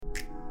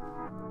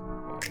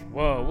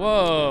Whoa,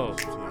 whoa.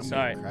 See,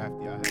 Sorry.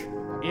 Crafty. I had to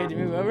You had to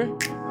move over?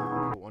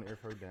 put one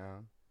earphone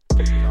down.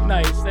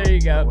 Nice, there you I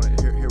go. want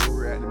to hear where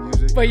we're at in the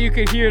music. But you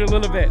could hear it a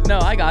little bit. No,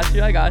 I got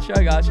you.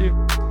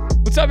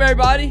 What's up,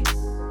 everybody?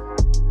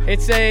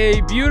 It's a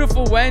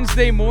beautiful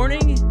Wednesday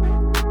morning.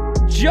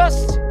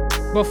 Just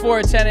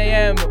before 10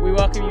 a.m., we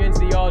welcome you into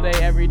the all-day,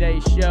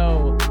 everyday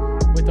show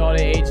with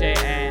all-day AJ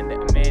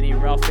and Manny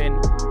Ruffin.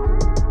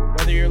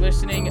 Whether you're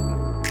listening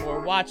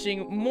or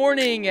watching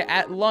morning,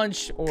 at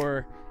lunch,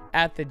 or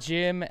at the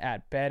gym,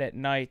 at bed at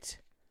night,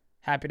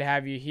 happy to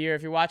have you here.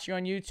 If you're watching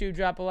on YouTube,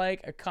 drop a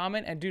like, a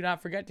comment, and do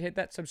not forget to hit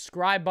that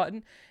subscribe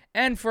button.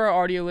 And for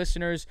our audio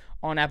listeners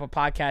on Apple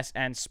Podcasts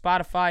and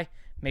Spotify,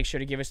 make sure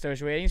to give us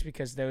those ratings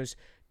because those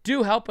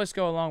do help us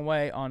go a long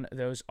way on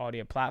those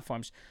audio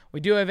platforms.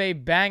 We do have a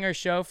banger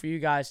show for you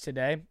guys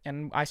today,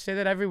 and I say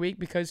that every week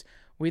because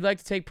we like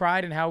to take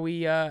pride in how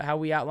we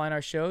outline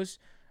our shows.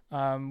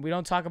 We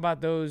don't talk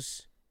about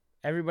those.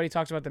 Everybody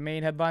talks about the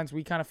main headlines.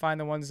 We kind of find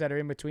the ones that are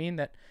in between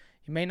that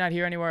you may not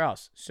hear anywhere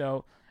else.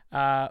 So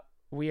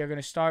we are going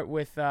to start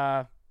with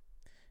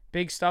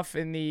big stuff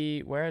in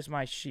the – where is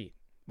my sheet?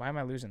 Why am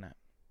I losing that?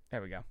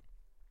 There we go.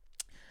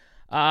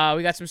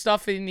 We got some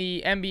stuff in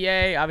the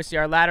NBA. Obviously,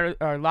 our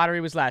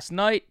lottery was last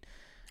night.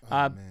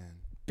 Man.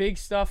 Big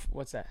stuff.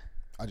 What's that?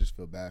 I just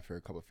feel bad for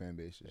a couple fan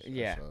bases.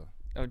 Yeah.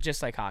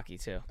 Just like hockey,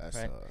 too. That's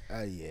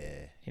right?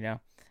 yeah. You know?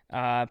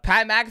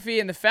 Pat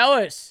McAfee and the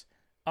fellas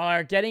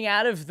are getting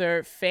out of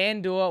their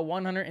FanDuel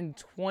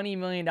 $120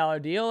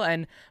 million deal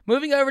and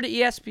moving over to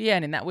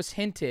ESPN, and that was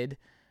hinted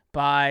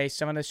by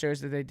some of the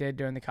shows that they did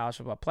during the college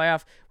football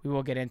playoff. We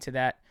will get into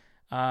that.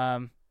 I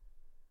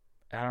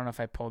don't know if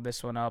I pulled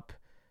this one up.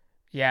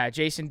 Yeah,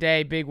 Jason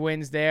Day, big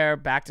wins there.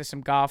 Back to some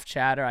golf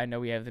chatter. I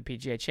know we have the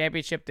PGA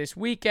Championship this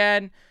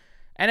weekend.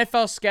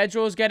 NFL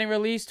schedule is getting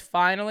released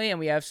finally, and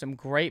we have some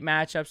great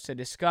matchups to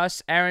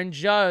discuss. Aaron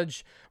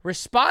Judge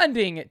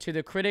responding to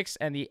the critics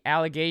and the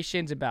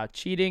allegations about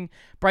cheating.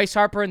 Bryce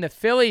Harper and the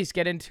Phillies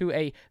get into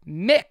a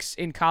mix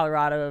in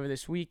Colorado over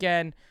this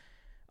weekend.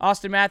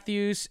 Austin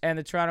Matthews and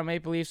the Toronto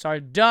Maple Leafs are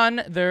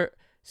done their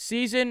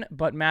season,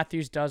 but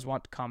Matthews does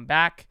want to come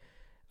back.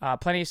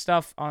 Plenty of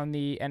stuff on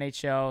the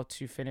NHL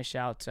to finish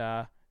out,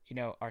 our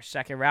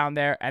second round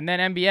there. And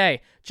then NBA,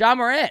 Ja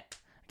Morant.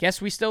 Guess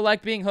we still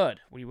like being hood.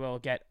 We will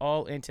get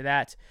all into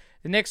that.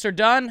 The Knicks are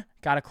done.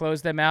 Got to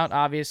close them out,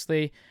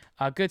 obviously.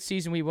 A good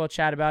season. We will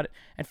chat about it.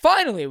 And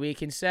finally, we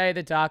can say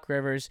that Doc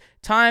Rivers'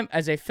 time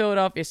as a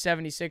Philadelphia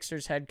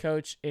 76ers head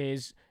coach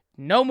is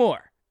no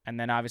more. And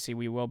then, obviously,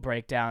 we will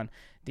break down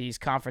these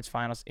conference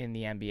finals in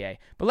the NBA.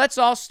 But let's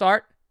all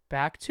start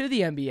back to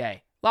the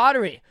NBA.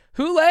 Lottery.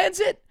 Who lands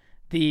it?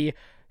 The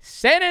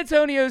San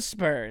Antonio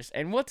Spurs.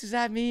 And what does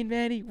that mean,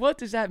 Manny? What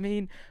does that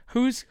mean?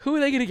 Who are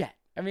they going to get?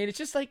 I mean, it's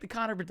just like the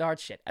Connor Bedard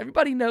shit.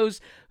 Everybody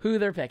knows who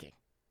they're picking.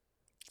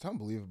 It's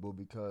unbelievable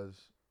because,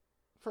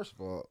 first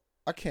of all,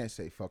 I can't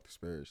say fuck the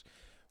Spurs.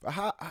 But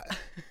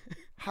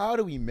how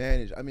do we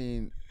manage? I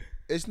mean,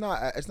 it's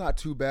not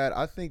too bad.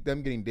 I think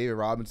them getting David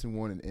Robinson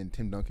one and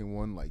Tim Duncan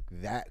one like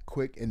that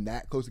quick and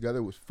that close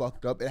together was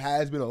fucked up. It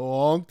has been a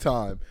long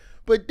time.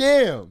 But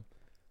damn,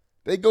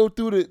 they go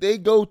through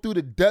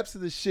the depths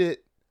of the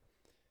shit.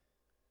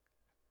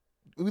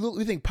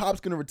 We think Pop's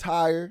gonna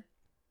retire.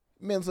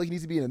 Man looks like he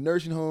needs to be in a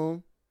nursing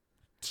home.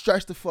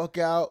 Stretch the fuck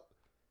out.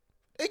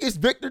 It gets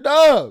Victor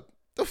Dub.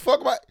 The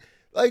fuck am I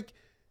like?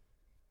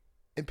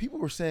 And people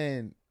were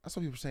saying, I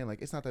saw people saying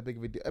like it's not that big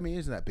of a deal. I mean,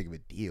 it's not that big of a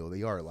deal.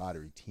 They are a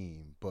lottery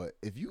team, but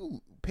if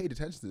you paid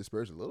attention to the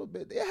Spurs a little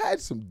bit, they had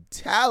some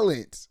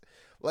talent.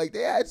 There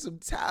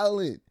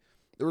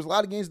was a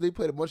lot of games they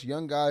played a bunch of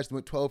young guys that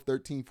went 12,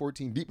 13,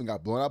 14 deep and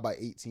got blown out by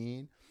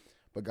 18.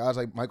 But guys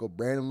like Michael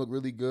Brandon look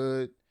really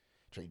good.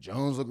 Trey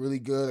Jones look really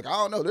good. Like, I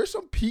don't know. There's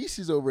some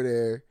pieces over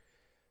there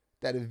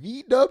that if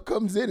V-Dub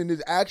comes in and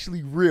is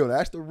actually real,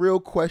 that's the real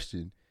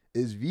question.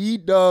 Is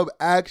V-Dub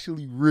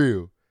actually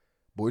real?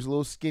 Boy's a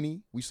little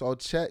skinny. We saw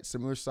Chet,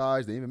 similar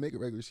size. They didn't even make a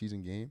regular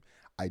season game.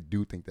 I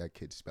do think that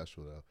kid's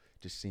special, though.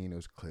 Just seeing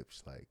those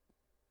clips, like,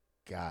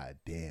 god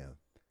damn.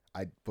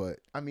 But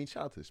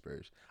shout out to the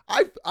Spurs.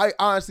 I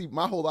honestly,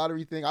 my whole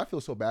lottery thing, I feel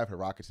so bad for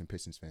Rockets and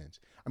Pistons fans.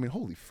 I mean,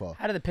 holy fuck.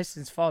 How did the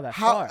Pistons fall that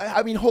far?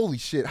 I mean, holy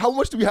shit. How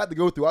much do we have to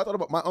go through? I thought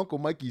about my Uncle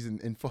Mikey's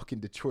in fucking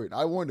Detroit.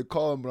 I wanted to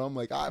call him, but I'm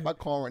like, if I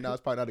call him right now,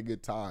 it's probably not a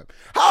good time.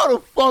 How the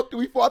fuck do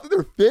we fall? I think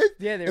they're fifth.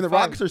 Yeah, they're and the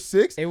five. Rockets are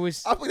sixth. It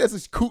was. I think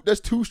that's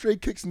two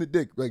straight kicks in the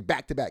dick, like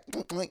back to back.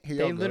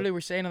 They literally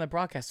were saying on the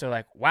broadcast, they're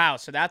like, wow.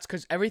 So that's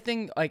because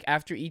everything, like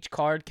after each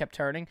card kept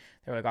turning,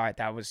 they were like, all right,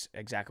 that was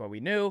exactly what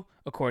we knew,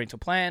 according to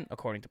plan.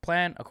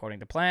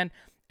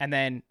 And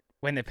then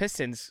when the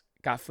Pistons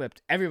got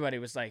flipped, everybody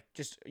was like,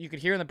 you could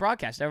hear in the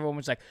broadcast, everyone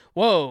was like,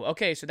 whoa,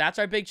 okay, so that's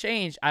our big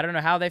change. I don't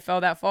know how they fell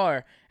that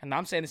far. And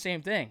I'm saying the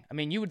same thing. I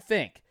mean, you would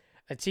think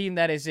a team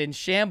that is in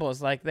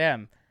shambles like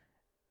them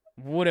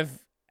would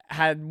have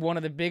had one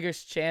of the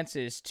biggest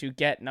chances to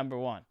get number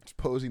one. It's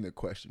posing the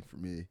question for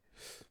me.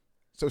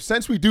 So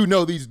since we do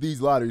know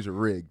these lotteries are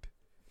rigged,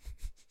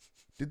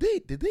 did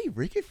they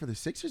rig it for the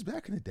Sixers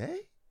back in the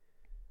day?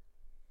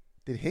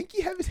 Did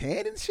Hinkie have his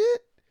hand in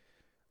shit?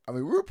 I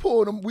mean, we were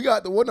pulling them. We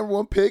got the number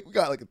one pick. We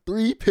got like a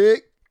 3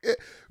 pick.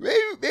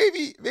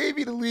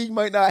 Maybe the league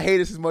might not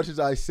hate us as much as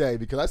I say,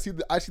 because I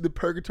see the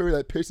purgatory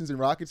that Pistons and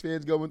Rockets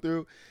fans going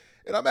through,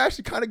 and I'm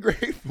actually kind of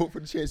grateful for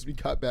the chance we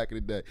got back in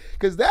the day.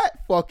 Because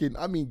that fucking,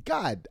 I mean,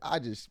 God, I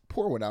just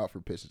pour one out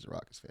for Pistons and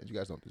Rockets fans. You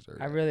guys don't deserve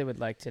it. I really would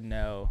like to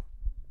know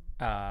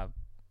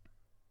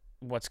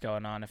what's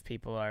going on, if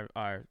people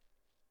are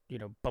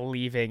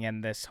believing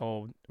in this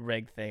whole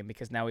rig thing,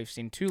 because now we've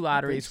seen 2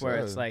 lotteries where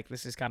it's like,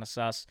 this is kind of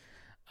sus.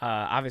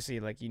 Obviously,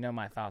 like,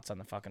 my thoughts on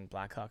the fucking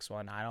Blackhawks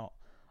one.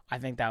 I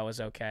think that was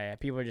okay.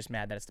 People are just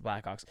mad that it's the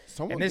Blackhawks.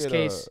 Someone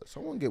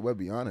get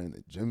Webbiana in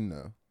the gym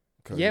now.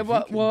 Yeah,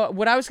 well,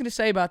 what I was going to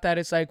say about that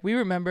is, like, we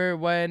remember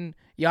when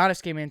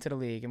Giannis came into the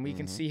league, and we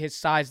can see his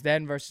size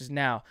then versus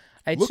now.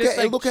 It's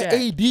look at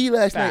AD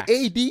last night.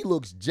 AD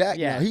looks jacked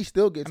now. He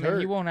still gets hurt.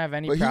 He won't have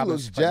any but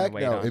problems. He looks jacked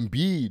now.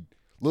 Embiid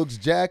looks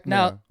jacked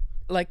now.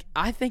 Like,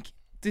 I think,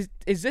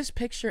 is this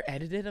picture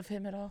edited of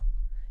him at all?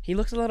 He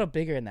looks a little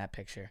bigger in that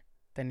picture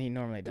than he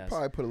normally does. They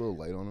probably put a little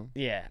light on him.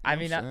 Yeah, I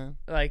mean,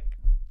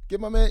 give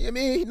my man. I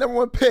mean, he number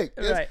one pick.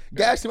 Right.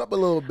 Gas him up a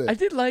little bit. I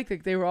did like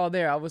that they were all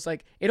there. I was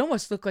like, it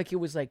almost looked like it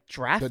was like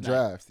draft night.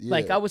 Draft. Yeah.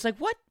 Like, I was like,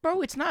 what,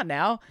 bro? It's not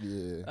now.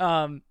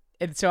 Yeah.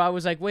 And so I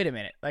was like, wait a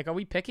minute. Like, are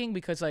we picking?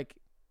 Because, like,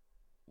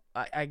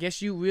 I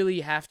guess you really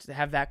have to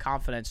have that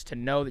confidence to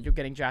know that you're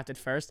getting drafted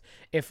first.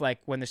 If, like,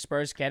 when the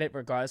Spurs get it,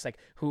 regardless,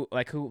 who,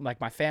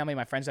 my family,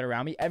 my friends that are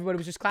around me, everybody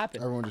was just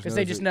clapping. Because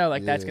they just know,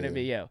 like, that's going to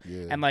be you.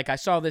 Yeah. And, like, I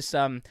saw this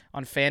on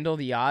FanDuel,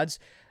 the odds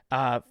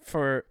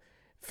for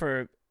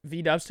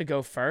V-Dubs to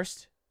go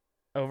first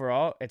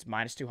overall, it's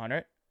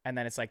 -200. And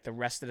then it's, like, the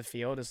rest of the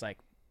field is, like,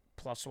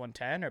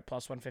 +110 or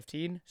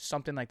 +115,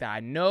 something like that.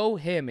 I know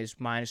him is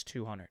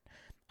 -200.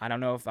 I don't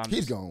know if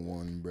he's going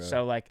one, bro.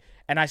 So, like,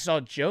 and I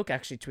saw Joke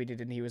actually tweeted,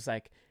 and he was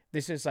like,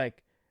 this is,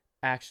 like,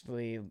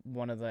 actually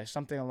one of the,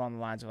 something along the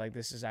lines of, like,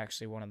 this is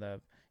actually one of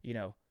the,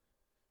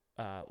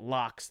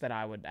 locks that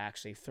I would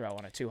actually throw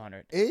on a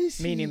 200.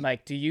 Meaning,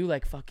 like, do you,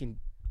 like, fucking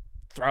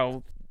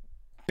throw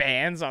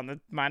bands on the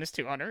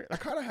 -200? I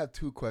kind of have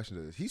 2 questions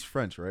to this. He's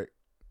French, right?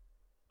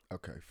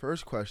 Okay.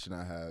 First question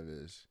I have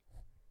is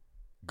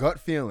gut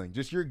feeling.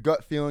 Just your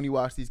gut feeling. You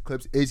watch these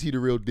clips. Is he the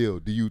real deal?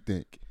 Do you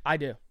think? I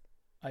do.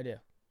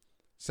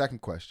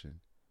 Second question.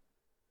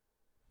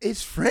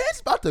 Is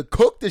France about to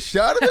cook the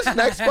shot of this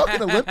next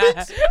fucking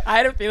Olympics? I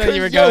had a feeling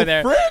you were going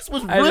there. France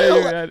was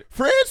real.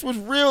 France was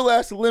real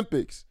last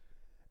Olympics.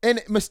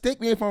 And mistake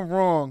me if I'm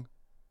wrong,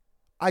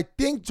 I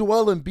think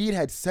Joel Embiid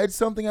had said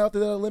something after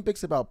the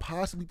Olympics about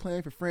possibly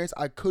playing for France.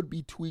 I could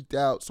be tweaked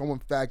out. Someone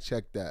fact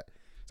check that.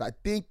 So I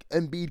think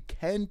Embiid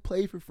can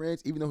play for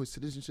France, even though his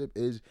citizenship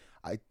is,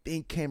 I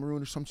think,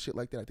 Cameroon or some shit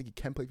like that. I think he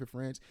can play for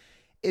France.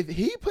 If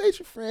he plays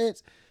for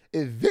France,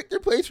 if Victor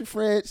plays for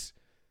France,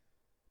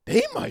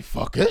 they might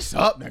fuck us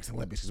up next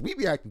Olympics, because we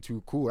be acting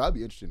too cool. I'd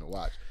be interested to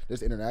watch.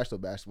 There's international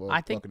basketball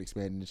fucking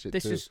expanding and shit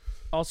this too. This is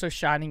also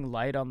shining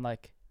light on,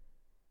 like,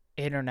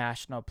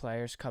 international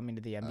players coming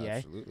to the NBA.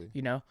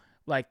 Absolutely.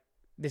 Like,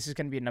 this is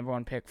going to be a number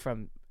 1 pick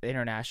from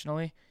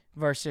internationally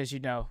versus,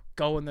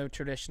 going the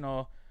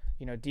traditional,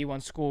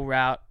 D1 school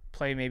route,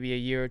 play maybe a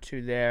year or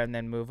 2 there and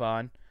then move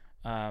on.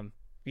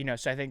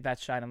 So I think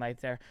that's shining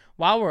light there.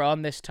 While we're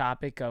on this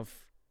topic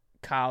of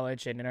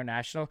college and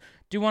international,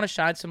 do you want to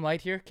shine some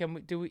light here?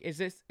 Is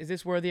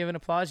this worthy of an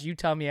applause? You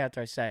tell me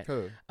after I say it.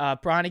 Who?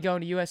 Bronny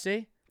going to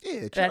USC?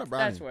 Yeah, that's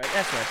worth it.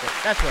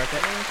 It's worth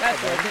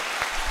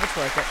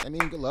it. I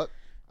mean, good luck.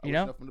 I wish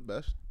nothing the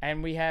best.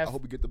 And we have, I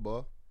hope we get the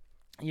ball.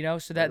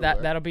 So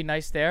that'll be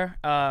nice there.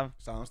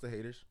 Silence the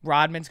haters.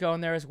 Rodman's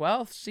going there as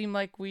well. Seemed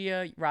like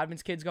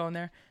Rodman's kid's going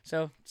there.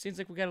 So seems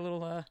like we got a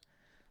little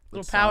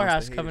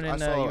powerhouse coming in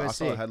USC. I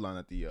saw a headline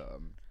that the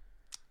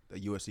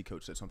USC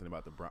coach said something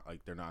about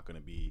they're not going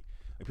to be,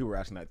 like, people were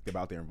asking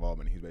about their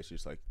involvement. And he's basically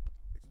just like,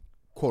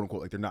 quote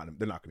unquote, like, they're not going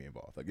to be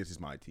involved. Like, this is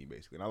my team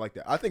basically, and I like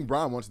that. I think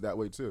Brian wants it that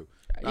way too.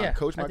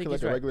 Coach my kid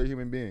like a regular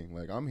human being.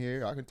 Like, I'm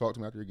here, I can talk to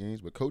him after the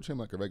games, but coach him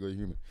like a regular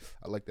human.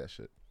 I like that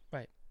shit.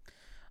 Right.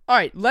 All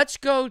right, let's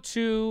go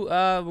to.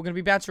 We're gonna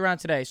be bouncing around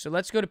today, so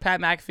let's go to Pat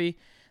McAfee.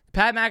 The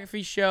Pat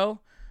McAfee show,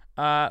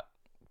 per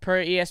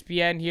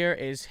ESPN here,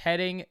 is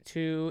heading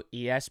to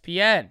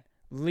ESPN,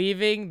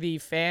 leaving the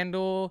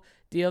FanDuel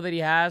deal that he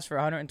has for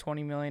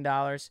 $120 million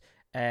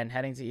and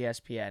heading to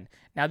ESPN.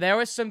 Now, there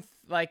was some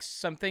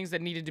things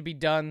that needed to be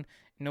done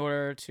in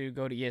order to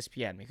go to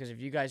ESPN, because if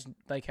you guys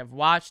have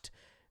watched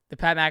the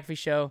Pat McAfee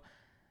show,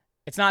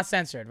 it's not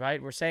censored,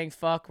 right? We're saying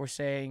fuck, we're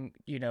saying,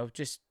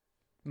 just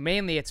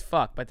mainly it's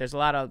fuck, but there's a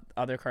lot of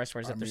other curse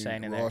words that they're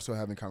saying in there. We're also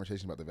having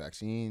conversations about the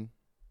vaccine.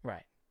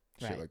 Right.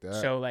 Shit like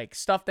that. So, like,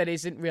 stuff that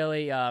isn't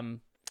really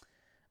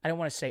I don't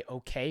want to say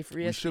okay for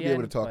ESPN. We should be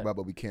able to talk about,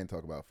 but we can't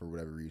talk about for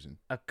whatever reason.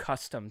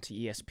 Accustomed to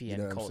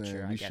ESPN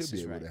culture, I guess. We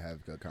should be able to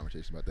have a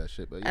conversation about that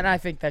shit. But and I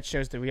think that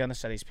shows that we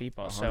understand these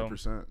people. 100%.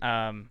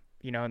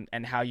 So,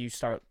 and how you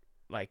start,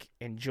 like,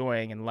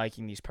 enjoying and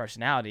liking these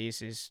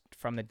personalities is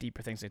from the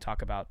deeper things they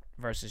talk about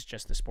versus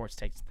just the sports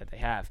takes that they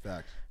have.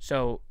 Facts.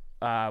 So,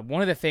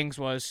 one of the things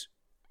was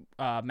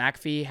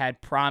McAfee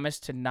had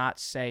promised to not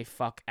say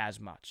fuck as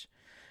much.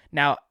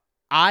 Now,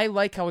 I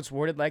like how it's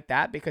worded like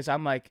that because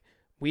I'm like,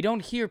 we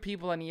don't hear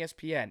people on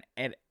ESPN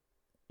and,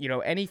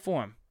 any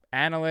form,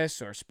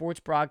 analysts or sports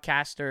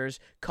broadcasters,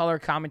 color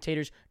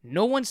commentators,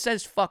 no one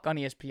says fuck on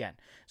ESPN.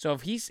 So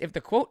if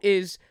the quote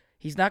is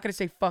he's not going to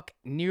say fuck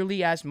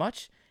nearly as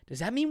much, does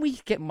that mean we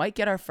might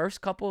get our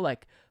first couple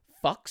like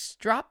fucks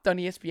dropped on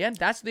ESPN?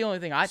 That's the only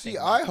thing I think.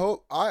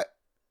 See,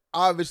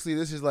 obviously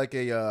this is like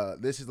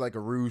a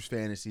ruse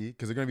fantasy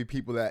because there are gonna be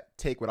people that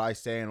take what I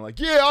say and are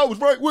like, yeah, I was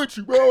right with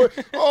you, bro. I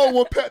don't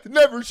want Pat to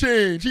never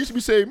change. He should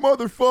be saying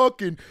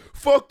motherfucking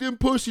fuck them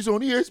pussies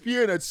on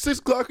ESPN at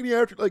 6:00 in the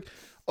afternoon. Like,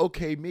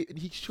 okay,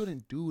 he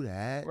shouldn't do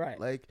that. Right.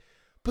 Like,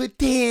 but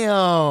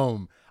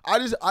damn, I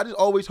just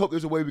always hope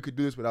there's a way we could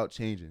do this without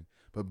changing.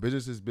 But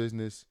business is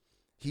business.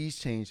 He's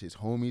changed his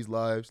homies'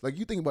 lives. Like,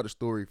 you think about the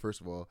story,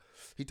 first of all.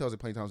 He tells it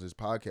plenty of times in his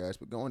podcast,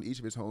 but going to each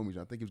of his homies,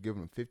 I think he was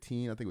giving them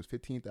 15. I think it was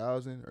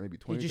 15,000 or maybe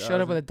 20,000. He just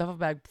showed up with a duffel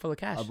bag full of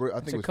cash.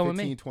 I think it was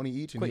 15, 20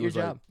 each. And Quit he was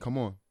your like, job. come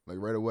on, like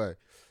right away.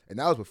 And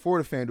that was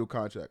before the FanDuel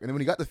contract. And then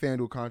when he got the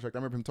FanDuel contract, I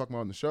remember him talking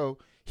about on the show,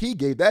 he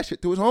gave that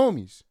shit to his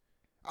homies.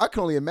 I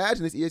can only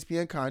imagine this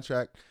ESPN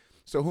contract.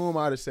 So who am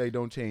I to say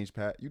don't change,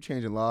 Pat? You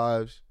changing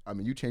lives. I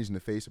mean, you changing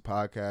the face of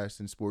podcasts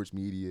and sports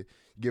media,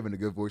 giving a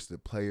good voice to the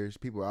players.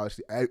 People are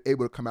actually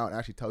able to come out and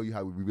actually tell you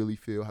how we really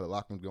feel, how the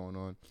locker room's going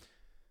on.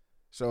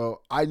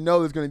 So I know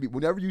there's going to be,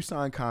 whenever you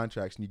sign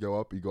contracts and you go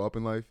up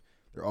in life,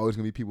 there are always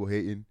going to be people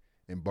hating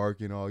and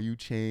barking, oh, you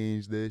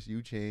changed this,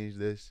 you changed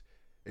this.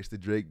 It's the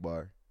Drake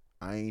bar.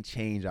 I ain't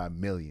changed, I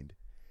millioned.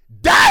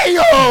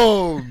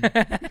 Damn!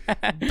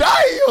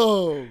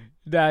 Damn!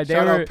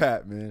 Shout out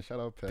Pat, man.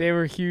 Shout out Pat. They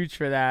were huge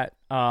for that.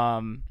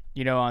 On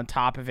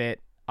top of it,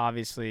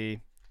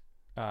 obviously,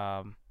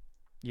 the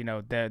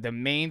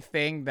main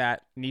thing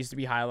that needs to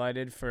be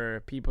highlighted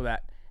for people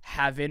that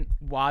haven't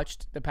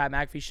watched the Pat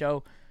McAfee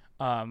show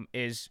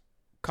is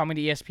coming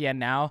to ESPN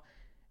now.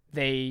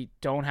 They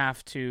don't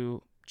have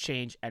to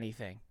change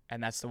anything.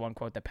 And that's the one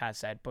quote that Pat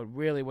said. But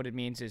really what it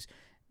means is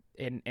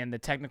in the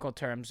technical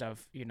terms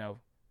of,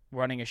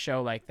 running a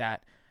show like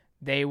that,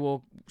 they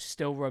will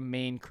still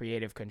remain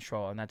creative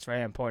control. And that's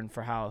very important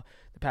for how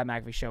the Pat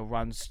McAfee show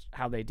runs,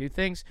 how they do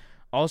things.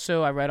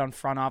 Also, I read on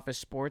Front Office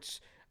Sports,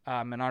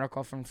 an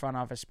article from Front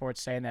Office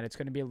Sports saying that it's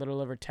going to be a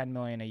little over $10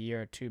 million a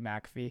year to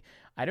McAfee.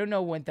 I don't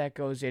know what that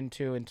goes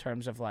into in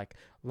terms of like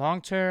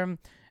long-term,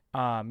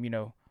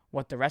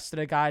 what the rest of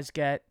the guys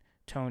get,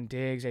 Tone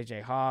Diggs,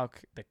 AJ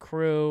Hawk, the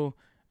crew.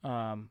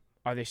 Are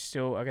they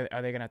going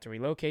to have to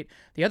relocate?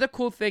 The other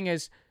cool thing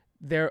is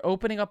they're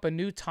opening up a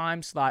new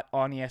time slot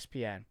on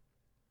ESPN.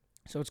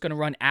 So it's going to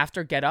run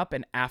after Get Up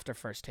and after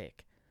First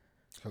Take.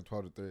 So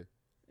 12 to 3.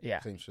 Yeah.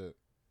 Same shit.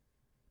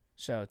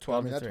 So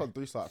 12 to 3. That 12 to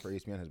 3 slot for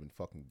ESPN has been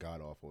fucking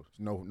god-awful.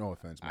 No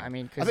offense, man. I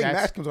mean, I think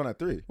Max comes on at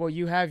 3. Well,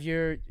 you have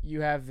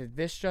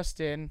This Just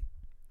In.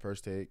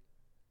 First Take.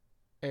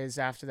 Is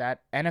after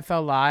that.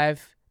 NFL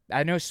Live.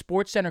 I know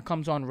SportsCenter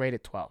comes on right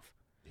at 12.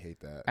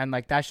 Hate that. And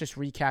like that's just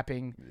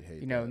recapping,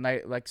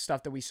 like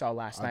stuff that we saw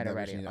last night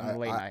already on the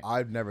late night.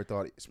 I've never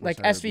thought like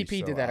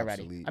SVP did that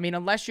already. I mean,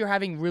 unless you're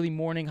having really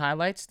morning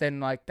highlights, then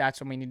like that's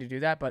when we need to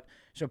do that. But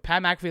so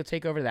Pat McAfee will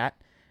take over that,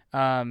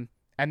 and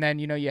then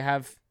you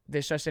have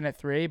This Just In at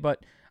 3.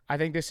 But I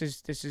think this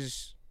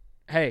is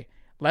hey,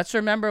 let's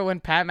remember when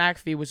Pat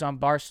McAfee was on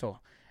Barstool,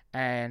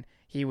 and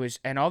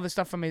all the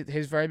stuff from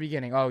his very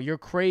beginning. Oh, you're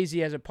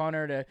crazy as a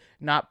punter to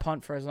not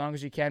punt for as long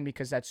as you can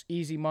because that's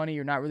easy money.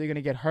 You're not really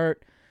gonna get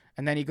hurt.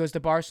 And then he goes to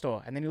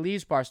Barstool, and then he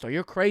leaves Barstool.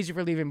 You're crazy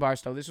for leaving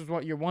Barstool. This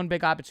was your one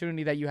big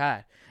opportunity that you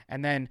had.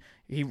 And then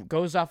he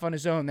goes off on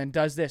his own, then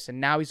does this, and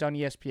now he's on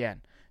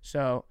ESPN.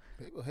 So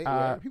people hate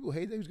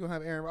that he was gonna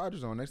have Aaron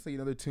Rodgers on. Next thing you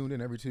know, they're tuned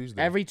in every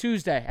Tuesday. Every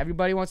Tuesday,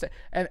 everybody wants to,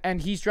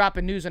 and he's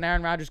dropping news on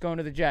Aaron Rodgers going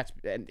to the Jets.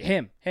 And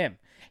him,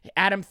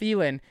 Adam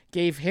Thielen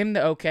gave him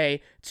the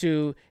okay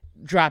to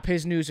drop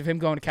his news of him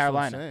going to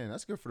Carolina.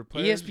 That's good for the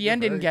players.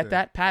 ESPN didn't get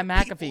that. Pat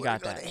McAfee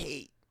got that.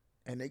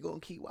 And they gonna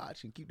keep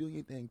watching, keep doing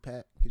your thing,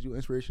 Pat, because you're an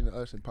inspiration to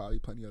us and probably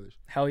plenty others.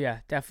 Hell yeah,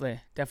 definitely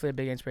a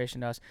big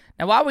inspiration to us.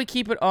 Now, while we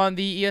keep it on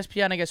the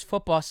ESPN, I guess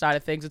football side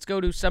of things, let's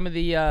go to some of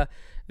the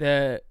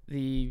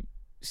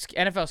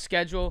NFL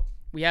schedule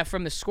we have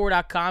from the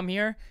Score.com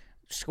here.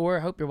 Score, I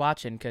hope you're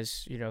watching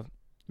because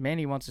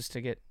Manny wants us to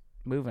get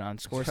moving on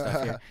Score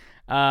stuff here.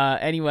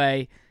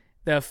 Anyway,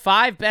 the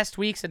 5 best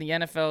weeks in the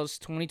NFL's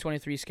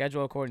 2023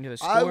 schedule according to the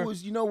Score.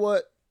 You know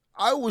what?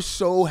 I was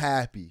so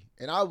happy,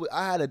 and I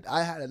had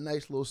a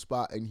nice little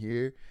spot in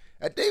here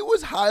that they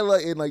was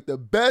highlighting like the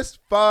best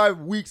 5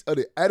 weeks of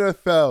the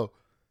NFL.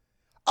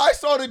 I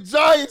saw the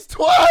Giants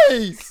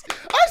twice.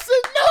 I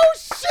said, no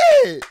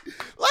shit.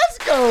 Let's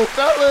go,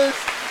 fellas.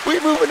 We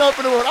moving up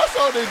in the world. I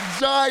saw the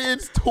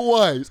Giants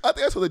twice. I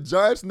think I saw the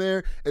Giants in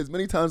there as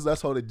many times as I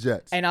saw the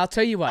Jets. And I'll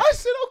tell you what. I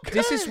said, okay.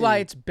 This is why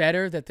it's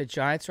better that the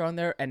Giants are on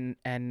there and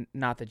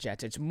not the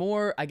Jets. It's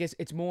more, I guess,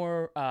 it's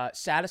more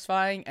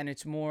satisfying, and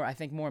it's more, I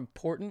think, more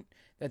important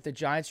that the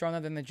Giants are on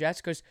there than the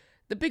Jets because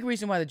the big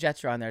reason why the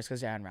Jets are on there is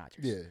because of Aaron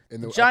Rodgers. Yeah.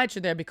 And The Giants are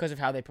there because of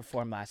how they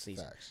performed last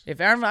season. Facts. If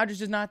Aaron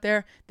Rodgers is not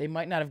there, they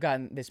might not have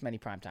gotten this many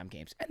primetime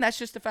games. And that's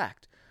just a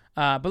fact.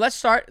 But let's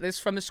start this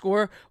from the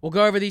score. We'll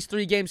go over these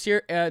 3 games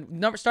here.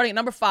 Starting at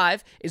number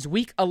 5 is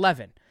Week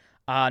 11.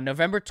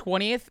 November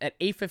 20th at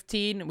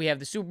 8:15, we have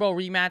the Super Bowl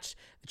rematch,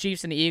 the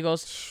Chiefs and the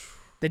Eagles.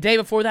 The day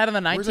before that on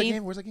the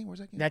 19th. Where's that game?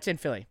 That's in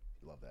Philly.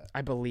 Love that.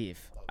 I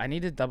believe. I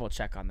need to double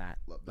check on that.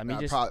 Let me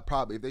just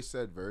probably if they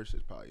said verse,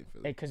 it's probably in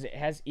Philly. because it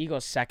has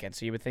Eagles second,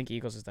 so you would think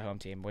Eagles is the home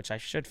team, which I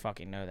should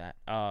fucking know that.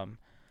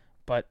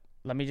 But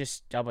let me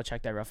just double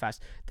check that real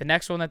fast. The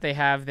next one that they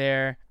have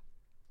there,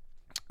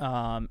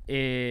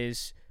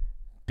 is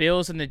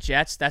Bills and the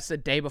Jets. That's the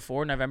day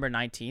before, November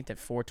 19th at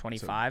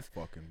 4:25.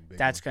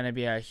 That's going to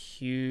be a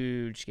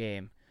huge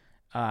game.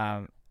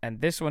 And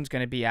this one's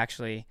going to be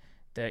actually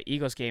the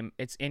Eagles game.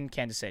 It's in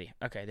Kansas City.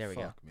 Okay, there we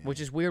go. Man. Which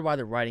is weird why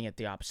they're writing it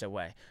the opposite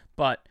way.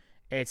 But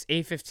it's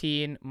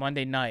 8:15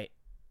 Monday night.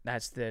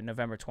 That's the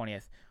November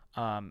 20th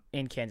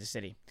in Kansas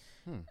City.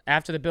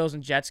 After the Bills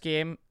and Jets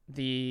game,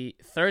 the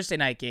Thursday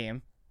night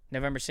game,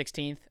 November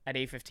 16th at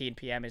 8:15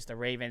 p.m. is the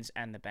Ravens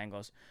and the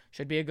Bengals.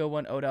 Should be a good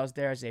one. Odell's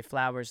there, Zay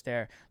Flowers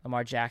there,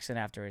 Lamar Jackson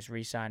after his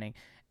re-signing,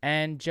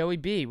 and Joey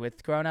B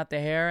with growing out the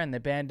hair and the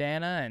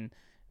bandana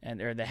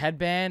or the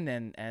headband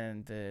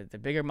and the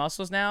bigger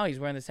muscles now. He's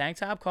wearing the tank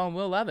top. Call him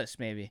Will Levis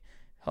maybe.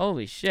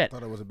 Holy shit. I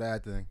thought it was a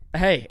bad thing.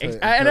 Hey,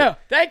 I know.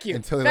 Thank you.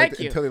 Until they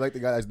like the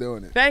guy that's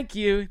doing it. Thank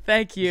you.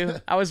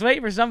 I was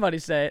waiting for somebody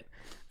to say it.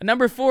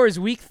 Number 4 is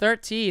Week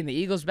 13. The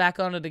Eagles back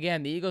on it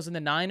again. The Eagles and the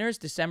Niners,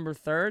 December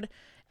 3rd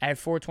at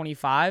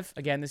 4:25.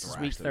 Again, this is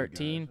Week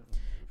 13.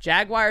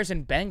 Jaguars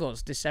and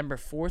Bengals, December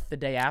 4th, the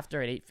day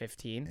after at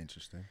 8:15.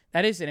 Interesting.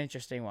 That is an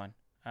interesting one.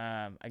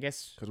 I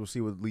guess because we'll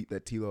see what leap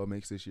that T-Law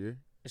makes this year.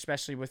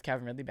 Especially with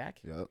Calvin Ridley back.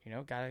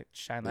 Yep. Gotta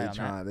shine light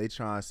on that. They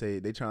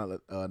trying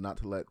not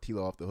to let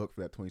T-Law off the hook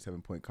for that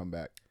 27-point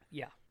comeback.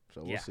 Yeah.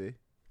 So we'll see.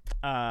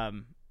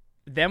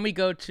 Then we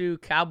go to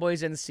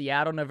Cowboys in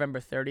Seattle, November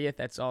 30th.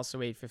 That's also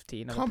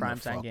 8:15 on the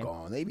primetime game.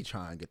 On. They be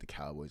trying to get the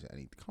Cowboys at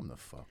anything. Come the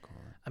fuck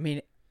on. I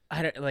mean,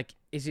 I don't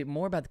is it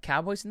more about the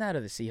Cowboys than that or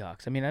the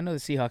Seahawks? I mean, I know the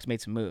Seahawks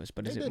made some moves,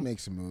 but they make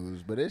some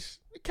moves, but it's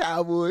the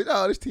Cowboys.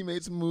 Oh, this team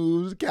made some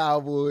moves. The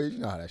Cowboys. You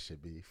know how that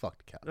should be. Fuck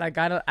the Cowboys. Like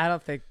I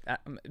don't think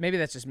maybe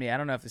that's just me. I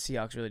don't know if the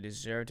Seahawks really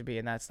deserve to be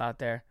in that slot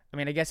there. I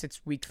mean, I guess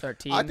it's Week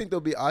 13. I think they'll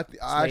be. I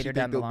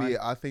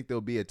think they'll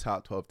be a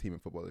top 12 team in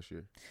football this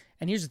year.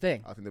 And here's the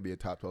thing. I think they'll be a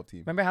top 12 team.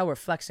 Remember how we're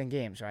flexing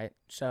games, right?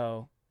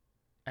 So,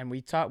 and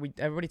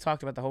everybody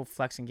talked about the whole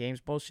flexing games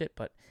bullshit,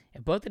 but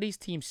if both of these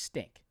teams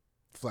stink,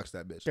 flex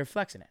that bitch. They're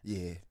flexing it.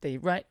 Yeah.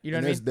 Right? You know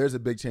what I mean? There's a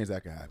big chance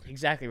that could happen.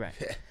 Exactly right.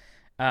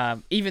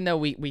 Even though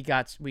we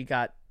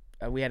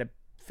had a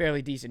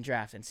fairly decent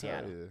draft in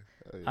Seattle.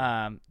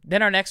 Yeah.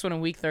 Then our next one in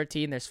Week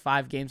 13, there's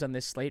 5 games on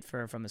this slate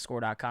from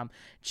thescore.com.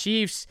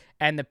 Chiefs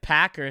and the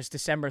Packers,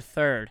 December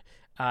 3rd.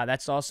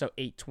 That's also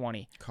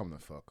 8:20. Come the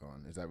fuck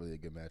on. Is that really a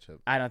good matchup?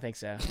 I don't think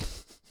so.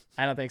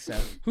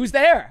 Who's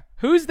there?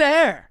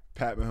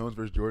 Pat Mahomes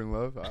versus Jordan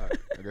Love. I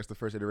guess the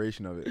first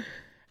iteration of it.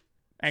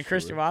 And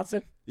Christian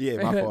Watson?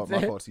 Yeah,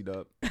 my fault,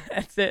 C-Dub.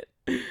 That's it.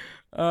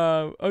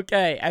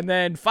 Okay, and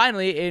then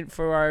finally,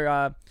 for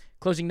our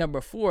closing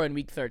number 4 in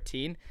Week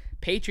 13,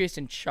 Patriots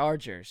and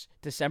Chargers,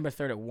 December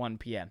 3rd at 1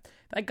 p.m.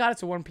 Thank God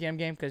it's a 1 p.m.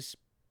 game because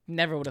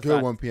never would have thought.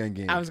 Good 1 p.m.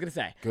 game. I was going to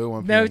say. Good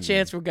 1 p.m. No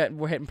chance we're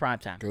hitting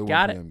primetime. Good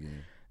Got 1 it? p.m.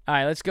 game. All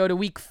right, let's go to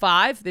Week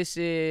 5. This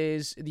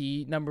is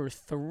the number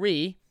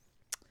 3.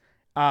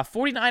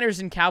 49ers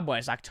and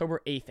Cowboys,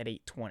 October 8th at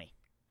 8:20.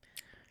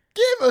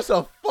 Give us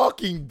a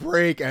fucking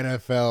break,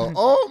 NFL.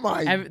 Oh,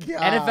 my God.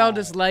 NFL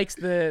just likes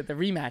the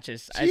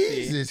rematches.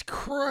 Jesus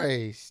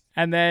Christ.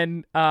 And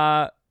then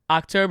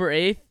October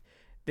 8th,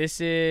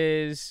 this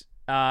is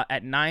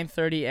at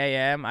 9:30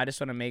 a.m. I just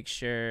want to make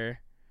sure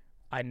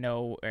I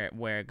know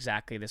where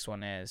exactly this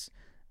one is.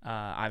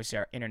 Obviously,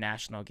 our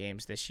international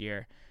games this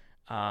year.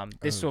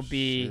 This will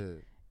be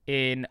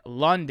in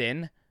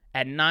London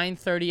at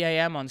 9:30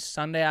 a.m. on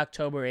Sunday,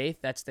 October 8th.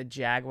 That's the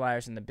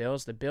Jaguars and the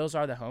Bills. The Bills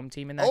are the home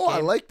team in that game. Oh, I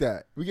like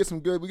that. We get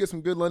some good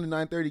London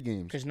 9:30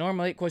 games. Because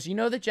normally,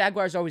 the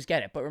Jaguars always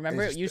get it. But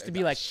remember, it used to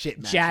be like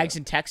Jags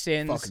and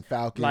Texans. Fucking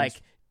Falcons.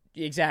 Like,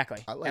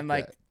 exactly. I like and that.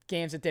 Like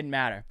games that didn't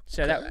matter.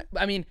 So that,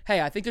 I mean, hey,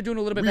 I think they're doing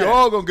a little bit we better. We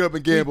all gonna get up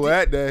and gamble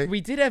that day. We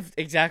did have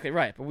exactly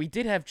right, but we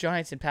did have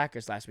Giants and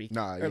Packers last week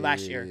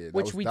last year,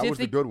 which that was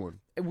the good one.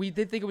 We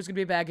did think it was gonna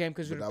be a bad game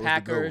because of the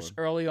Packers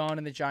early on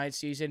in the Giants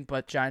season,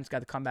 but Giants got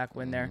the comeback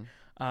win there.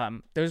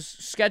 There's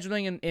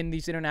scheduling in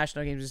these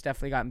international games has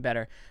definitely gotten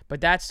better,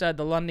 but that's the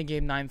London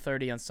game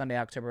 9:30 on Sunday,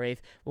 October 8th.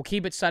 We'll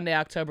keep it Sunday,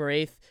 October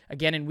 8th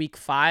again in Week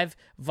 5.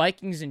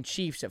 Vikings and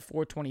Chiefs at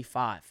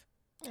 4:25.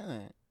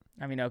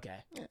 I mean,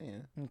 okay,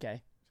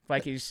 okay.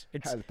 Vikings.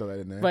 Had to throw that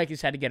in there.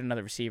 Vikings had to get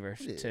another receiver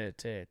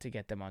to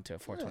get them onto a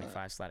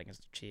 4:25 slot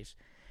against the Chiefs,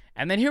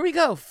 and then here we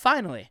go.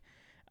 Finally,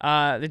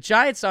 the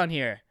Giants on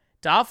here.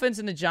 Dolphins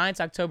and the Giants,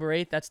 October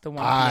 8th. That's the 1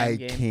 p.m.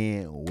 game. I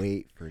can't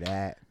wait for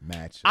that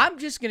matchup. I'm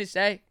just gonna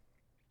say,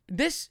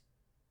 this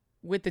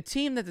with the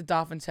team that the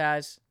Dolphins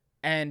has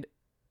and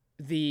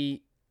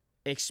the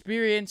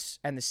experience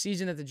and the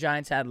season that the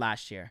Giants had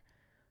last year,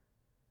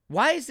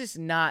 why is this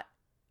not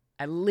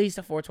at least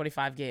a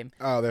 4:25 game?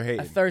 Oh, they're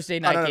hating. A Thursday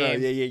night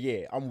game. No.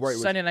 Yeah. I'm right.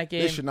 Sunday night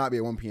game. This should not be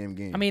a 1 p.m.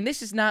 game. I mean,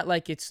 this is not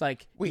like it's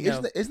like. Wait,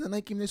 isn't the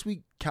night game this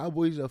week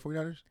Cowboys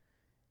 49ers?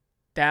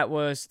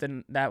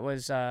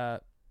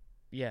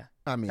 Yeah.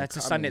 I mean, that's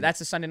a Sunday. That's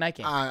a Sunday night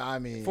game. I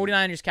mean,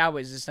 49ers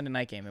Cowboys is a Sunday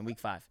night game in Week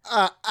 5.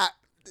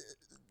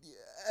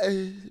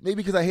 Maybe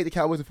because I hate the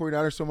Cowboys and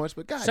 49ers so much,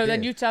 but God. So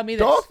then you tell me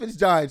this. Dolphins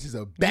Giants is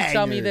a banger. You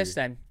tell me this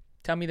then.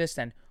 Tell me this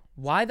then.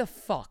 Why the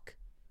fuck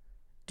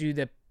do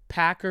the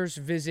Packers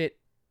visit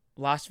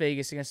Las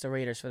Vegas against the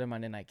Raiders for the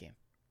Monday night game?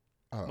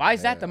 Why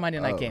is that the Monday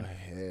night game?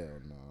 Hell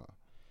no.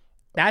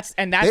 That's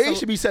they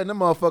should be sending them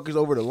motherfuckers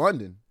over to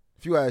London.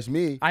 If you ask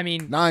me. I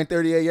mean,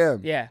 9:30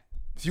 a.m. Yeah.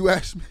 If you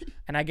ask me.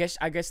 And I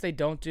guess they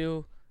don't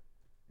do.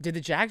 Did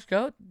the Jags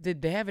go?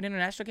 Did they have an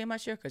international game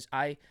last year? Because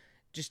I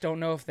just don't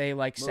know if they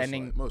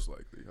sending. Most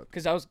likely.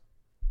 Because I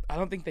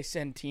don't think they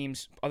send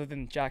teams other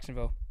than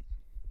Jacksonville,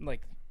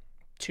 like,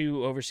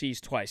 to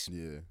overseas twice.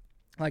 Yeah.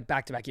 Like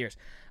back-to-back years.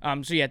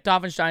 So yeah,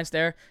 Dolphins, Giants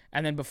there,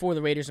 and then before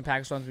the Raiders and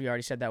Packers ones, we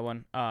already said that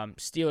one.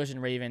 Steelers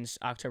and Ravens,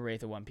 October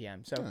 8th at 1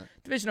 p.m. So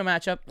divisional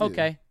matchup.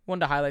 Okay, one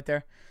to highlight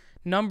there.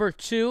 Number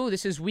 2,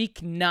 this is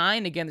Week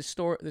 9. Again, the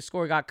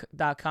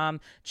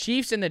score.com.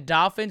 Chiefs and the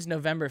Dolphins,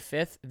 November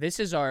 5th. This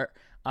is our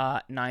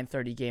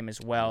 9:30 game as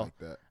well. I like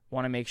that.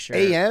 Want to make sure.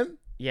 A.M.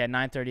 Yeah,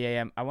 9:30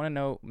 a.m. I want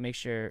to make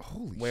sure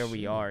where shit.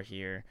 we are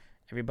here.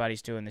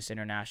 Everybody's doing this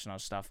international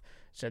stuff.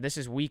 So this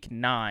is Week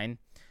 9,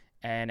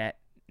 and at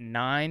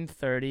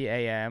 9:30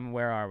 a.m.,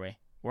 where are we?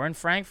 We're in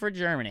Frankfurt,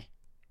 Germany.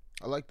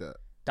 I like that.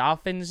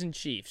 Dolphins and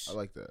Chiefs. I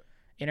like that.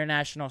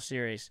 International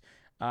series.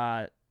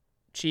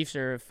 Chiefs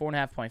are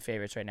 4.5-point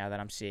favorites right now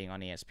that I'm seeing on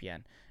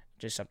ESPN.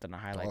 Just something to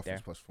highlight there.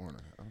 Plus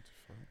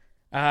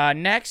 4.5.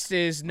 Next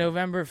is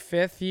November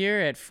 5th here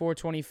at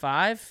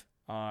 4:25.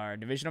 Our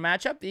divisional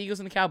matchup: the Eagles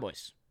and the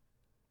Cowboys.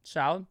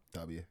 Solid.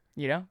 W.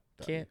 You know,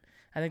 can't.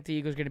 I think the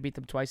Eagles are going to beat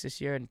them twice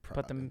this year and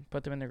put them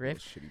in their grave.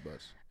 Shitty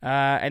bus.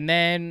 And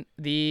then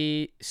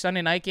the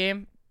Sunday night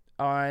game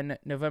on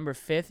November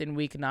 5th in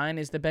Week 9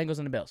 is the Bengals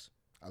and the Bills.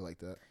 I like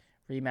that.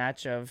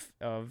 Rematch of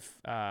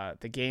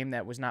the game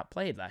that was not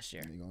played last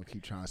year. You're going to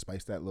keep trying to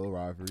spice that little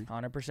rivalry.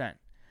 100%.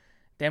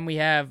 Then we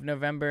have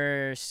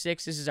November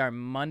 6th. This is our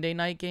Monday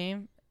night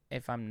game,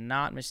 if I'm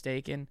not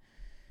mistaken.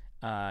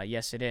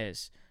 Yes, it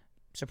is.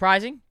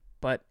 Surprising,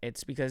 but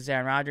it's because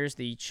Aaron Rodgers.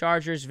 The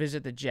Chargers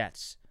visit the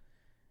Jets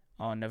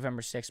on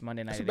November 6th,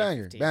 Monday night. That's a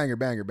banger.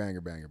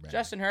 Banger.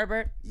 Justin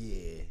Herbert.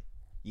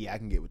 Yeah, I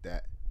can get with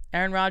that.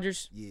 Aaron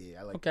Rodgers.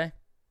 Yeah, I like that.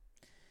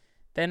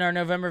 Then our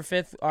November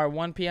 5th, our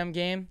 1 p.m.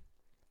 game.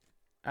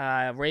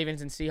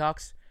 Ravens and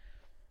Seahawks.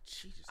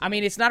 Jesus, I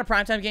mean, it's not a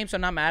primetime game, so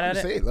I'm not mad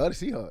at it. Love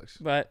the Seahawks.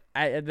 But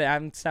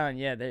I'm telling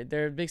you,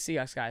 they're big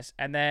Seahawks guys.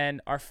 And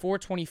then our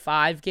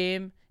 4:25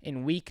 game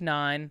in Week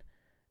 9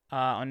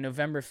 on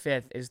November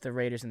 5th is the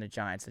Raiders and the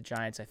Giants. The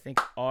Giants, I think,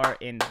 are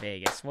in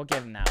Vegas. We'll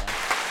give them that one.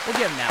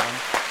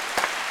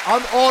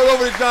 I'm all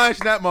over the Giants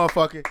in that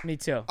motherfucker. Me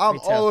too. I'm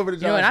all over the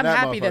Giants. You know, and I'm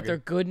happy that they're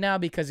good now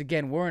because,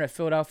 again, we're in a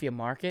Philadelphia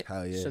market.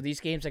 Hell yeah. So these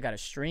games I got to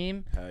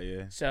stream. Hell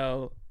yeah.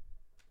 So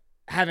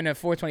having a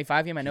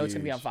 4:25 game, I know it's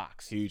going to be on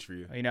Fox. Huge for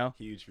you. You know?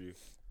 Huge for you.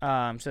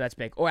 So that's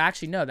big. Or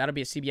actually, no, that'll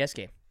be a CBS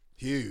game.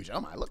 Huge. I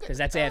might look at because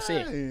that's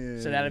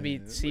AFC. So that'll be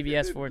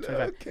CBS 4:25.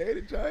 Okay,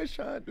 the Giants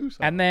trying to do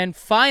something. And then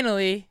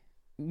finally,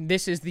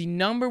 this is the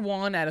number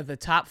 1 out of the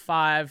top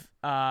 5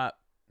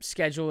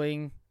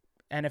 scheduling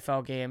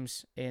NFL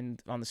games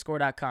on the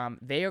score.com.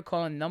 They are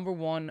calling number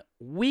 1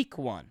 Week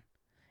 1.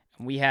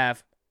 And we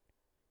have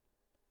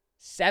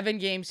 7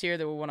 games here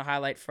that we want to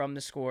highlight from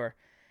the score.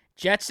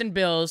 Jets and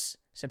Bills,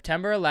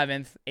 September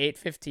 11th,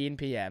 8:15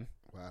 p.m.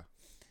 Wow.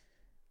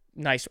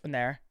 Nice one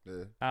there.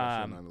 Yeah,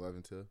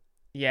 9/11 too.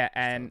 Yeah,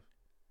 and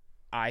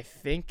I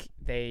think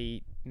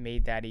they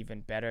made that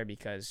even better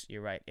because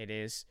you're right. It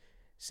is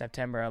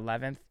September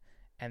 11th,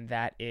 and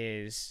that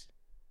is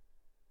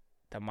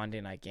the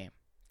Monday night game.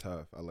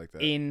 Tough. I like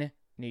that. In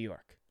New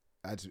York.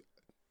 That's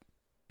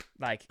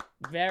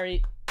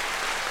very.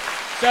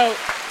 So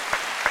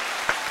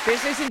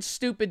this isn't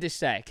stupid to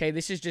say, okay?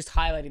 This is just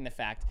highlighting the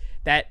fact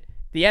that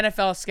the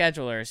NFL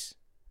schedulers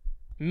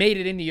made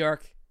it in New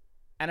York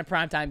and a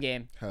primetime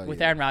game with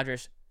Aaron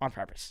Rodgers on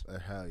purpose.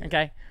 Hell yeah.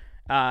 Okay?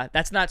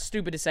 That's not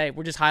stupid to say.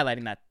 We're just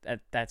highlighting that.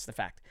 That's the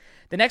fact.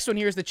 The next one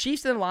here is the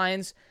Chiefs and the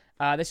Lions.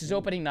 This is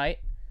opening night,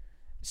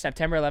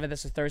 September 11th.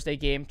 This is a Thursday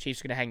game. Chiefs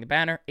are going to hang the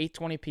banner,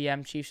 8:20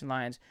 p.m., Chiefs and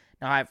Lions.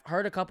 Now, I've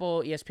heard a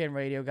couple ESPN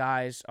radio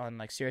guys on,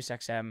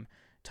 SiriusXM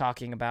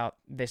talking about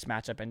this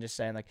matchup and just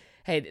saying,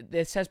 hey,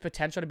 this has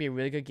potential to be a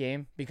really good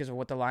game because of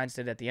what the Lions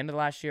did at the end of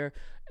last year,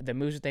 the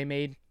moves that they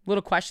made. A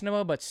little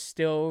questionable, but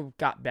still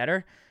got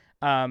better.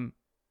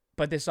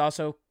 But this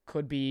also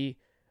could be,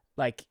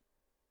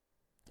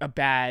 a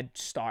bad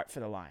start for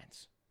the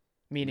Lions.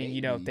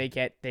 Meaning, they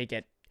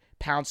get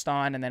pounced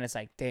on, and then it's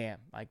damn,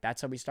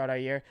 that's how we start our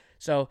year.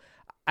 So,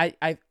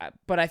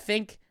 but I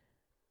think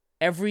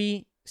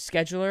every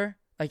scheduler,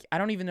 I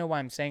don't even know why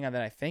I'm saying that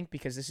I think,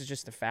 because this is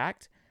just the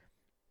fact.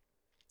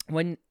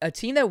 when a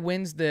team that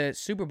wins the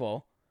Super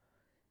Bowl,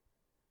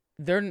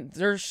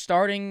 their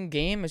starting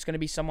game is going to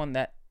be someone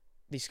that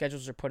these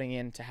schedules are putting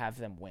in to have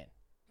them win.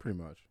 Pretty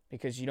much.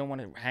 Because you don't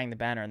want to hang the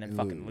banner and then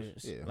fucking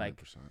lose. Yeah, 100%.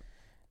 Like,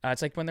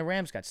 it's like when the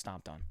Rams got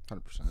stomped on.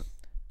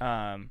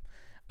 100%.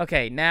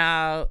 Okay,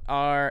 now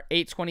our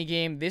 8:20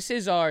 game. This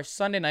is our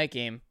Sunday night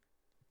game.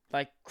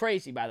 Like,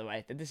 crazy, by the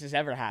way, that this has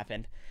ever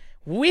happened.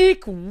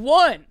 Week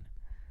 1.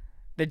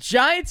 The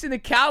Giants and the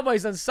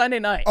Cowboys on Sunday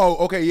night. Oh,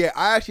 okay, yeah.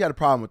 I actually had a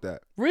problem with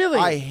that. Really?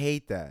 I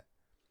hate that.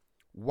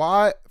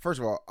 Why? First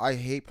of all, I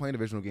hate playing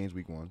divisional games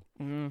week 1.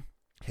 Mm-hmm.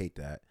 Hate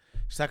that.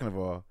 Second of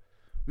all,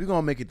 we're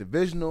going to make it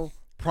divisional,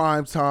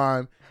 prime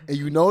time, and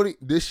you know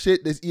this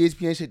shit, this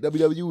ESPN shit,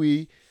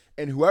 WWE,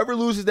 and whoever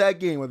loses that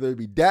game, whether it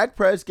be Dak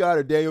Prescott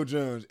or Daniel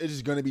Jones, it's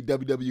just going to be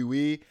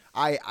WWE.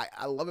 I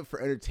love it for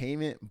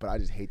entertainment, but I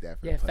just hate that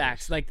for the players.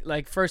 Facts.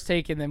 Like first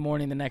take in the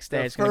morning the next day.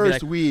 The it's going to be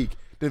like, week,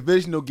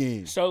 divisional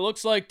game. So it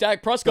looks like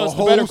Dak Prescott's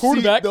the better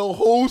quarterback. The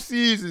whole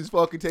season's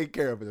fucking taken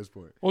care of at this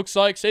point. Looks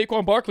like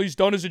Saquon Barkley's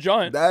done as a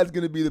Giant. That's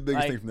going to be the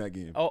biggest thing from that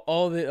game.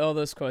 All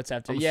those quotes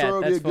after. I'm yeah,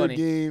 sure that's it'll funny.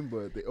 be a good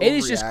game, but it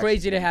is just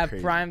crazy to have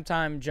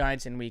primetime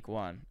Giants in week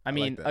 1. I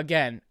mean, like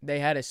again, they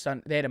had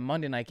a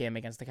Monday night game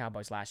against the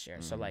Cowboys last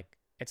year, so like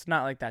it's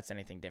not like that's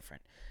anything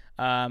different.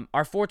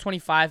 Our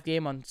 4:25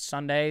 game on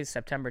Sunday,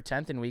 September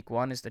 10th in week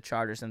 1 is the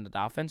Chargers and the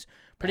Dolphins.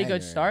 Pretty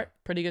good start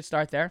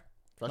there.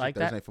 Especially like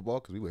Thursday that. Night football,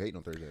 because we were hating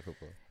on Thursday Night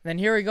Football. Then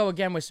here we go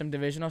again with some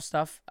divisional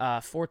stuff.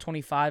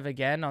 4:25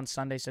 again on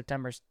Sunday,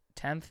 September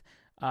 10th.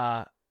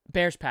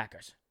 Bears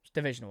Packers,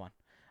 Division 1.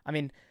 I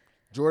mean,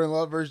 Jordan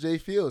Love versus Jay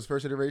Fields,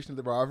 first iteration of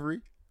the rivalry.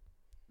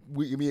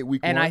 Week 1.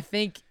 And I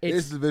think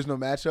it's a divisional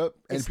matchup.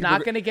 It's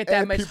not going to get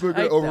that much hype. People are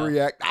going to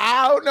overreact.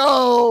 I don't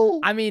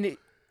know. I mean,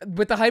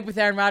 with the hype with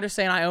Aaron Rodgers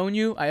saying, I own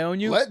you. We're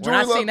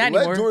not seeing that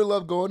anymore. Let Jordan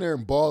Love go in there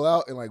and ball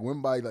out and like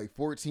win by like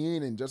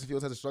 14, and Justin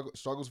Fields has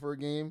struggles for a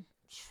game.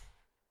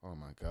 Oh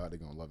my God, they're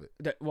gonna love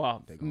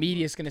it.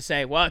 Media's gonna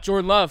say, "Well,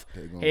 Jordan Love,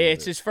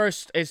 it's his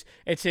first.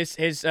 It's his.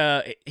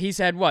 He's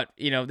had what?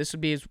 This would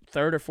be his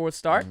 3rd or 4th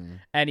start,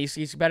 and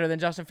he's better than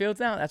Justin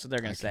Fields now. That's what they're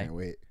gonna say." Can't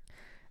wait.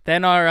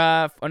 Then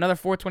our another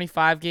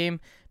 4:25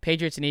 game,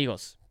 Patriots and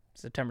Eagles,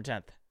 September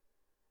 10th.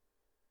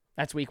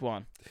 That's week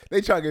 1.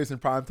 They try to get us in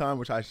prime time,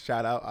 which I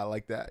shout out. I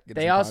like that.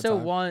 They also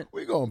want.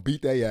 We're gonna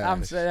beat their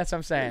ass. That's what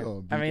I'm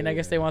saying. I mean, I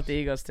guess they want the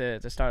Eagles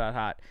to start out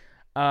hot.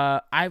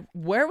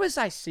 Where was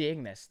I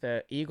seeing this?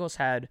 The Eagles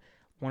had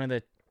one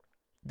of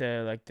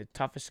the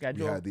toughest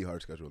schedule. We had the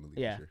hard schedule in the league.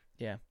 Yeah, for sure.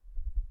 yeah.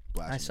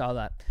 Blasphemy. I saw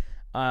that.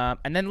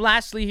 And then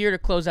lastly here to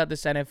close out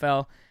this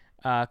NFL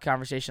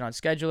conversation on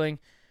scheduling,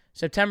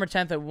 September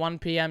 10th at 1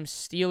 p.m.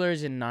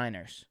 Steelers and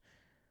Niners.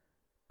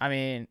 I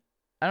mean,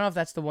 I don't know if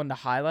that's the one to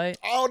highlight.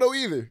 I don't know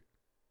either.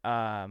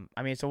 I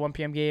mean, it's a 1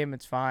 p.m. game.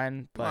 It's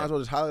fine. But might as well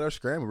just highlight our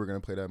scramble. We're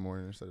gonna play that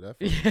morning instead of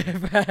that. Yeah,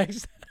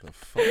 facts. The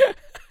fuck.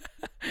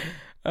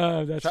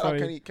 That's Shout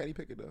funny. out Kenny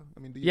Pickett though. I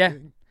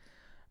mean,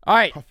 All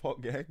right. My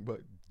fault, gang.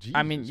 But Jesus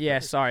I mean, yeah.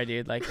 Christ. Sorry,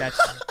 dude. Like that's.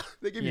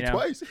 They give you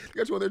twice. They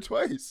got you on there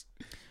twice.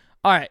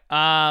 All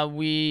right.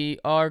 We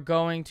are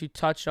going to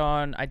touch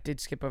on. I did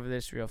skip over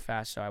this real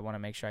fast, so I want to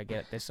make sure I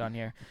get this on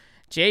here.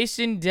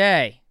 Jason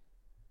Day.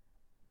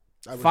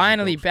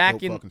 Finally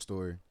back in. Fucking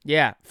story.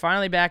 Yeah,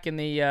 finally back in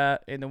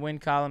the win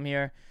column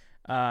here.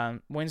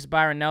 Wins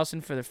Byron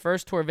Nelson for the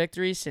first tour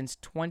victory since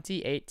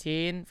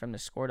 2018 from the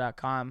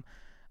score.com.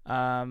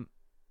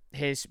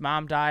 His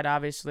mom died,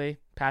 obviously,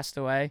 passed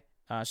away.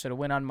 So to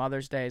win on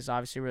Mother's Day is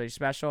obviously really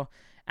special.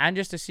 And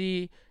just to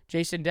see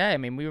Jason Day, I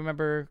mean, we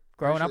remember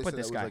growing up with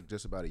this guy. Was like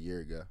just about a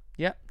year ago.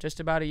 Yep, just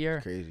about a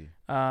year. Crazy.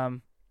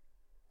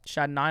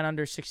 Shot 9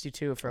 under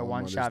 62 for a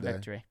one-shot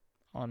victory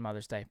on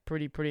Mother's Day.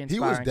 Pretty inspiring. He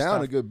was down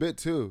stuff. a good bit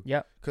too.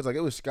 Yep. Because like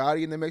it was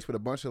Scotty in the mix with a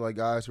bunch of like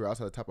guys who were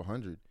outside the top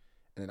 100.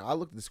 And then I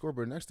looked at the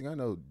scoreboard. Next thing I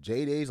know,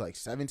 J-Day's like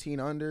 17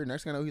 under.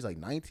 Next thing I know, he's like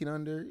 19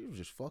 under. He was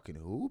just fucking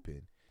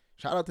hooping.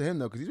 Shout out to him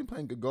though, because he's been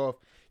playing good golf.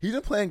 He's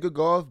been playing good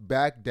golf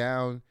back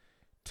down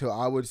to,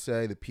 I would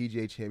say, the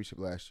PGA Championship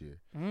last year.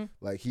 Mm-hmm.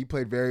 Like he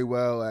played very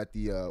well at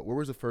the where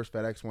was the first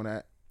FedEx one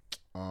at?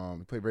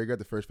 He played very good at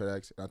the first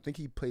FedEx. And I think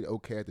he played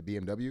okay at the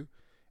BMW.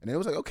 And then it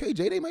was like, okay,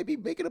 J-Day might be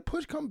making a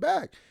push come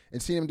back.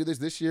 And seeing him do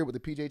this year with the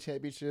PGA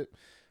Championship,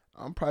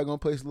 I'm probably going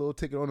to place a little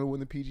ticket on him to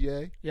win the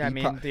PGA. Yeah,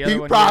 the other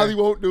one he probably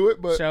won't do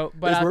it, but I'll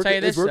tell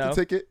you this, it's worth the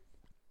ticket.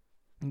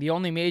 The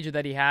only major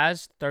that he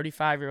has,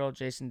 35-year-old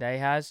Jason Day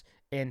has,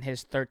 in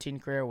his 13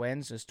 career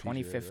wins is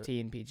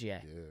 2015 PGA. Yeah.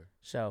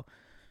 So,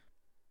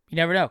 you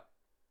never know.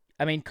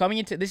 I mean, coming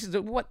into this is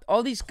what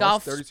all these Plus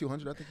golf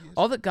 3,200, I think he is.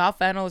 All the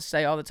golf analysts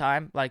say all the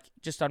time, like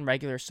just on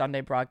regular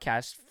Sunday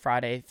broadcasts,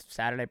 Friday,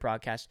 Saturday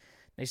broadcasts,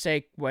 they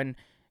say when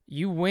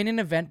you win an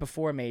event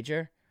before a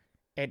major,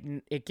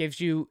 it gives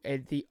you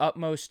the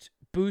utmost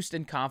boost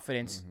and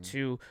confidence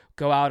to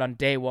go out on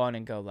day one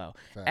and go low.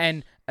 Facts.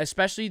 And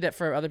especially that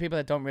for other people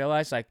that don't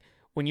realize, like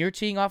when you're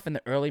teeing off in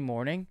the early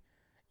morning,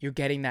 you're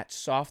getting that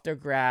softer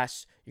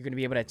grass. You're going to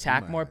be able to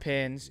attack more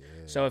pins.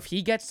 So if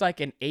he gets like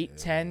an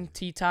 8:10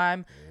 tee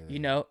time, an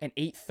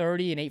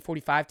 8:30 and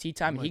 8:45 tee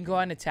time, and he can go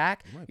out and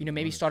attack,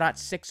 maybe start out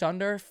 6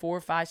 under,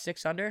 4, 5,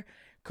 6 under.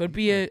 Could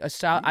be a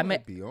solid. I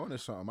might be on to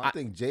something. I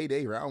think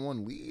J-Day round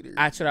 1 leader.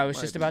 That's what I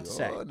was just about to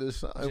say.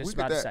 If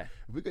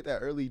we get that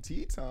early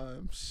tee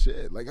time,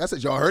 shit. Like I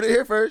said, y'all heard it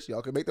here first.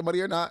 Y'all can make the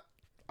money or not.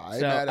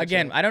 So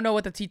again, I don't know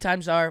what the tee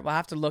times are. We'll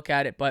have to look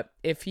at it. But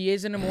if he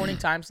is in the morning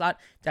time slot,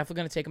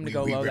 definitely going to take him to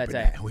go low that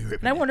day.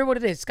 And I wonder what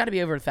it is. It's got to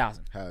be over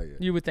 1,000. Hell yeah.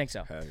 You would think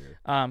so. Hell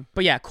yeah.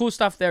 But yeah, cool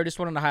stuff there. Just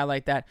wanted to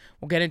highlight that.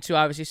 We'll get into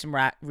obviously some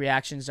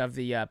reactions of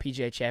the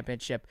PGA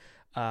Championship.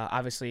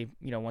 Obviously,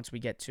 once we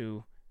get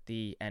to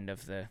the end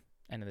of the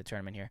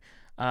tournament here.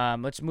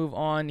 Let's move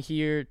on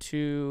here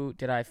to.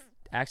 Did I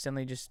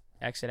accidentally just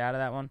exit out of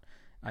that one?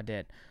 I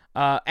did.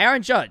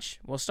 Aaron Judge.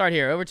 We'll start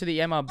here. Over to the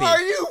MLB.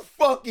 Are you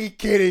fucking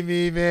kidding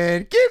me,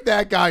 man? Give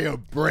that guy a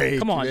break.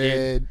 Come on,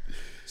 man. dude.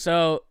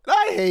 So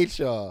I hate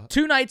y'all.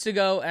 2 nights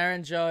ago,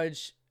 Aaron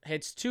Judge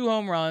hits 2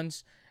 home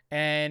runs,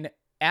 and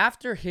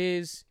after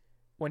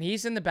when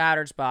he's in the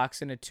batter's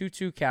box in a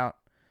 2-2 count,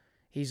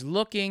 he's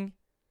looking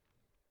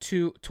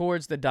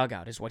towards the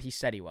dugout, is what he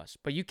said he was.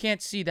 But you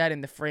can't see that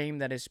in the frame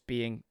that is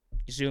being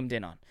zoomed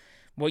in on.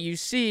 What you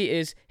see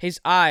is his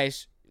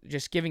eyes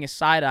just giving a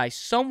side eye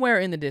somewhere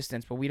in the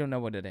distance, but we don't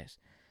know what it is.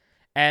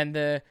 And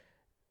then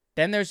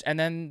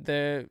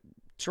the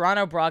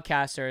Toronto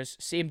broadcasters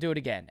see him do it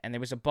again, and there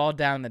was a ball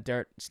down in the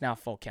dirt. It's now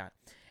full count.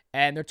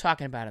 And they're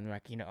talking about it, and they're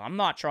like, I'm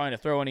not trying to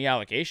throw any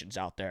allegations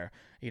out there,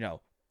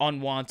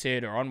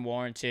 unwanted or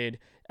unwarranted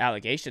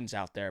allegations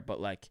out there, but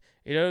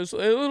it's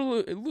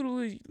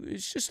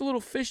just a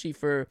little fishy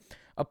for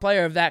a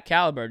player of that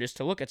caliber just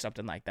to look at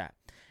something like that.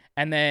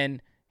 And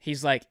then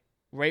he's like,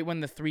 right when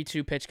the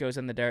 3-2 pitch goes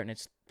in the dirt and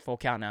it's full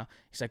count now,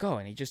 he's like, oh,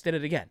 and he just did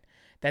it again.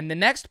 Then the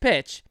next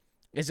pitch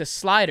is a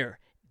slider,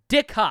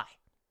 dick high,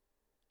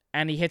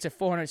 and he hits it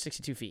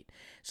 462 feet.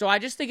 So I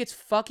just think it's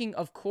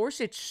of course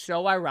it's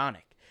so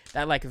ironic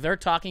that they're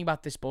talking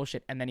about this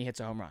bullshit and then he hits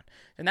a home run.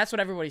 And that's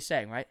what everybody's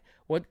saying, right?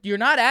 What you're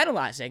not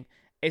analyzing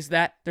is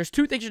that there's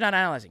 2 things you're not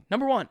analyzing.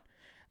 Number 1,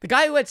 the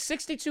guy who had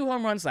 62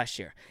 home runs last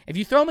year, if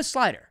you throw him a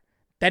slider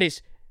that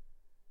is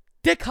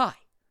dick high,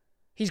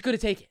 he's going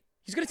to take it.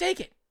 He's going to take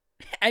it.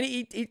 And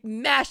he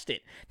mashed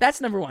it.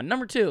 That's number 1.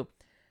 Number 2,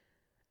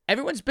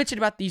 everyone's bitching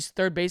about these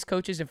third base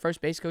coaches and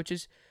first base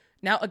coaches.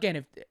 Now,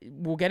 again,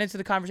 we'll get into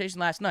the conversation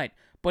last night,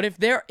 but if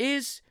there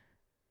is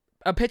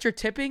a pitcher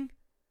tipping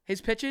his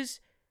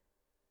pitches,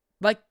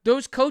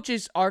 those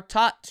coaches are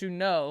taught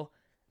to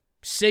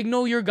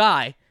signal your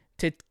guy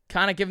to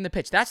kind of give him the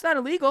pitch. That's not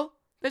illegal.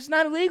 That's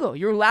not illegal.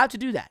 You're allowed to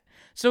do that.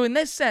 So in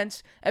this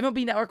sense,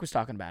 MLB Network was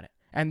talking about it.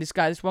 And this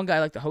one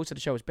guy, the host of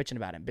the show, was bitching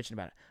about it.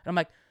 And I'm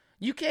like,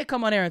 you can't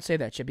come on air and say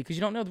that shit because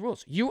you don't know the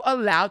rules. You're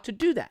allowed to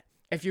do that.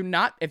 If you're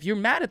mad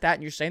at that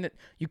and you're saying that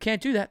you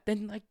can't do that,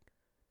 then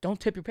don't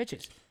tip your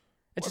pitches.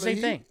 It's the same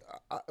thing.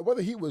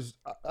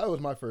 That was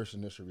my first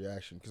initial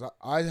reaction because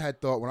I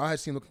had thought when I had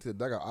seen looking to the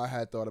dugout, I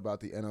had thought about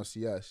the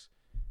NLCS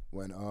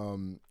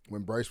when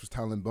Bryce was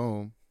telling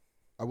Bohm.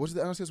 Was it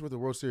the NLCS or the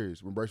World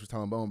Series when Bryce was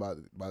telling Bohm about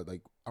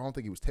I don't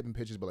think he was tipping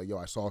pitches, but yo,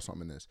 I saw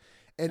something in this,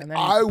 and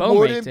I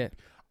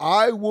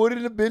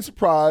wouldn't have been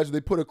surprised if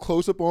they put a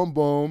close up on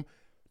Bohm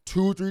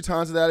 2-3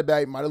 times of that at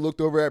bat. Might have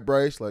looked over at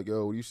Bryce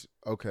yo, what do you?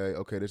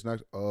 Okay, this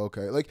next.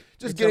 Okay,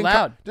 just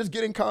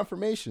getting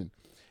confirmation.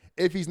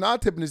 If he's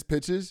not tipping his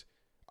pitches,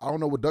 I don't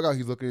know what dugout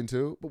he's looking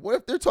into. But what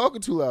if they're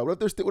talking too loud?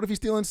 What if he's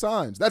stealing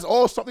signs? That's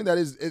all something that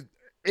is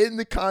in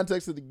the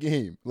context of the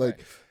game. Right.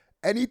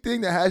 Anything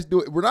that has to do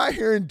it. We're not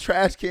hearing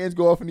trash cans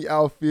go off in the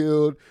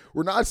outfield.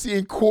 We're not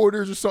seeing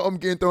quarters or something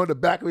getting thrown in the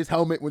back of his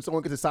helmet when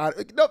someone gets a sign.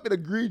 Nothing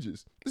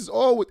egregious. This is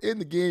all within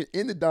the game,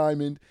 in the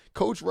diamond.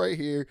 Coach right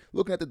here,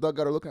 looking at the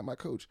dugout or looking at my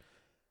coach.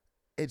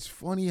 It's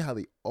funny how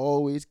they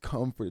always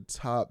come for the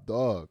top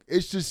dog.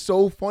 It's just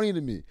so funny to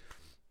me.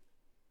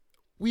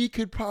 We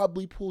could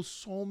probably pull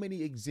so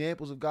many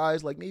examples of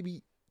guys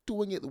maybe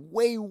doing it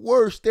way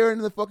worse, staring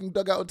in the fucking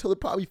dugout until there's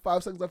probably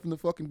 5 seconds left in the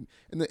fucking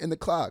in the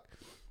clock.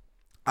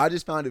 I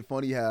just found it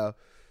funny how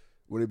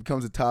when it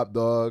becomes a top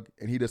dog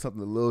and he does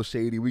something a little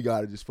shady, we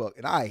gotta just fuck.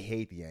 And I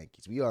hate the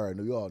Yankees. We all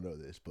know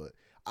this, but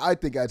I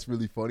think that's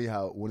really funny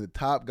how when the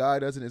top guy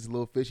does it, it's a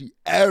little fishy.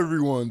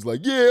 Everyone's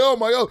like, yeah, oh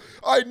my God,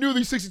 I knew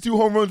these 62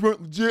 home runs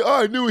weren't legit.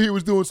 I knew he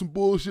was doing some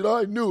bullshit.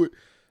 I knew it.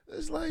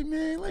 It's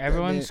man,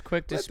 everyone's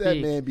quick to speak. Let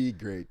that man be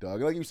great,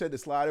 dog. Like you said, the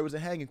slider was a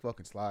hanging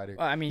fucking slider.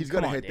 Well, I mean, he's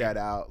gonna hit that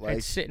out.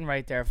 It's sitting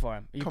right there for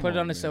him. You put it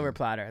on a silver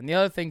platter. And the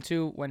other thing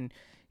too, when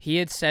he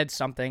had said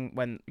something,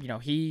 when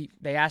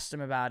they asked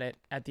him about it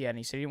at the end,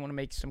 he said he didn't want to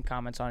make some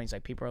comments on it. He's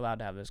like, people are allowed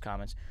to have those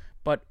comments.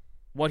 But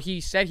what he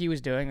said he was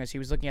doing is he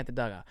was looking at the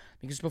dugout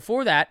because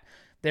before that,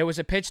 there was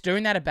a pitch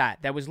during that at bat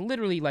that was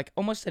literally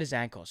almost at his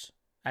ankles,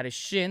 at his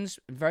shins,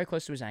 very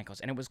close to his ankles,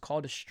 and it was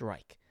called a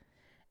strike.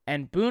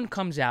 And Boone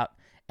comes out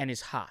and is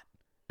hot.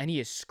 And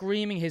he is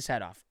screaming his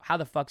head off. How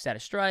the fuck's that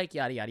a strike?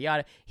 Yada, yada,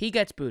 yada. He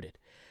gets booted.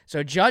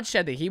 So Judge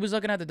said that he was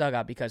looking at the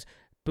dugout because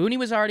Booney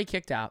was already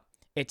kicked out.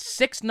 It's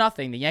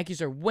 6-0. The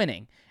Yankees are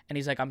winning. And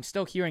he's like, I'm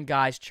still hearing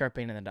guys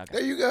chirping in the dugout.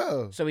 There you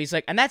go. So he's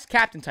like, and that's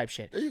captain type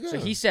shit. There you go. So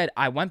he said,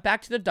 I went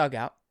back to the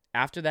dugout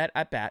after that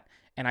at bat,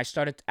 and I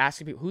started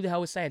asking people who the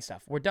hell was saying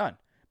stuff. We're done.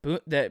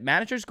 The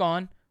manager's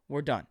gone.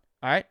 We're done.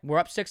 All right, we're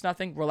up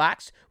 6-0.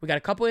 Relax. We got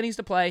a couple innings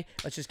to play.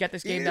 Let's just get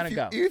this game done and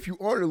go. Even if you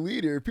aren't a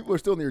leader, people are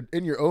still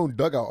in your own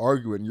dugout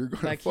arguing. You're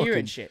gonna like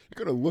hearing shit.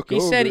 You're gonna look. He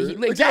over. said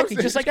exactly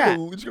just like that.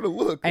 You're gonna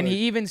look. And like,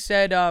 he even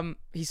said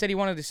he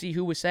wanted to see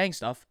who was saying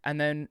stuff. And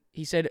then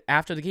he said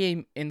after the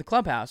game in the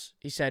clubhouse,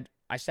 he said,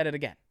 I said it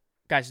again,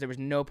 guys. There was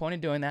no point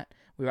in doing that.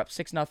 We were up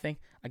 6-0.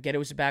 I get it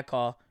was a bad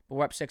call, but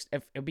we're up 6.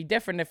 It'd be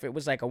different if it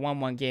was like a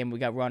 1-1 game. We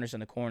got runners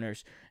in the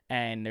corners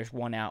and there's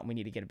one out and we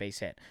need to get a base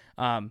hit.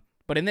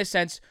 But in this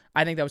sense,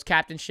 I think that was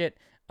captain shit.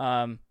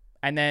 And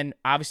then,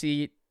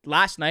 obviously,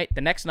 the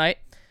next night,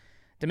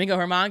 Domingo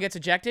Germán gets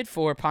ejected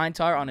for pine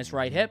tar on his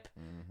right hip.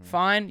 Mm-hmm.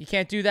 Fine. You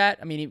can't do that.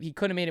 I mean, he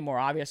could have made it more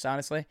obvious,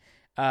 honestly.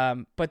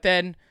 But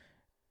then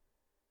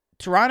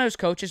Toronto's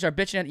coaches are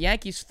bitching at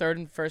Yankees' third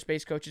and first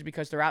base coaches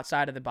because they're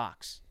outside of the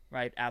box,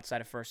 right?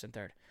 Outside of first and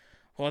third.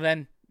 Well,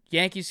 then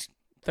Yankees'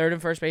 third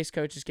and first base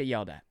coaches get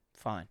yelled at.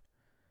 Fine.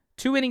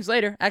 2 innings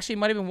later, actually, it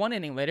might have been 1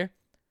 inning later,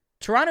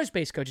 Toronto's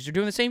base coaches are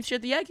doing the same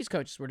shit the Yankees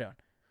coaches were doing.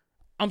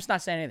 I'm just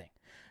not saying anything.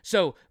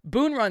 So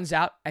Boone runs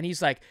out, and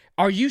he's like,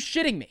 are you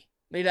shitting me?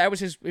 That was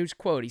his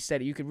quote. He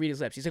said it. You could read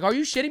his lips. He's like, are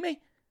you shitting me?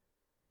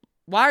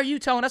 Why are you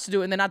telling us to do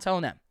it and they're not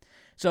telling them?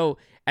 So,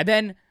 and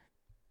then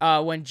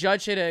when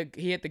Judge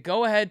hit the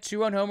go-ahead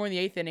 2-run homer in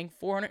the 8th inning,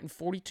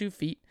 442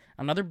 feet,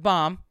 another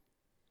bomb,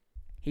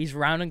 he's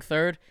rounding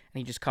third, and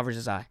he just covers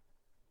his eye.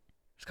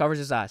 Just covers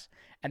his eyes.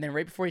 And then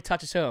right before he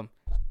touches home,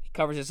 he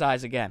covers his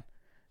eyes again.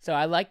 So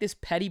I like this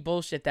petty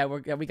bullshit that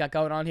we got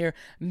going on here.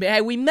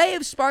 We may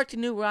have sparked a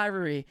new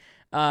rivalry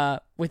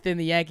within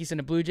the Yankees and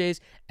the Blue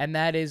Jays, and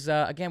that is,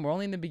 again, we're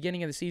only in the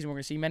beginning of the season. We're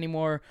going to see many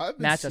more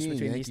matchups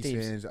between these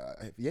teams.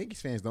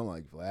 Yankees fans don't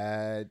like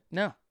Vlad.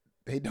 No.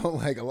 They don't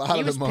like a lot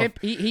of them.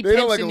 He they don't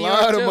pimps like in a New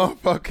lot York,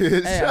 of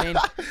motherfuckers. Hey, I mean,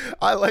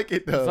 I like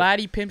it, though.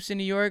 Vladdy pimps in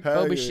New York.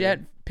 Hell Bo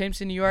Bichette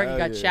pimps in New York. Hell You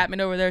got yeah.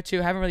 Chapman over there,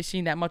 too. Haven't really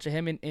seen that much of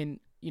him in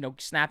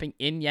snapping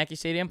in Yankee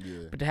Stadium.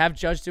 Yeah. But to have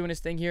Judge doing his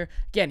thing here,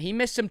 again, he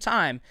missed some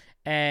time.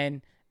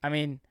 And, I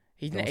mean,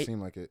 Don't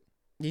seem like it.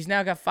 He's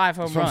now got 5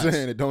 home That's what runs. I'm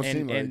saying. It don't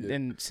seem like it.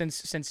 And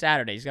since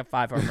Saturday, he's got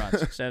 5 home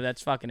runs. So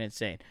that's fucking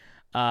insane.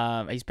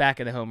 He's back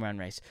in the home run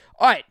race.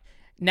 All right,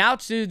 now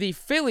to the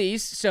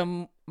Phillies.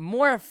 Some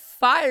more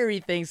fiery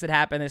things that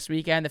happened this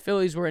weekend. The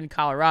Phillies were in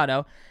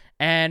Colorado,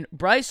 and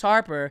Bryce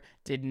Harper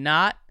did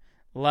not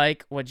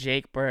like what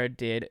Jake Bird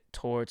did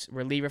towards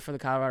reliever for the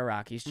Colorado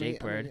Rockies.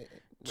 Bird.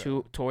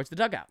 Towards the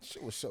dugout.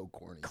 Shit was so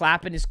corny.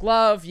 Clapping his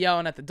glove,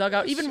 yelling at the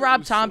dugout. Even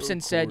Rob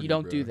Thompson said, corny, you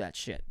don't bro. do that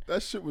shit.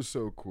 That shit was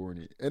so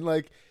corny. And,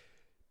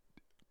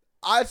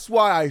 that's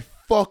why I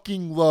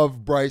fucking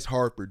love Bryce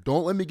Harper.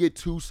 Don't let me get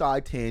too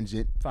side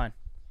tangent. Fine.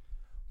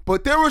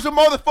 But there was a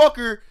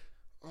motherfucker,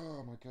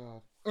 oh, my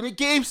God, in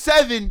Game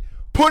 7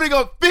 putting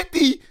up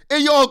 50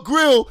 in y'all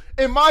grill,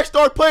 and my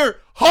star player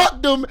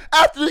hugged him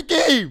after the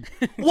game.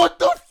 What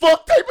the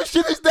fuck type of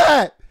shit is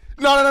that?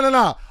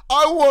 No.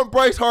 I want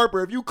Bryce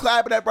Harper. If you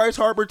clapping at Bryce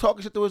Harper,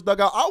 talking shit to his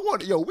dugout,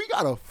 we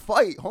got to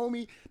fight,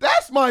 homie.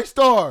 That's my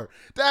star.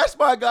 That's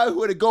my guy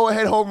who had a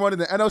go-ahead home run in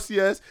the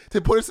NLCS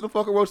to put us in the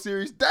fucking World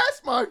Series.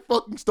 That's my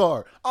fucking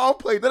star. I don't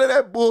play none of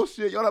that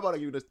bullshit. Y'all not about to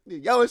give this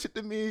yelling shit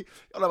to me.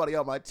 Y'all not about to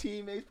yell at my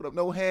teammates, put up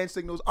no hand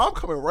signals. I'm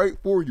coming right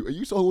for you. And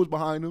you saw who was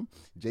behind him.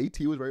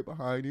 JT was right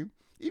behind him.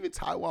 Even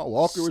Taiwan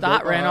Walker was right behind him.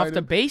 Stott ran off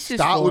the bases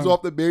for him. Stott was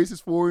off the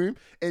bases for him.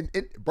 And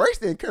Bryce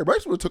didn't care.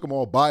 Bryce would have took them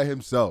all by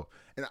himself.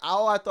 And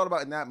all I thought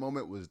about in that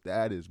moment was,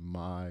 that is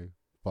my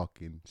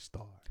fucking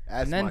star.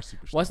 That's and then, my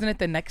superstar. Wasn't it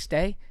the next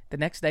day? The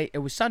next day, it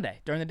was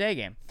Sunday during the day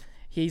game.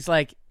 He's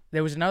like,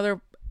 there was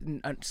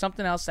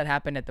something else that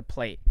happened at the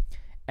plate.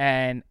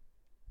 And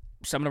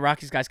some of the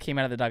Rockies guys came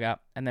out of the dugout.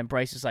 And then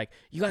Bryce is like,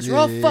 you guys are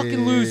all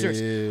fucking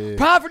losers.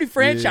 Poverty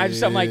franchise or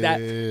something like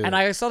that. And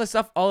I saw this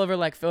stuff all over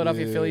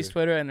Philadelphia Phillies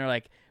Twitter. And they're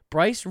like,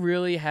 Bryce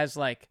really has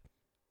what's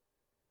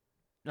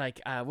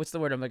the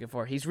word I'm looking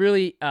for? He's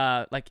really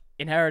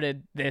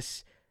inherited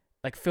this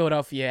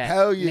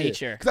Philadelphia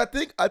nature. Because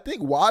I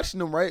think watching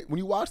him, right, when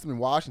you watched him in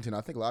Washington,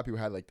 I think a lot of people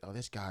had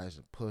this guy is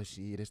a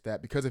pushy, this,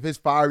 that, because of his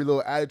fiery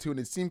little attitude, and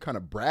it seemed kind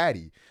of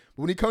bratty.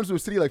 But when he comes to a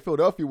city like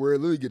Philadelphia where it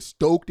literally gets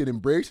stoked and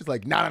embraced, it's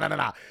like,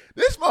 nah.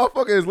 This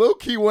motherfucker is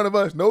low-key one of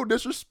us. No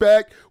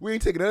disrespect. We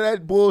ain't taking none of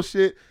that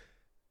bullshit.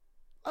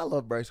 I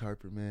love Bryce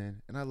Harper,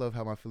 man. And I love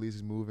how my Phillies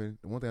is moving.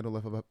 The one thing I don't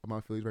love about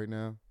my Phillies right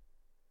now,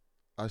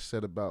 I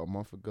said about a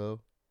month ago,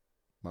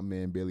 my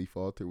man Bailey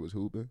Falter was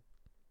hooping.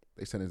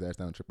 They sent his ass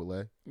down to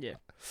AAA. Yeah.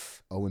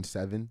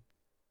 0-7,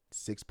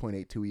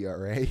 6.82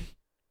 ERA.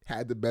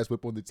 Had the best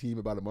whip on the team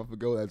about a month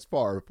ago. That's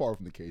far from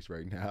the case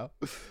right now.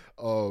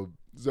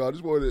 So I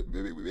just wanted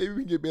maybe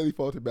we can get Bailey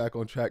Falter back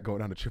on track going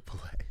down to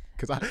AAA.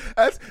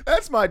 Because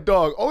that's my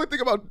dog.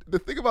 The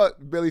thing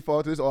about Bailey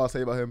Falter, this is all I'll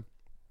say about him.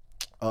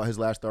 his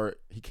last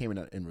start, he came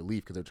in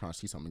relief because they're trying to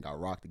see something, got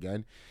rocked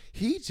again.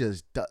 He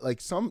just,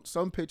 like, some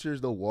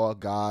pitchers, they'll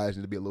walk guys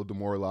and it'll be a little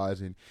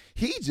demoralizing.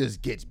 He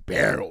just gets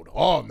barreled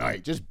all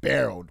night, just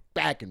barreled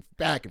back and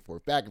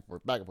forth,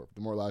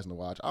 demoralizing to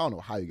watch. I don't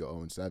know how you go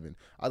 0-7.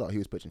 I thought he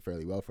was pitching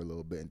fairly well for a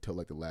little bit until,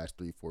 like, the last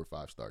 3, 4,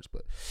 5 starts,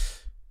 but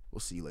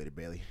we'll see you later,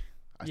 Bailey.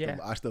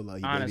 I still love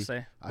you, honestly,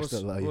 baby. I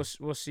still love you.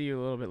 We'll see you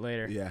a little bit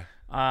later. Yeah.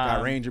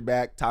 Got Ranger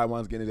back.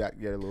 Taiwan's getting it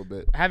a little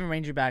bit. Having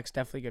Ranger back is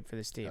definitely good for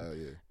this team. Hell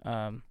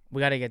yeah. We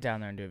got to get down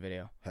there and do a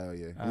video. Hell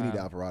yeah. We need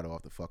Alvarado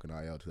off the fucking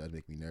IL too. That's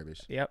making me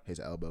nervous. Yep. His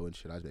elbow and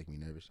shit. That's making me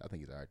nervous. I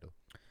think he's all right though.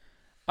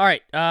 All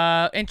right.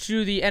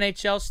 Into the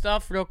NHL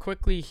stuff real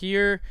quickly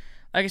here.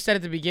 Like I said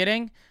at the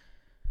beginning.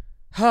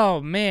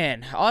 Oh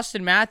man,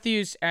 Austin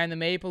Matthews and the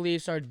Maple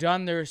Leafs are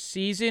done their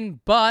season,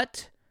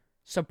 but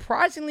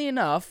surprisingly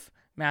enough,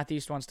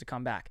 Matthews wants to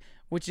come back,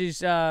 which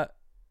is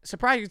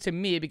surprising to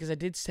me because I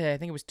did say, I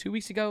think it was 2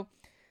 weeks ago,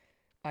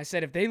 I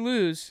said if they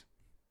lose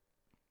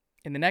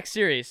in the next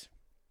series,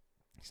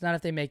 it's not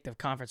if they make the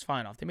conference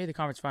final. If they made the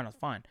conference final,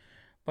 fine.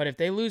 But if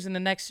they lose in the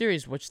next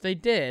series, which they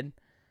did,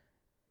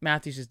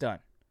 Matthews is done.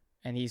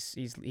 And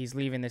he's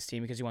leaving this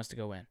team because he wants to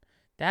go in.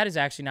 That is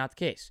actually not the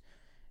case.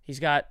 He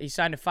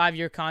signed a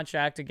 5-year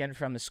contract again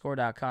from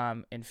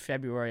the in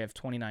February of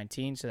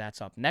 2019, so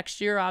that's up next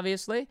year,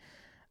 obviously.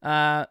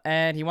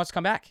 And he wants to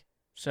come back.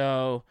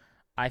 So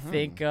I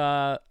think,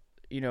 for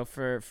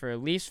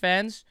Leafs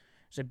fans,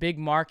 it's a big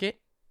market.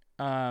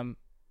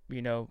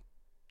 Toronto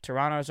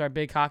is our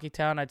big hockey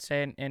town, I'd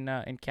say,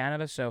 in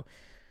Canada. So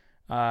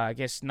I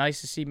guess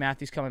nice to see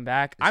Matthews coming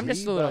back. I'm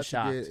just a little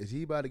shocked. Is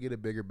he about to get a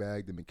bigger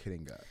bag than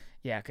McKinnon got?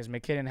 Yeah, because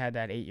McKinnon had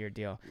that 8-year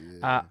deal.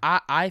 Yeah.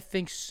 I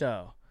think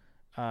so.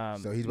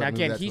 So he's now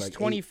again, he's like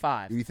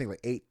 25. Do you think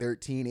like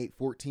 8-13,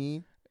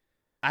 8-14?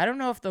 I don't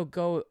know if they'll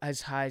go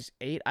as high as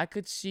 8. I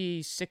could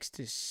see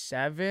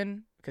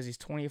 6-7 because he's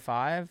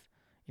 25.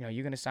 You're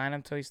going to sign him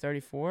until he's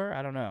 34?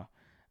 I don't know.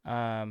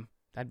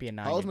 That'd be a 9-year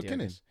deal. How old is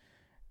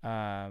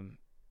McKinnon?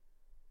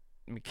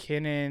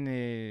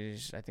 McKinnon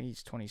is, I think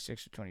he's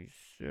 26 or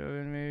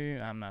 27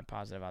 maybe. I'm not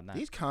positive on that.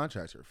 These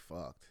contracts are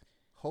fucked.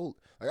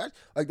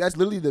 That's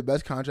literally the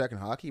best contract in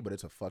hockey, but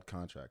it's a fuck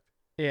contract.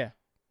 Yeah.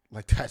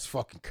 Like, that's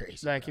fucking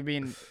crazy. Like, I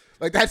mean,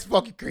 like, that's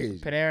fucking crazy.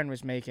 Panarin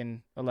was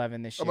making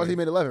 11 this year. Oh, but he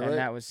made 11, right? And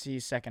that was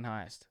his second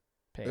highest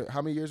paid.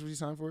 How many years was he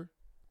signed for?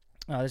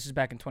 This is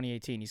back in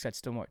 2018. He's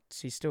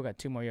still got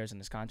 2 more years in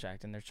this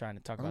contract, and they're trying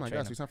to talk about trading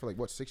him. So he's signed for, like,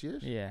 what, 6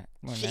 years? Yeah.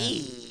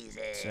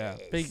 Jesus. So,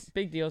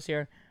 big deals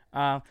here.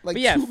 Like, but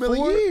yeah, $2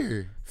 million a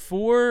year.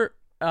 For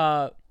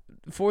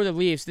the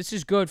Leafs, this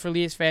is good for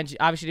Leafs fans.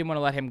 Obviously, didn't want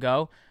to let him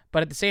go.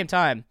 But at the same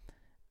time,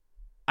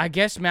 I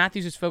guess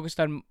Matthews is focused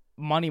on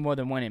money more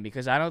than winning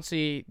because I don't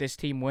see this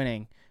team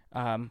winning.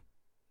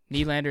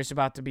 Nylander is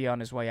about to be on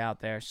his way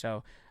out there.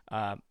 So,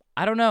 I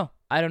don't know.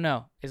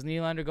 Is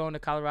Nylander going to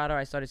Colorado?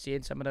 I started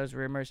seeing some of those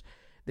rumors.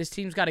 This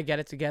team's got to get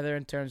it together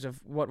in terms of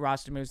what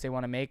roster moves they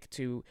want to make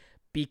to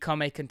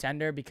become a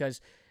contender because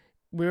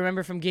we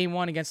remember from Game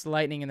 1 against the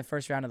Lightning in the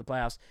first round of the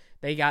playoffs,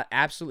 they got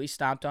absolutely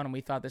stomped on and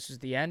we thought this was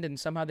the end, and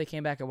somehow they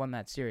came back and won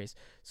that series.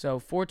 So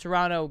for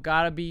Toronto,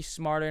 got to be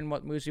smarter in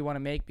what moves you want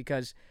to make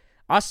because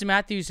Austin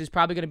Matthews is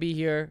probably going to be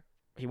here.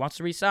 He wants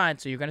to re-sign,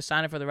 so you're going to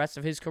sign him for the rest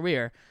of his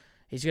career.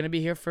 He's going to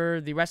be here for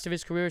the rest of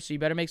his career, so you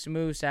better make some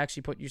moves to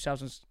actually put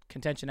yourselves in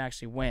contention to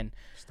actually win.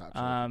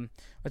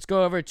 Let's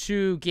go over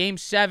to Game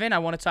 7. I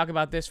want to talk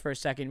about this for a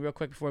second real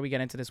quick before we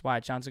get into this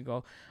Wyatt Johnson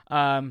goal.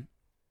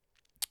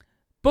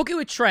 Bookie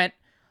with Trent,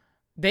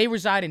 they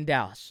reside in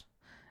Dallas,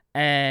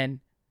 and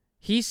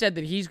he said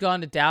that he's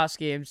gone to Dallas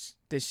games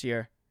this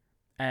year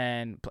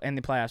and in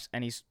the playoffs,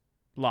 and he's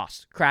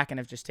lost. Kraken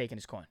have just taken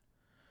his coin.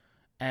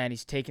 And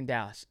he's taking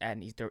Dallas,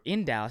 and they're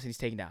in Dallas, and he's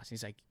taking Dallas.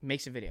 He's like,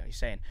 makes a video. He's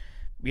saying,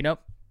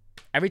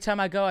 every time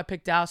I go, I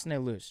pick Dallas, and they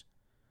lose.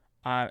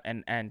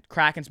 And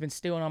Kraken's been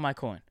stealing on my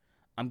coin.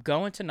 I'm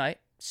going tonight.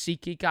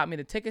 SeatGeek got me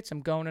the tickets.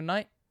 I'm going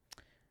tonight.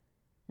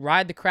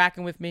 Ride the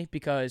Kraken with me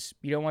because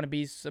you don't want to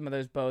be some of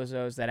those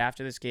bozos that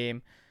after this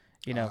game,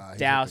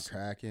 Dallas,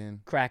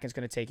 Kraken's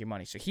going to take your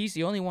money. So he's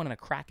the only one in a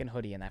Kraken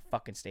hoodie in that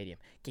fucking stadium.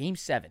 Game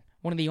 7.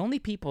 One of the only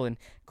people in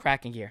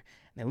Kraken gear.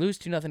 And they lose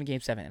 2-0 in Game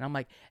 7. And I'm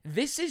like,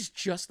 this is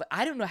just,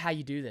 I don't know how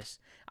you do this.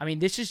 I mean,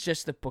 this is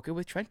just the book it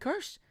with Trent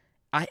curse.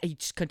 He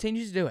just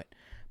continues to do it.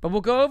 But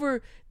we'll go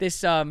over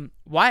this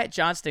Wyatt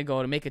Johnston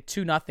goal to make it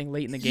 2-0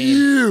 late in the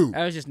game.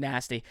 That was just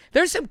nasty.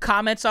 There's some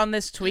comments on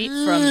this tweet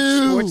from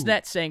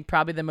Sportsnet saying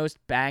probably the most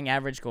bang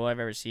average goal I've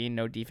ever seen.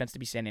 No defense to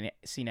be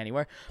seen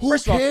anywhere. Who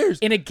cares?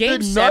 In a Game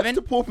They're 7. nuts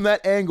to pull from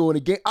that angle in a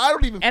game. I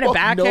don't even and a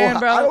backhand,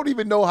 bro. I don't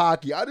even know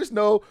hockey. I know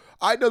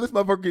this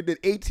motherfucker did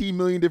 18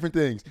 million different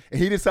things.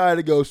 And he decided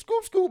to go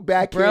scoop,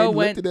 backhand,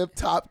 went to the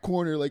top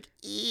corner like,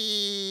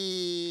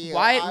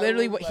 Wyatt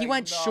literally, he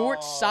went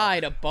short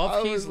side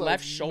above his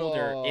left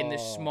shoulder in the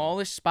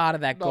smallest spot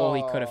of that goal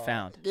he could have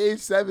found. Game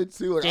 7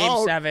 too. Like,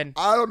 Game 7.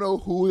 I don't know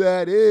who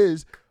that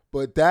is,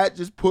 but that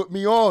just put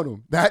me on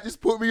him.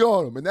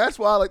 And that's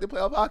why I like to play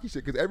off hockey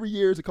shit, because every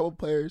year there's a couple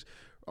players.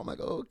 I'm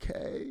like,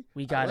 okay.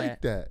 We got I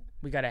like that.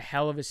 We got a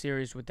hell of a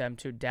series with them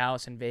too,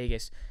 Dallas and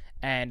Vegas.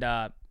 And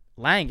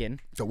Langen.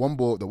 The one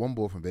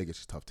bull from Vegas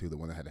is tough too. The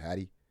one that had the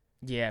Hattie.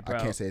 Yeah, bro.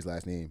 I can't say his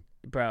last name.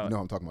 Bro. You know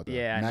what I'm talking about.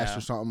 Yeah,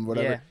 Master something,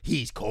 whatever. Yeah.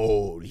 He's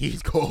cold.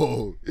 He's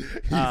cold.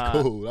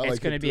 It's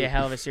going to be a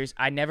hell of a series.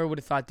 I never would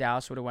have thought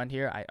Dallas would have won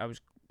here. I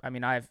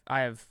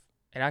have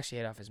it actually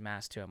hit off his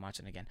mask too. I'm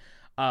watching it again.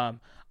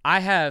 I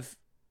have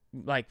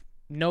like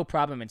no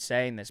problem in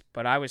saying this,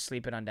 but I was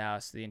sleeping on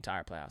Dallas the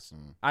entire playoffs.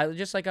 I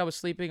was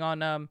sleeping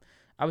on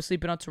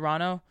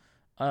Toronto.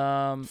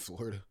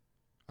 Florida.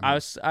 I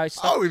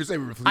don't even say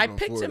we were sleeping on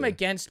picked Florida. him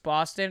against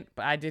Boston,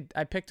 but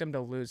I picked him to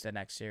lose the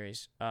next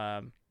series.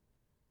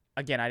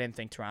 Again, I didn't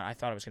think Toronto. I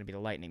thought it was going to be the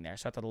Lightning there,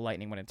 so I thought the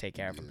Lightning wouldn't take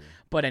care of him.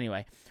 But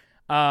anyway,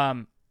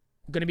 going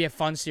to be a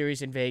fun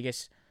series in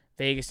Vegas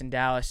and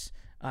Dallas,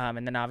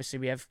 and then obviously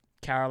we have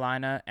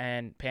Carolina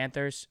and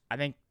Panthers.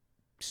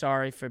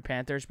 Sorry for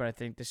Panthers, but I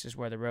think this is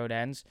where the road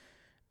ends.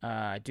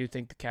 I do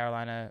think the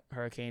Carolina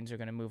Hurricanes are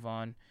going to move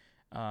on.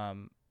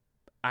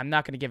 I'm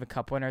not going to give a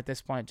cup winner at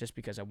this point just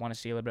because I want to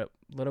see a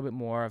little bit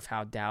more of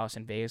how Dallas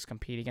and Vegas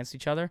compete against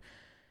each other.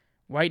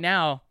 Right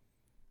now,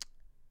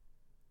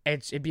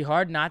 it'd be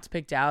hard not to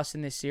pick Dallas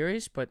in this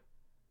series, but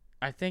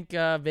I think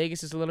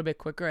Vegas is a little bit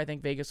quicker. I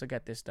think Vegas will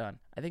get this done.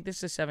 I think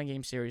this is a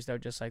 7-game series, though,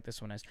 just like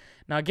this one is.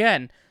 Now,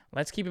 again,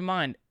 let's keep in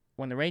mind,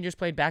 when the Rangers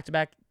played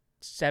back-to-back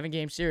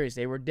 7-game series,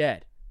 they were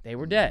dead. They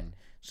were dead.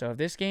 So if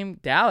this game,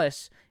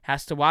 Dallas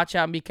has to watch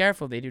out and be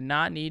careful. They do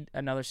not need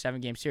another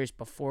 7-game series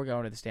before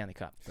going to the Stanley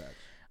Cup.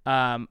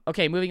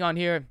 Okay, moving on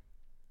here.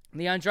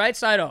 Leon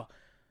Draisaitl.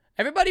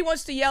 Everybody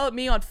wants to yell at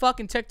me on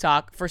fucking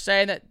TikTok for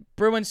saying that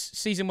Bruins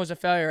season was a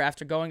failure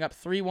after going up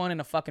 3-1 in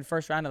the fucking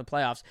first round of the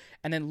playoffs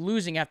and then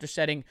losing after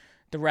setting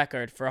the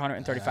record for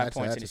 135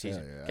 points in the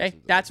season.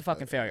 Okay? That's a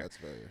fucking failure.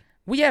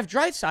 We have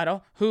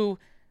Draisaitl, who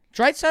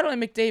Draisaitl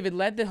and McDavid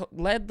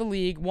led the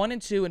league 1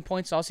 and 2 in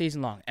points all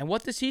season long. And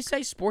what does he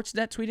say?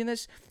 Sportsnet tweeting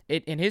this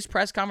in his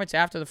press conference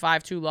after the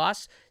 5-2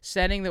 loss,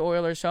 sending the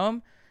Oilers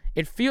home.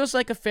 It feels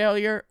like a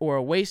failure or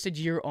a wasted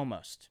year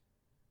almost.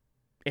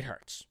 It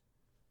hurts.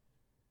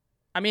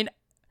 I mean,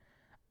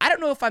 I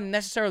don't know if I'm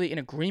necessarily in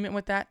agreement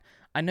with that.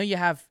 I know you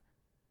have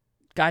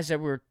guys that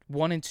were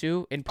 1 and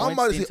 2 in points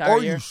the entire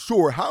year. Are you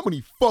sure? How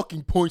many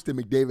fucking points did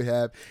McDavid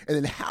have? And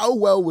then how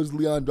well was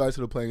Leon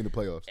Draisaitl playing in the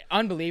playoffs?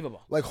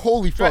 Unbelievable. Like,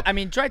 holy fuck. I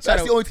mean, Draisaitl.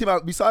 That's the only team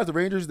besides the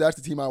Rangers, that's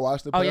the team I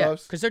watched in the playoffs. Oh, yeah,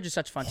 because they're just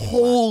such a fun team.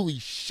 Holy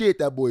shit,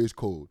 that boy is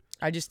cold.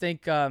 I just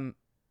think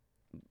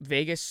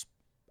Vegas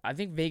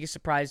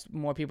surprised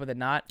more people than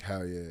not.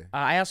 Hell yeah.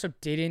 I also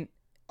didn't.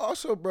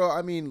 Also, bro,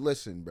 I mean,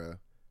 listen, bro.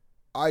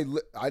 I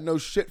know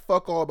shit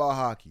fuck all about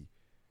hockey.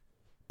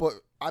 But,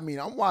 I mean,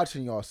 I'm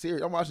watching y'all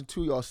series. I'm watching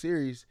 2 of y'all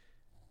series.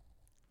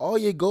 All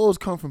your goals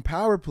come from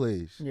power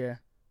plays. Yeah.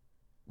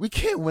 We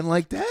can't win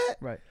like that.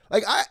 Right.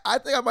 Like, I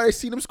think I might have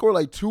seen him score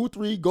like 2 or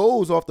 3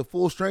 goals off the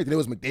full strength, and it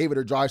was McDavid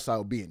or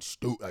Draisaitl being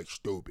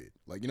stupid.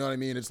 Like, you know what I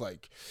mean? It's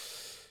like,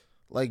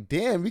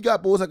 damn, we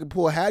got bulls that can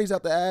pull hatties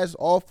out the ass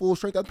all full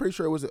strength. I'm pretty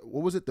sure it was,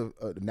 what was it, the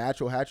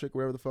natural hat trick,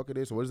 whatever the fuck it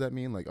is. So what does that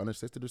mean? Like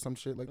unassisted or some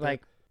shit like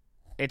that?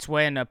 It's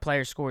when a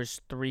player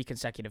scores 3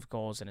 consecutive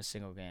goals in a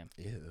single game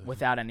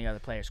without any other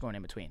player scoring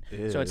in between.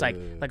 So it's like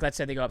let's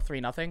say they go up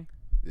 3-0,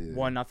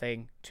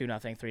 1-0,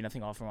 2-0,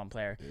 3-0 all from one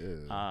player.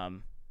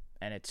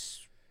 And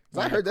it's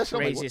I heard that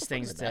craziest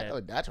things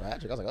to. Natural hat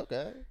trick. I was like,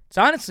 okay. It's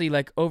honestly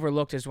like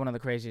overlooked as one of the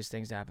craziest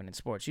things to happen in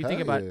sports. You think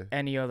about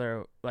any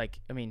other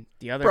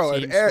the other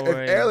team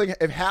scoring.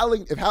 If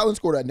Haaland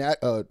scored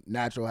a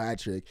natural hat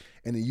trick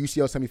in the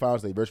UCL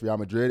semifinals versus Real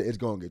Madrid, it's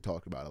going to get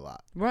talked about a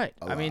lot. Right.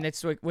 I mean,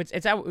 it's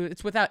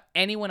without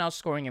anyone else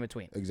scoring in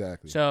between.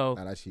 Exactly. So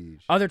that's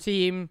huge. Other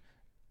team.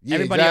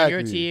 Everybody on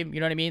your team,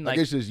 you know what I mean? Like,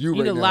 it's just you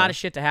need right a now. lot of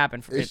shit to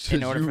happen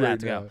in order for that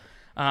to now.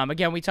 go.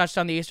 Again, we touched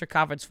on the Eastern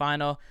Conference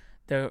Final.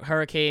 The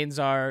Hurricanes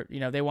are,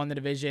 they won the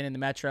division in the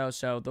Metro,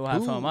 so they'll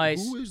have home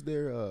ice. Who's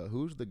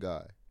the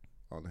guy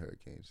on the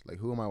Hurricanes? Like,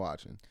 who am I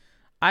watching?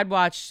 I'd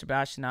watch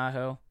Sebastian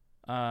Aho.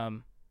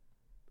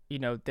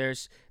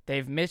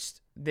 They've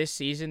missed this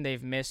season.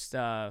 They've missed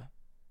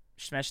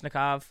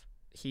Svechnikov.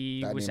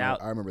 He was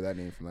out. I remember that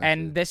name from last year.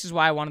 And this is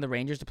why I wanted the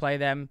Rangers to play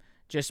them,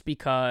 just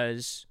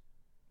because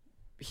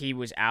he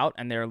was out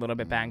and they're a little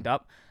bit banged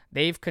up.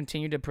 They've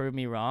continued to prove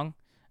me wrong.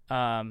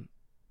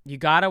 You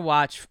gotta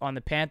watch on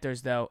the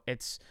Panthers though.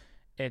 It's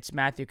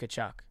Matthew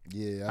Tkachuk.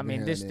 Yeah, I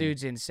mean this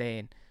dude's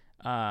insane.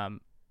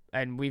 And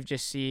we've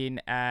just seen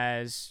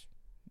as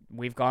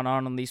we've gone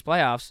on these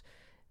playoffs,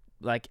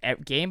 like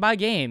game by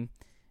game,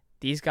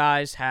 these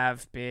guys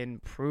have been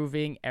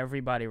proving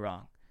everybody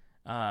wrong.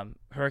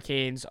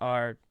 Hurricanes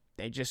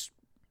they just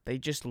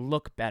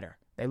look better.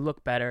 They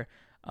look better.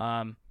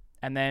 And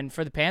then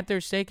for the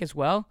Panthers' sake as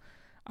well,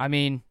 I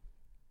mean,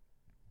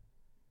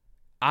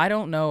 I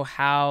don't know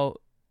how.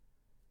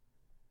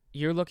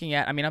 You're looking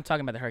at, I'm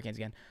talking about the Hurricanes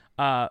again.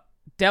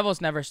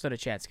 Devils never stood a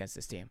chance against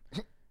this team.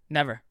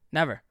 Never.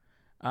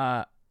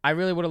 I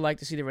really would have liked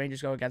to see the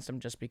Rangers go against them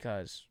just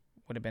because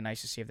it would have been nice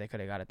to see if they could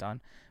have got it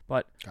done.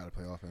 But gotta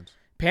play offense.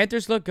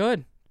 Panthers look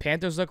good.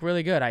 Panthers look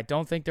really good. I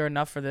don't think they're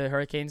enough for the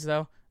Hurricanes,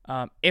 though.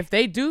 If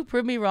they do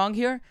prove me wrong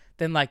here,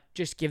 then like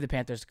just give the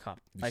Panthers the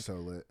cup. Like so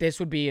lit. this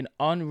would be an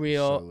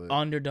unreal So lit.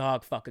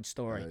 underdog fucking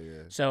story.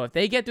 Yeah. So if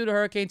they get through the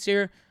Hurricanes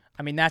here,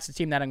 I mean that's the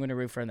team that I'm going to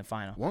root for in the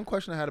final. One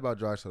question I had about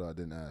Josh that I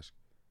didn't ask: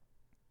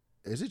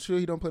 is it true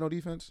he don't play no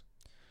defense?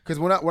 Because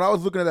when I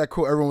was looking at that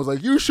quote, everyone was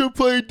like, "You should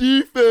play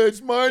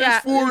defense,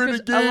 -4 in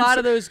the game." A lot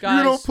of those guys,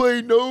 you don't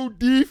play no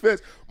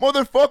defense,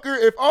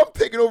 motherfucker. If I'm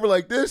taking over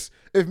like this,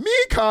 if me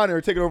and Connor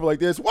are taking over like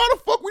this, why the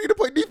fuck we need to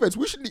play defense?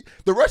 We should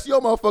the rest of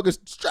y'all motherfuckers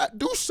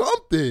do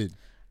something.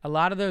 A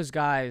lot of those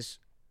guys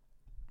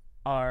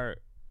are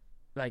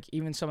like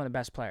even some of the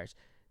best players.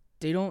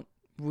 They don't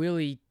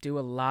really do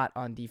a lot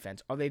on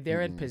defense. Are they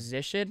there in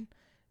position?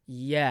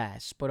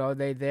 Yes, but are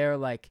they there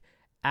like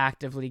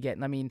actively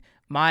getting? I mean,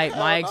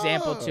 my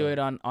example to it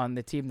on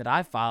the team that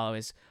I follow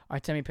is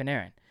Artemi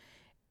Panarin.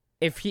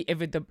 If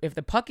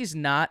the puck is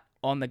not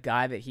on the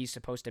guy that he's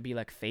supposed to be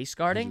like face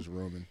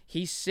guarding,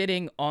 he's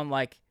sitting on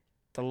like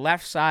the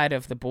left side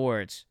of the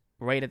boards,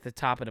 right at the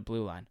top of the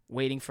blue line,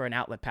 waiting for an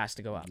outlet pass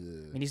to go up.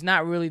 Yeah. I mean, he's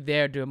not really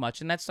there doing much,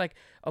 and that's like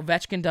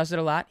Ovechkin does it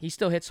a lot. He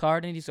still hits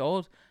hard and he's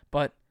old,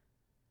 but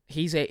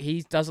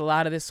he does a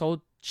lot of this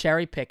whole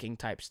cherry picking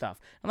type stuff.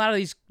 A lot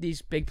of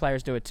these big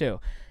players do it too.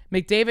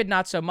 McDavid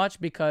not so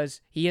much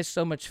because he has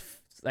so much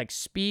like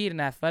speed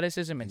and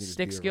athleticism and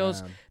stick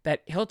skills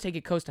that he'll take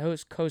it coast to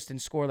coast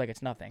and score like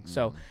it's nothing.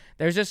 So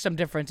there's just some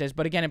differences.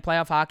 But again, in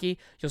playoff hockey,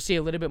 you'll see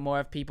a little bit more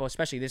of people,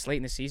 especially this late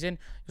in the season.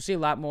 You'll see a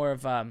lot more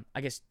of I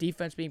guess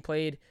defense being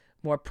played,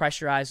 more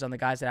pressurized on the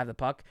guys that have the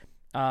puck.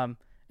 And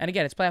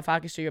again, it's playoff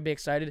hockey, so you'll be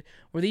excited.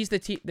 Were these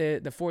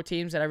the 4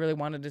 teams that I really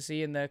wanted to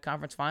see in the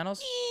conference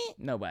finals?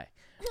 No way.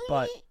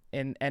 But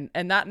and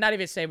not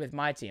even say with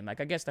my team. Like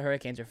I guess the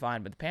Hurricanes are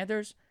fine, but the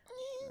Panthers,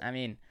 I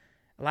mean,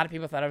 a lot of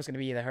people thought it was going to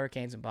be the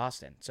Hurricanes in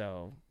Boston.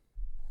 So,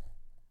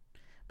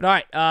 but all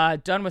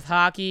right, done with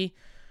hockey.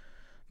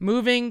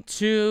 Moving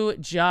to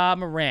Ja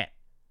Morant.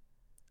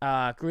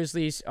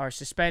 Grizzlies are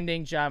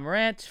suspending Ja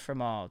Morant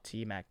from all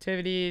team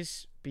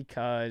activities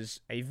because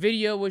a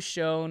video was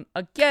shown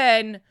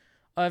again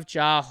of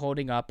Ja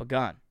holding up a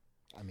gun.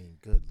 I mean,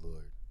 good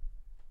Lord.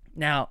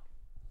 Now,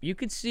 you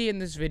can see in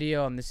this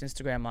video on this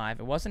Instagram Live,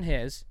 it wasn't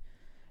his.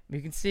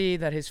 You can see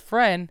that his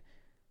friend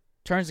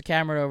turns the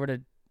camera over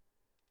to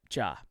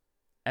Ja,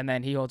 and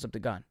then he holds up the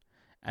gun.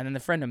 And then the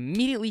friend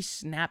immediately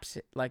snaps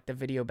it, like the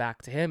video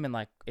back to him and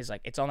like is like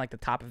it's on like the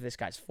top of this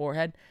guy's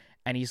forehead.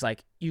 And he's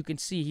like, you can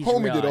see he's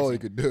Homie did all he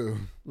could do.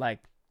 Like,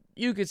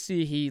 you could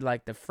see he,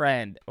 like the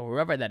friend or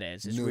whoever that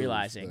is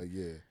realizing, like,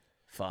 yeah.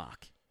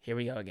 Fuck, here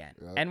we go again.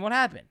 Yep. And what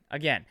happened?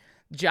 Again,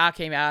 Ja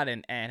came out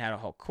and had a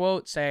whole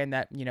quote saying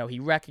that, you know, he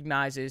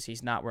recognizes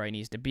he's not where he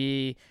needs to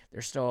be.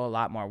 There's still a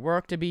lot more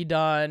work to be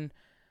done.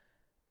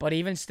 But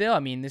even still, I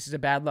mean, this is a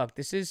bad look.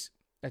 This is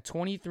a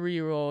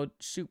 23-year-old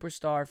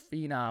superstar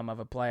phenom of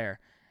a player.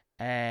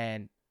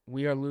 And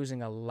we are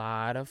losing a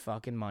lot of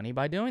fucking money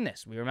by doing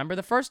this. We remember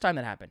the first time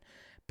that happened.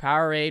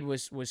 Powerade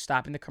was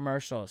stopping the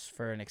commercials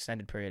for an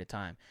extended period of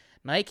time.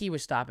 Nike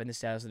was stopping the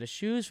sales of the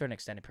shoes for an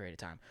extended period of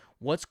time.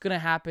 What's going to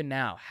happen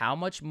now? How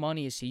much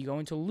money is he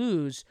going to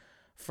lose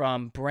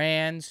from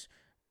brands?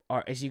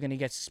 Or is he going to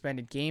get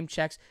suspended game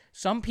checks?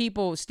 Some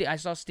people, I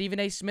saw Stephen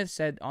A. Smith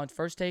said on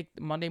First Take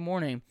Monday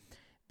morning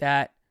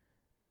that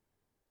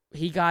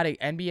he got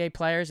NBA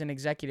players and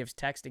executives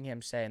texting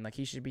him saying like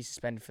he should be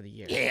suspended for the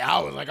year. Yeah, I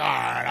was like, all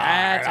right.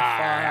 That's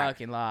a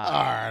fucking lie.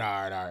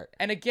 All right.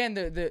 And again,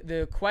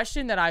 the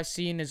question that I've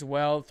seen as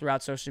well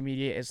throughout social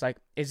media is like,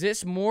 is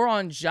this more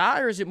on Ja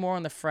or is it more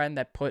on the friend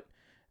that put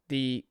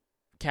the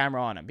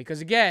camera on him?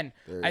 Because again,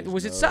 I think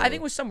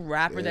it was some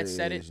rapper that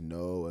said it. There is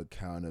no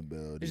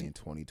accountability in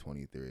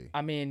 2023.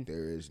 I mean,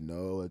 there is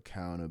no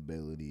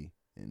accountability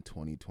in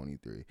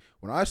 2023.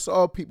 When I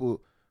saw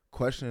people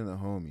questioning the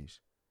homies,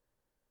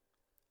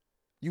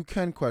 you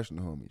can question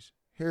the homies.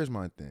 Here's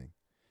my thing.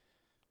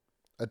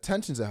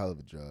 Attention's a hell of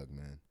a drug,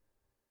 man.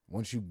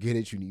 Once you get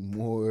it, you need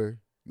more.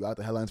 You out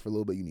the headlines for a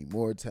little bit, you need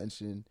more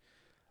attention.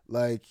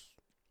 Like,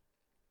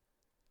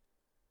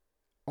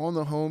 on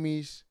the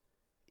homies,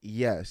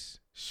 yes.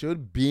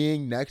 Should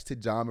being next to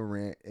Ja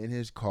Morant in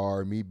his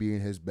car, me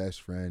being his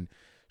best friend,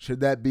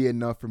 should that be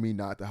enough for me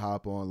not to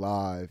hop on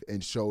live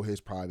and show his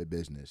private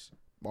business?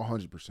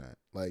 100%.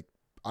 Like,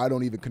 I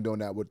don't even condone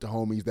that with the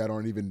homies that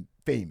aren't even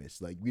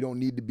famous. Like, we don't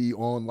need to be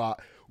on live.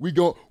 We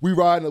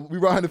riding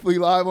the Fleet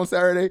live on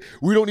Saturday.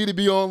 We don't need to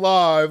be on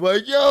live.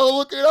 Like, yo,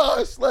 look at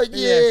us. Like,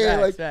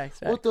 facts.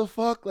 What the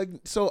fuck? Like,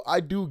 so I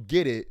do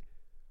get it,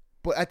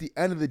 but at the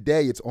end of the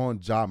day, it's on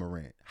Ja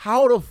Morant.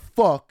 How the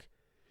fuck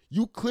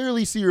you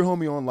clearly see your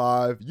homie on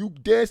live? You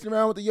dancing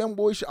around with the young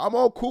boy shit. I'm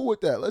all cool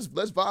with that. Let's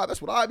vibe.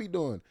 That's what I be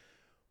doing.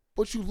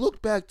 But you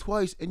look back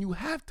twice and you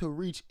have to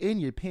reach in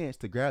your pants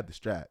to grab the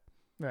strap.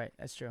 Right,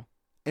 that's true.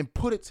 And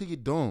put it to your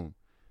dome.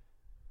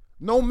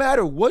 No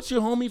matter what your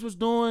homies was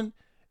doing,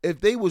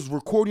 if they was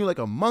recording you like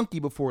a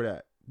monkey before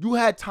that, you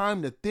had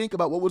time to think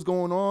about what was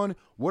going on,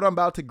 what I'm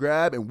about to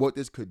grab, and what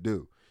this could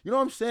do. You know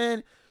what I'm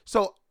saying?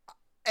 So,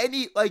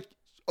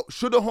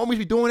 should the homies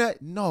be doing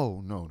that?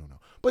 No.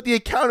 But the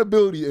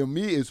accountability in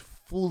me is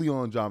fully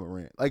on Ja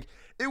Morant. Like,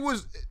 it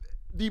was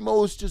the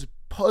most just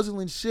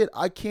puzzling shit.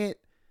 I can't.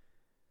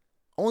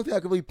 Only thing I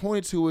can really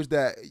point it to is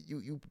that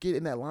you get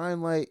in that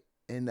limelight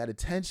and that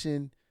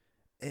attention,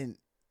 and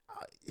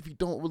if you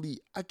don't really,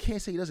 I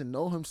can't say he doesn't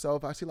know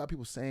himself. I see a lot of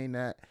people saying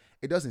that.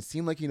 It doesn't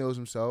seem like he knows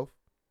himself.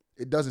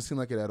 It doesn't seem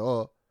like it at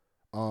all.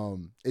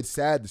 It's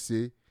sad to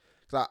see.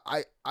 So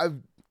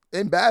I've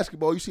in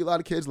basketball, you see a lot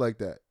of kids like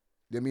that.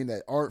 I mean,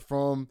 that aren't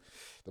from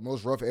the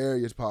most rough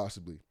areas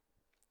possibly.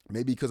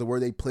 Maybe because of where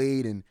they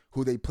played and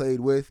who they played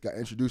with, got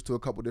introduced to a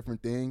couple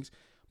different things.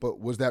 But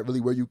was that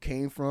really where you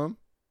came from?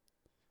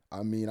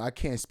 I mean, I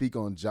can't speak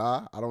on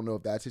Ja. I don't know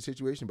if that's his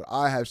situation, but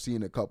I have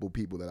seen a couple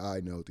people that I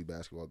know through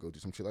basketball go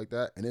through some shit like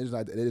that, and it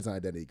is an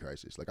identity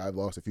crisis. Like, I've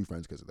lost a few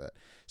friends because of that.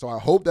 So I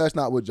hope that's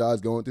not what Ja's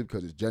going through,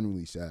 because it's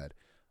genuinely sad.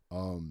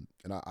 And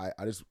I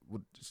just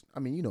I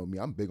mean, you know me,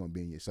 I'm big on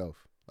being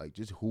yourself. Like,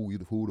 just who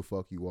the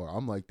fuck you are.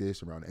 I'm like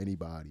this around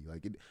anybody.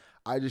 Like,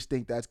 I just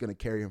think that's gonna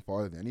carry him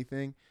farther than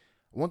anything.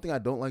 One thing I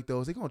don't like though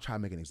is they're gonna try to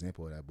make an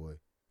example of that boy,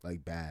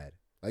 like bad.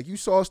 Like, you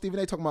saw Stephen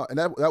A. talking about, and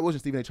that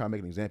wasn't Stephen A. trying to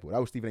make an example. That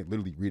was Stephen A.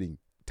 literally reading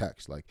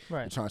text, like,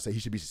 right, trying to say he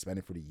should be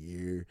suspended for the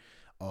year.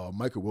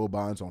 Michael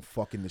Wilbon's on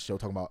fucking the show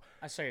talking about,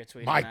 I saw your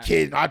tweet. My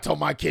kid, I told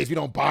my kids we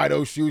don't buy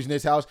those shoes in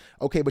this house.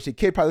 Okay, but your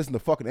kid probably listen to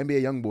fucking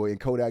NBA Youngboy and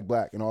Kodak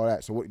Black and all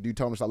that. So what do you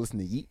tell him to stop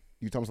listening to Yeet?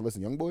 You tell him to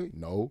listen to Youngboy?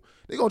 No.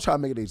 They're gonna try to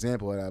make an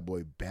example of that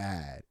boy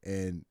bad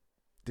and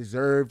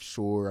deserved.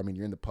 Sure, I mean,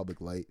 you're in the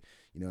public light.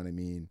 You know what I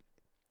mean?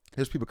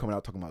 There's people coming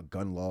out talking about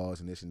gun laws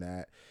and this and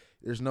that.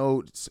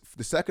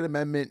 The Second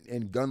Amendment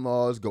and gun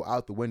laws go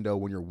out the window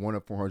when you're one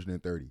of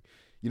 430.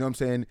 You know what I'm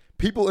saying?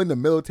 People in the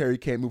military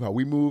can't move how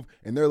we move,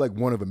 and they're like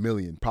one of a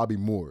million, probably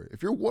more.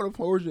 If you're one of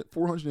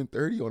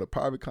 430 on a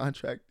private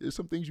contract, there's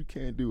some things you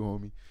can't do,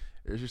 homie.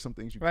 There's just some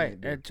things you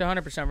can't do. Right, it's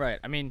 100% right.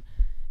 I mean,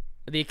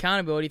 the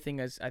accountability thing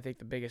is, I think,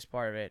 the biggest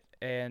part of it.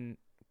 And,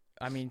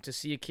 I mean, to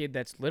see a kid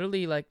that's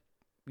literally like,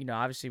 you know,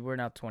 obviously we're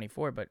now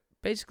 24, but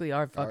basically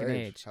our fucking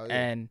age. Yeah.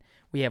 And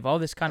we have all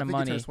this kind of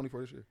money. He turns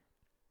 24 this year.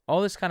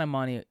 All this kind of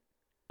money,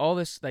 all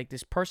this, like,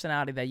 this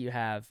personality that you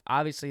have,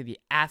 obviously the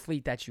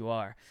athlete that you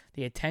are,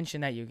 the attention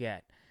that you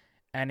get.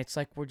 And it's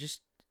like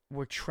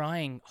we're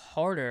trying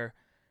harder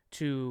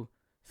to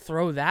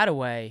throw that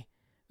away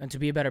than to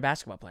be a better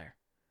basketball player.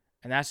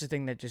 And that's the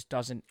thing that just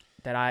doesn't,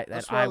 I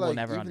will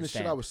never understand. Even the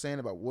shit I was saying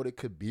about what it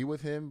could be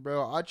with him,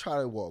 bro, I try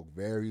to walk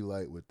very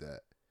light with that,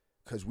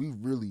 because we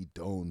really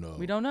don't know.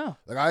 We don't know.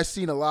 Like, I've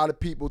seen a lot of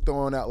people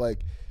throwing out,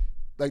 like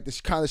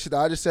this kind of shit that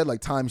I just said, like,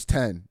 times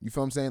 10. You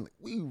feel what I'm saying? Like,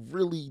 we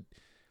really,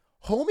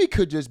 homie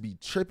could just be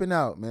tripping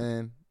out,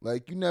 man.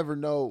 Like, you never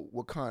know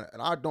what kind of,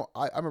 and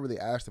I remember they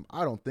asked him,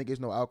 I don't think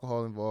there's no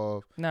alcohol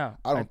involved. No.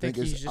 I don't think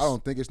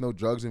it's no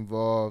drugs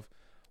involved.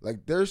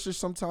 Like, there's just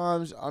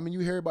sometimes, I mean,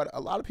 you hear about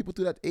a lot of people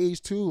through that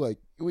age too. Like,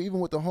 even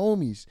with the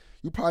homies,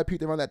 you probably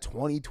peaked around that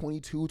 20,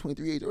 22,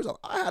 23 age.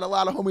 I had a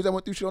lot of homies that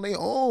went through shit on their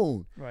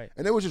own. Right.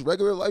 And it was just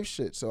regular life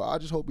shit. So I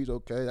just hope he's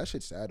okay. That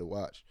shit's sad to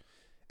watch.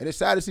 And it's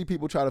sad to see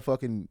people try to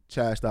fucking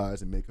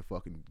chastise and make a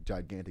fucking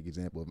gigantic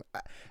example of him,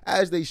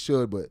 as they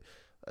should. But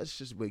let's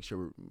just make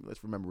sure,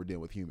 let's remember we're dealing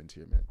with humans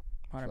here, man.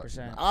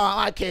 100%. Oh,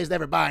 my kid's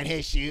never buying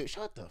his shoe.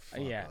 Shut the fuck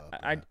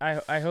up.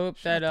 I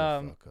hope that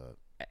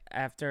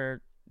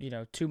after,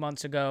 2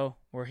 months ago,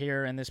 we're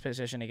here in this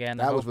position again.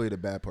 That was really the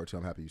bad part too.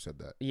 I'm happy you said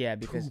that. Yeah,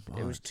 because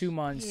it was 2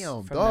 months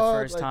from the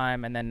first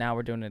time, and then now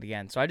we're doing it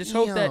again. So I just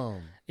hope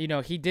that,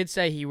 he did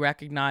say he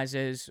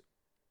recognizes,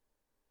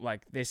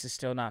 like, this is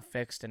still not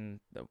fixed, and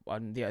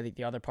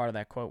the other part of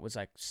that quote was,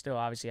 like, still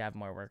obviously have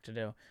more work to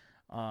do.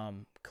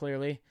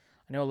 Clearly,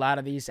 I know a lot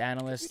of these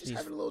analysts. We just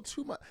having a little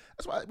too much.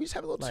 That's why we just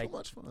having a little too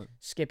much fun.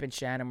 Skip and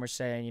Shannon were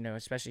saying,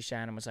 especially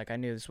Shannon was like, I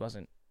knew he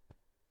wasn't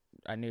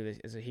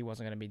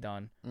going to be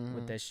done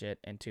with this shit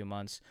in 2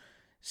 months.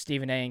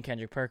 Stephen A. and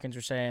Kendrick Perkins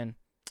were saying,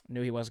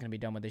 knew he wasn't going to be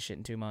done with this shit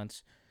in 2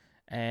 months.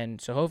 And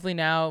so hopefully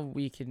now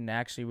we can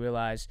actually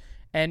realize.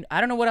 And I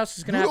don't know what else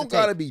is going to happen. You don't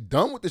got to be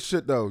done with the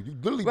shit, though. You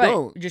literally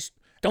don't. Just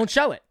don't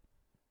show it.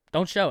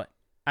 Don't show it.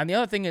 And the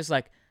other thing is,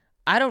 like,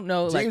 I don't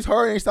know. James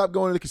Harden ain't stopped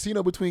going to the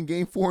casino between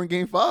Game 4 and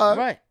Game 5.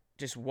 Right.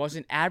 Just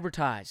wasn't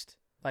advertised.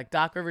 Like,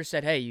 Doc Rivers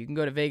said, hey, you can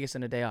go to Vegas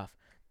on a day off.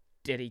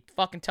 Did he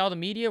fucking tell the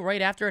media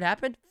right after it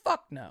happened?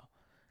 Fuck no.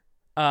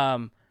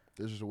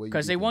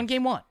 Because they won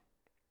Game 1.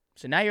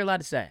 So now you're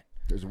allowed to say it.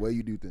 There's a way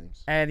you do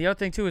things. And the other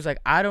thing, too, is, like,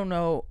 I don't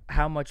know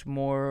how much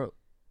more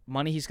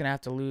money he's going to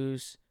have to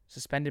lose,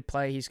 suspended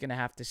play he's going to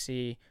have to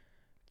see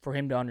for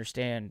him to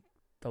understand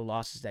the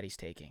losses that he's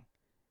taking.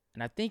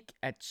 And I think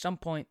at some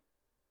point,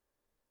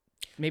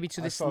 maybe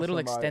to this little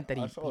extent that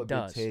he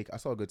does. I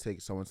saw a good take.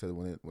 Someone said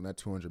when that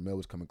 200 mil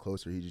was coming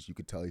closer, you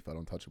could tell he felt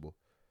untouchable.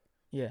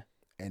 Yeah.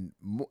 And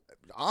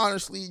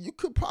honestly, you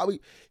could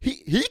probably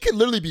he could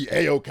literally be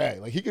A-okay.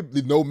 Like, he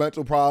could no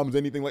mental problems,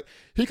 anything. Like,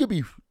 he could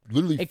be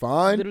literally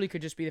fine. Literally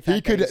could just be the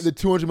fact that the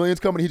 200 million's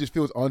coming. He just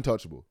feels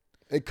untouchable.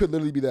 It could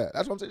literally be that.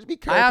 That's what I'm saying. Just be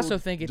careful. I also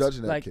think it's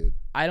like, kid.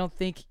 I don't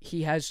think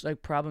he has,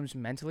 like, problems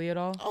mentally at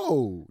all.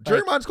 Oh,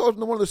 Draymond's called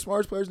him one of the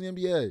smartest players in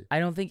the NBA. I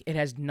don't think it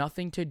has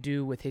nothing to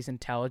do with his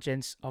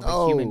intelligence of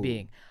a human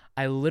being.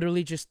 I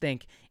literally just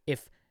think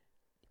if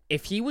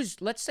he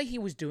was, let's say he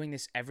was doing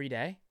this every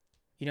day,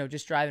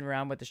 just driving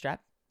around with the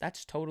strap.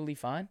 That's totally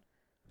fine.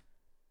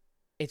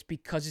 It's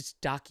because it's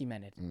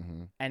documented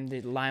and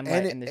the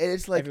limelight and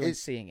it's like everyone's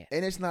seeing it.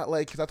 And it's not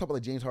like, because I talk about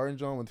like James Harden,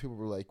 John, when people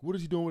were like, "What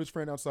is he doing with his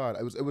friend outside?"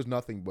 It was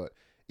nothing, but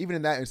even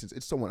in that instance,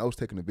 it's someone else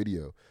taking a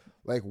video.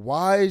 Like,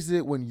 why is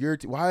it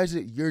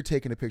you're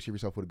taking a picture of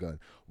yourself with a gun?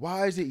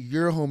 Why is it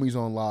your homies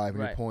on live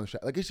and you're pulling the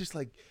shot? Like, it's just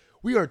like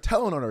we are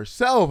telling on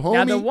ourselves, homie.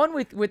 Now the one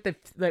with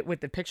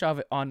the picture of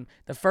it on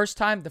the first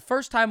time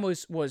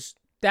was.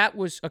 That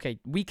was okay.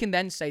 We can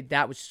then say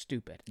that was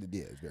stupid.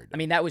 Yeah, it was very dumb. I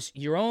mean, that was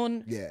your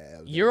own. Yeah,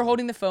 you're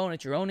holding the phone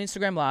at your own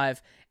Instagram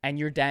Live, and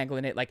you're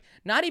dangling it like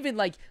not even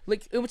like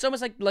it was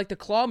almost like the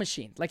claw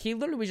machine. Like he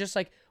literally was just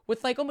like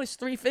with like almost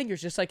 3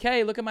 fingers, just like,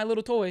 hey, look at my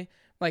little toy.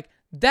 Like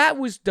that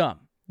was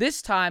dumb.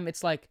 This time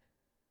it's like,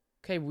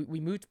 okay, we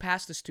moved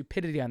past the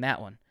stupidity on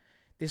that one.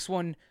 This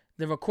one,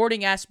 the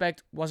recording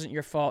aspect wasn't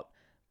your fault,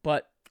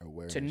 but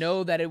to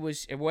know that it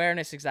was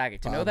awareness, exactly.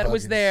 To know that it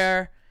was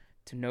there.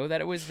 To know that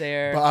it was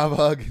there. Bob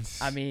Huggins.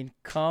 I mean,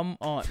 come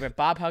on.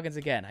 Bob Huggins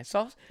again. I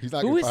saw. He's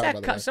not who is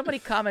that? Somebody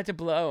commented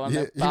below on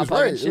the Bob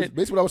Huggins shit. It was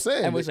basically what I was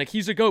saying. And was like,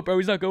 he's a GOAT, bro.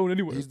 He's not going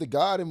anywhere. He's the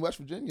god in West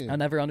Virginia. I'll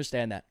never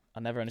understand that.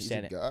 He's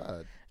a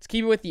god. Let's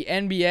keep it with the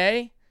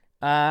NBA.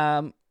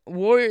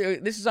 Warrior.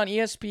 This is on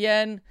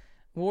ESPN.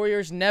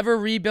 Warriors never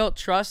rebuilt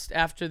trust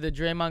after the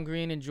Draymond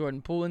Green and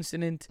Jordan Poole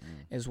incident,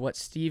 is what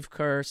Steve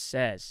Kerr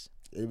says.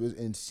 It was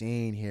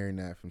insane hearing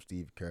that from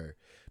Steve Kerr.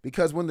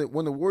 Because when the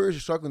Warriors are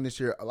struggling this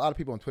year, a lot of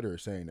people on Twitter are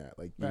saying that.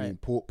 Like, you mean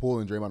Poole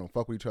and Draymond don't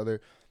fuck with each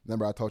other.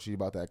 Remember I talked to you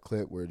about that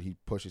clip where he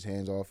pushed his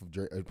hands off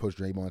of pushed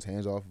Draymond's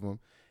hands off of him.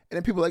 And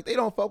then people are like, they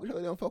don't fuck with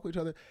each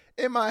other.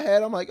 In my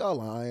head, I'm like, oh,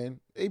 lying.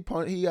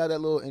 He had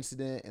that little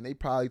incident, and they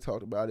probably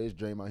talked about it. It's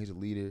Draymond, he's a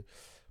leader.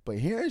 But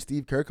hearing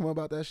Steve Kerr come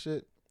about that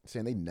shit,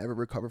 saying they never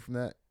recovered from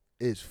that,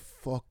 is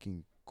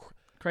fucking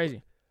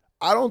crazy.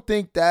 I don't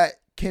think that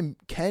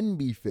can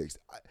be fixed.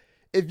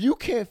 If you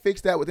can't fix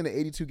that within an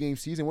 82-game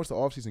season, what's the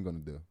offseason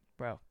going to do?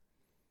 Bro.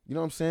 You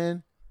know what I'm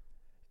saying?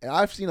 And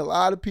I've seen a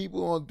lot of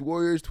people on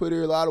Warriors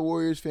Twitter, a lot of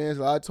Warriors fans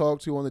that I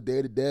talk to on the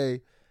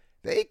day-to-day,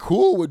 they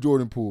cool with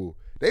Jordan Poole.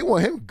 They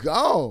want him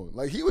gone.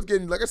 Like, he was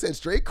getting, like I said,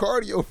 straight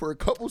cardio for a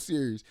couple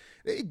series.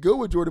 They good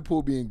with Jordan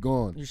Poole being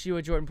gone. You see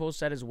what Jordan Poole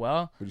said as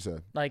well? What'd he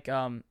say? Like,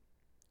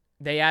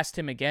 they asked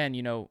him again,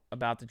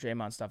 about the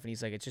Draymond stuff, and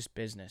he's like, it's just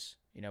business.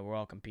 We're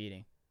all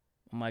competing.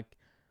 I'm like,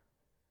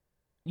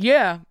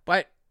 yeah,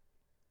 but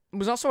it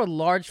was also a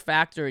large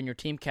factor in your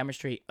team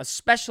chemistry,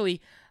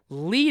 especially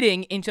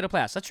leading into the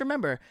playoffs. Let's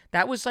remember,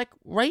 that was like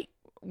right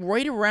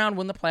around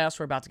when the playoffs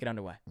were about to get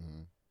underway.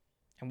 Mm-hmm.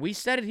 And we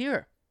said it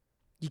here.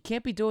 You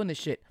can't be doing this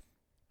shit.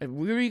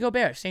 Rudy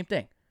Gobert, same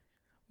thing.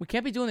 We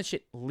can't be doing this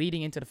shit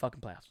leading into the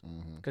fucking playoffs.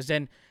 Because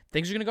then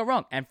things are going to go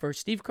wrong. And for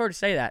Steve Kerr to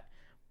say that,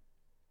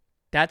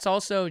 that's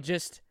also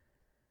just,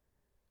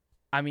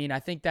 I mean, I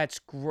think that's,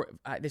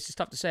 this is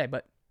tough to say,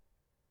 but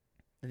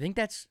I think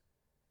that's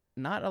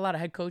not a lot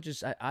of head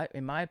coaches,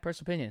 in my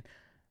personal opinion,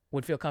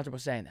 would feel comfortable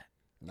saying that.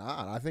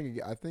 Nah, I think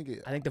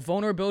the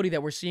vulnerability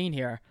that we're seeing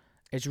here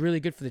is really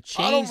good for the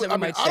change that we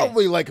might see. I don't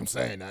really like him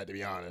saying that, to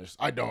be honest.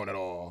 I don't at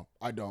all.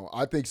 I don't.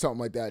 I think something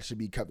like that should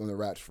be kept on the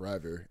wraps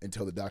forever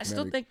until the documentary.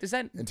 I still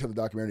think until the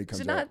documentary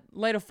comes out. Does it not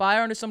light a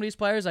fire under some of these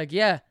players? Like,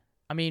 yeah,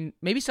 I mean,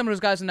 maybe some of those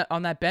guys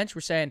on that bench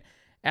were saying,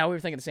 we were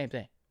thinking the same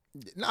thing.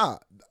 Nah,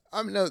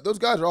 I mean, no, those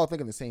guys are all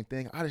thinking the same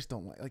thing. I just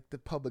don't like the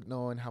public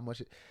knowing how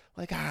much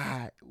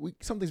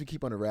some things we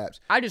keep on the wraps.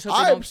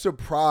 I'm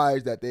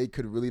surprised that they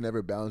could really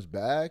never bounce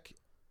back,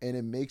 and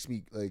it makes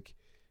me like,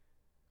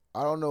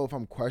 I don't know if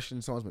I'm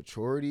questioning someone's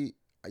maturity.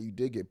 You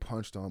did get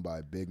punched on by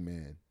a big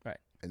man, right?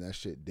 And that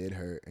shit did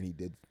hurt, and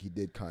he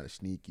did kind of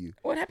sneak you.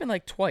 Well, it happened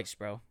like twice,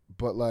 bro.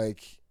 But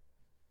like,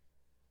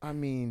 I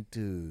mean,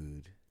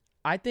 dude,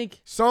 I think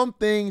some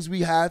things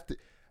we have to.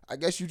 I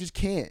guess you just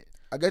can't.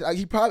 I guess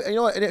he probably, you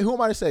know what, and who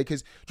am I to say?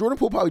 Because Jordan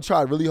Poole probably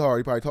tried really hard.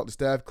 He probably talked to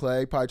Steph,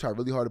 Clay, probably tried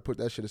really hard to put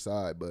that shit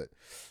aside. But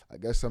I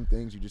guess some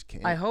things you just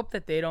can't. I hope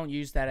that they don't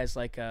use that as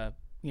like a,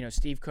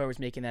 Steve Kerr was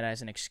making that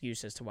as an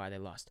excuse as to why they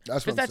lost.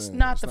 That's what I'm saying.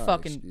 Not the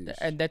fucking,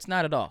 and that's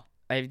not at all.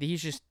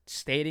 He's just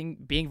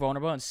being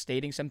vulnerable and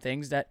stating some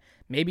things that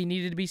maybe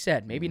needed to be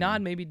said. Maybe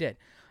not, maybe did.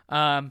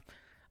 I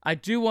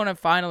do want to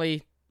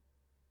finally,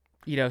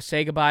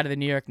 say goodbye to the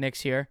New York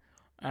Knicks here.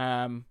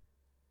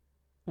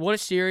 What a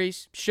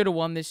series. Should have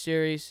won this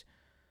series.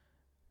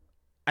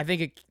 I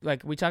think,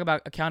 we talk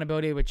about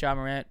accountability with Ja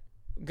Morant.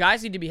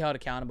 Guys need to be held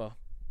accountable.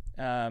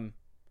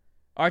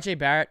 RJ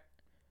Barrett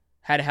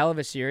had a hell of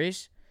a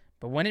series,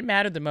 but when it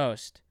mattered the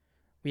most,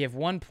 we have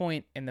 1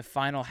 point in the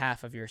final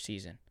half of your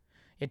season.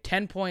 You had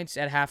 10 points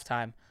at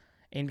halftime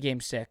in Game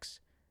 6,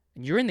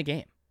 and you're in the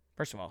game,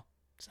 first of all.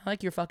 It's not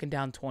like you're fucking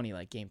down 20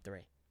 like Game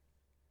 3.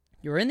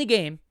 You're in the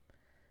game,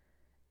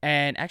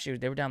 and actually,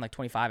 they were down like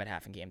 25 at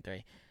half in Game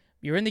 3.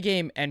 You're in the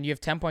game, and you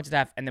have 10 points at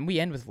half, and then we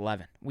end with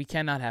 11. We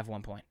cannot have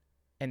 1 point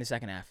in the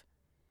second half.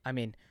 I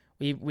mean,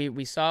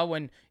 we saw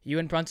when you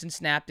and Brunson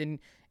snapped in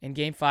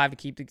Game 5 to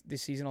keep the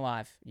season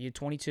alive. You had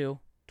 22,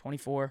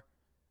 24.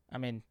 I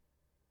mean,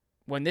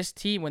 when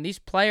these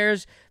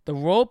players, the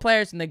role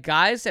players, and the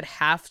guys that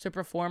have to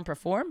perform,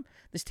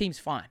 this team's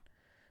fine.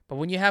 But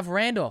when you have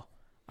Randall,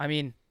 I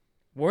mean,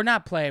 we're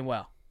not playing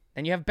well.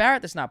 And you have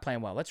Barrett that's not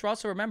playing well. Let's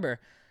also remember,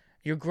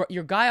 your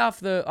guy off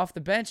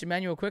the bench,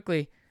 Emmanuel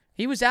Quickly,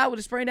 he was out with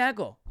a sprained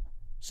ankle.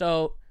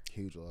 So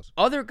huge loss.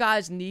 Other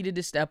guys needed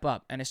to step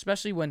up, and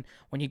especially when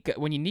you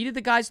needed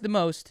the guys the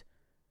most,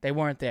 they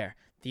weren't there.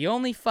 The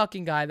only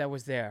fucking guy that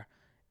was there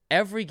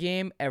every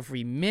game,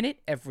 every minute,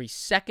 every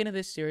second of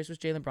this series was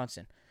Jalen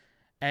Brunson.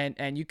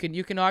 And you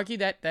can argue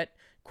that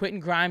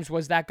Quentin Grimes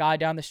was that guy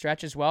down the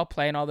stretch as well,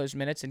 playing all those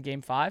minutes in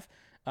Game 5.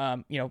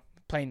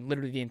 Playing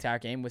literally the entire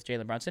game with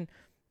Jalen Brunson.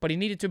 But he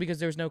needed to because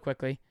there was no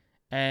Quickly,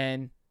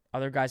 and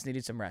other guys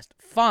needed some rest.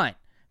 Fine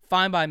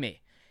by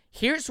me.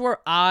 Here's where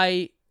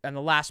and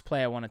the last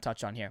play I want to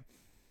touch on here.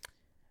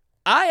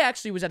 I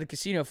actually was at the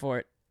casino for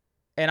it,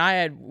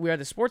 and we were at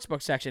the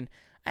sportsbook section.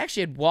 I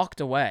actually had walked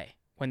away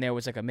when there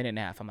was like a minute and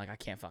a half. I'm like, I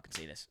can't fucking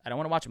see this. I don't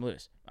want to watch them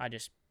lose.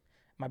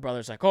 My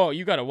brother's like, oh,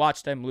 you got to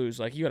watch them lose.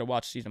 Like, you got to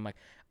watch the season. I'm like,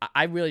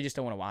 I really just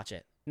don't want to watch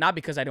it. Not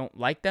because I don't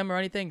like them or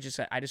anything.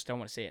 I just don't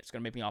want to see it. It's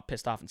going to make me all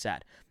pissed off and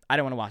sad. I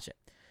don't want to watch it.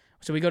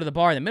 So we go to the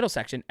bar in the middle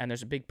section, and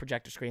there's a big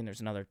projector screen.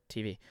 There's another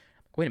TV.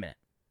 Wait a minute.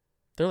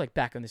 They're like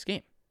back in this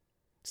game.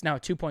 It's now a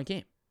 2-point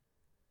game.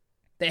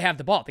 They have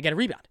the ball. They get a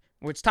rebound.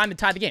 It's time to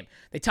tie the game.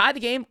 They tie the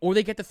game, or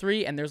they get the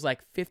 3, and there's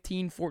like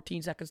 15,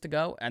 14 seconds to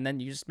go, and then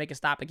you just make a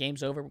stop. The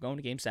game's over. We're going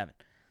to Game 7.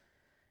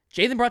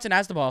 Jalen Brunson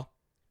has the ball.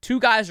 2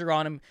 guys are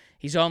on him.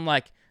 He's on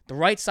like the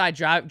right side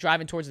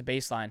driving towards the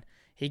baseline.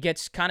 He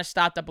gets kind of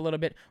stopped up a little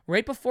bit.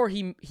 Right before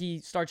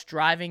he starts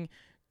driving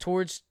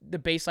towards the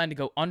baseline to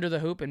go under the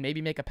hoop and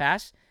maybe make a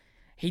pass,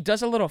 he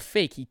does a little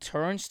fake. He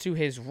turns to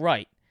his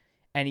right,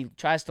 and he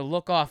tries to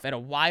look off at a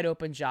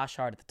wide-open Josh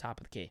Hart at the top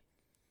of the key.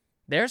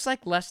 There's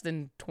like less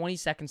than 20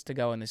 seconds to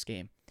go in this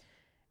game.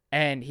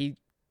 And he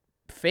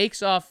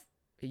fakes off.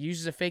 He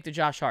uses a fake to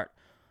Josh Hart.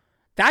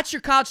 That's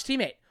your college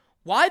teammate.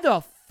 Why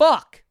the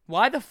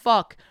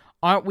fuck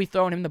aren't we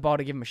throwing him the ball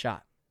to give him a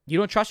shot? You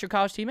don't trust your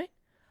college teammate?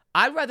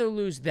 I'd rather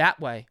lose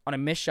that way on a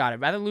missed shot. I'd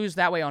rather lose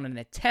that way on an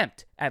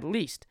attempt, at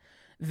least,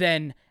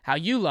 than how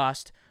you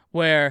lost,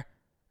 where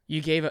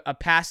you gave a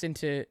pass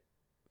into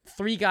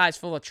 3 guys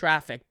full of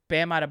traffic.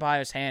 Bam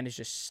Adebayo's hand is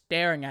just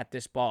staring at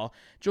this ball.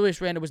 Julius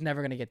Randle was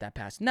never going to get that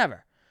pass.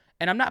 Never.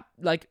 And I'm not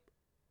like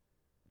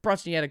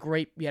Brunson. You had a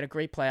great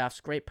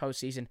playoffs, great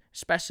postseason,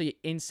 especially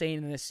insane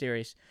in this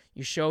series.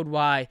 You showed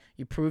why.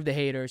 You proved the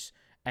haters,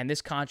 and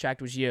this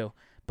contract was you.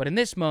 But in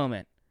this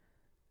moment,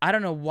 I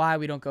don't know why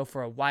we don't go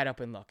for a wide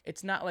open look.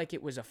 It's not like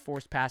it was a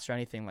forced pass or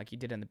anything like you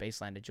did in the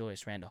baseline to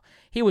Julius Randle.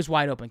 He was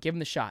wide open. Give him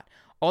the shot.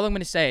 All I'm going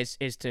to say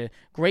is to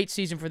great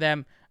season for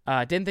them.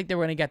 Didn't think they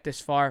were going to get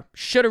this far.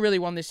 Should have really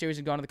won this series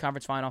and gone to the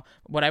conference final.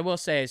 What I will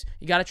say is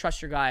you got to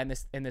trust your guy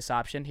in this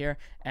option here.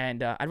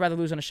 And I'd rather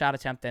lose on a shot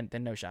attempt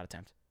than no shot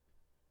attempt.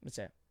 That's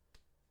it.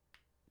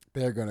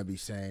 They're going to be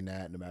saying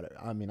that no matter.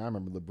 I mean, I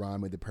remember LeBron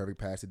made the perfect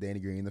pass to Danny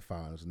Green in the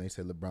finals, and they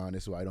said, LeBron,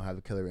 this is why I don't have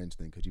a killer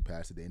instinct, because you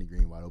passed to Danny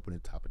Green wide open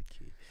at the top of the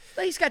key.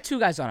 But he's got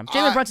 2 guys on him.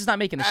 Jalen Brunson's not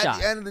making the shot.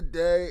 At the end of the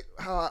day,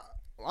 how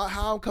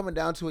I'm coming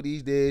down to it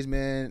these days,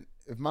 man,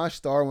 if my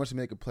star wants to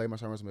make a play, I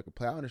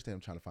understand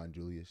I'm trying to find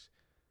Julius.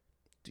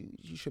 Dude,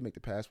 you should make the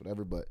pass,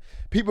 whatever, but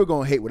people are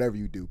going to hate whatever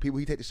you do. People,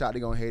 he take the shot,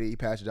 they're going to hate it. He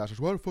passed to Josh Hart.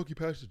 Why the fuck you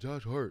passed to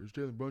Josh Hart? It's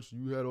Jalen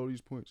Brunson. You had all these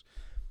points.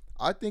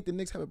 I think the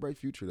Knicks have a bright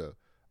future, though.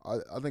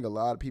 I think a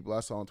lot of people I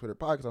saw on Twitter,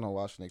 probably because I don't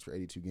watch the Knicks for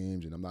 82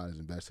 games and I'm not as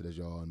invested as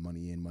y'all and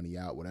money in, money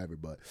out, whatever.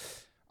 But,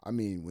 I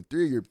mean, when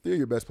three of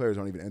your best players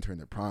aren't even entering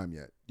their prime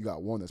yet, you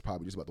got one that's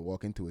probably just about to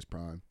walk into his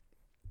prime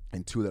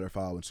and 2 that are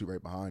following suit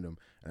right behind him,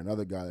 and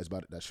another guy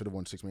that should have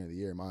won 6 Man of the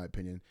Year, in my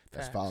opinion,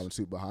 that's following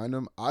suit behind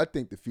him. I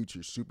think the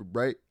future is super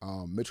bright.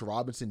 Mitchell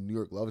Robinson, New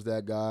York loves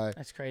that guy.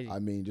 That's crazy. I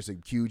mean, just a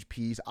huge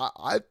piece.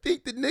 I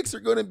think the Knicks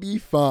are going to be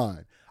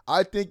fine.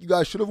 I think you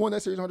guys should have won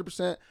that series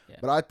 100%,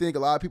 but I think a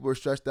lot of people are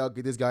stressed out.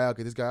 Get this guy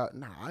out.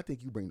 Nah, I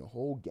think you bring the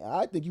whole gang.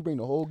 I think you bring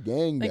the whole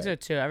gang back. I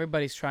think so too.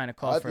 Everybody's trying to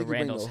call for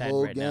Randall's head right now.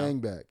 I think you bring the whole gang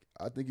back.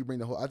 I think you bring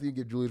the whole. I think you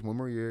give Julius 1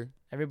 more year.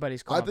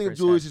 Everybody's calling. I think if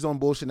Julius is on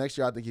bullshit next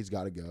year, I think he's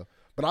got to go.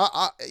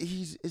 But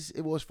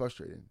it was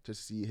frustrating to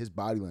see his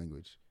body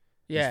language.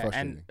 Yeah,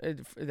 and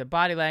the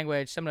body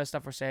language, some of the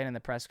stuff we're saying in the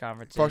press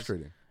conference.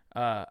 Frustrating.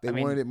 They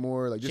wanted it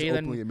more, like just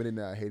openly admitting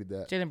that. I hated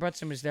that. Jalen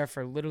Brunson was there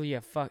for literally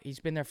he's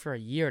been there for a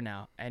year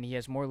now, and he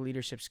has more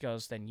leadership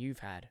skills than you've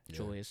had,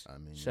 Julius. I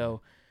mean,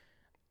 so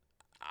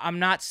I'm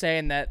not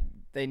saying that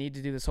they need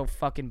to do this whole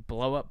fucking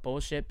blow up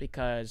bullshit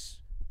because,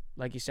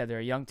 like you said, they're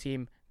a young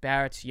team.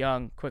 Barrett's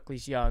young,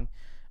 Quickly's young,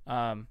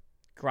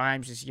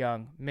 Grimes is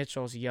young,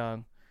 Mitchell's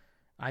young,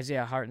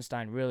 Isaiah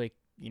Hartenstein really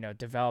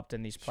developed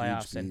in these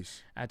playoffs, and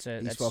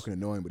he's fucking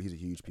annoying, but he's a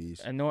huge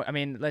piece. I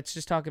mean, let's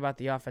just talk about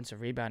the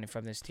offensive rebounding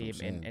from this team,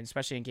 and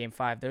especially in Game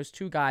 5. Those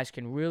 2 guys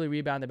can really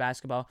rebound the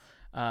basketball.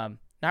 Not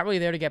really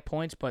there to get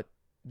points, but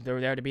they're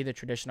there to be the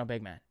traditional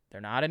big man.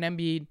 They're not an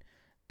Embiid,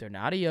 they're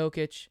not a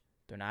Jokic,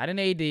 they're not an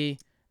AD.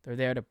 They're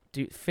there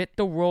to fit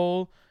the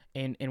role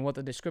in what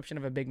the description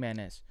of a big man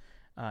is.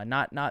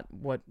 Not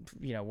what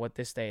what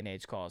this day and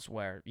age calls,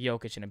 where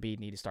Jokic and Embiid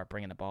need to start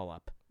bringing the ball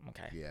up.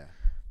 Okay. Yeah.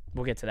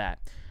 We'll get to that.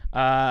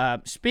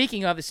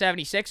 Speaking of the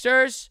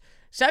 76ers,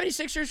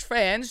 76ers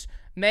fans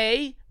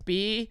may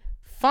be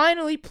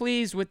finally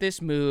pleased with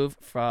this move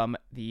from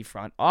the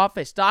front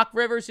office. Doc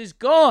Rivers is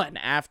gone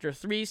after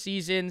 3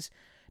 seasons,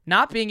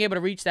 not being able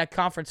to reach that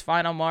conference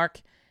final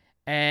mark.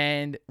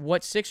 And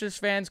what Sixers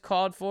fans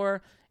called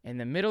for in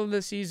the middle of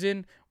the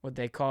season, what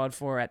they called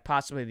for at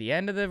possibly the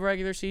end of the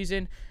regular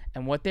season,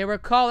 and what they were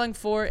calling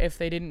for if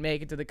they didn't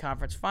make it to the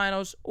conference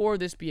finals or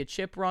this be a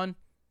chip run,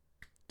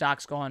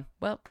 Doc's gone.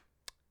 Well,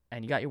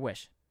 and you got your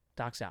wish.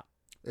 Doc's out.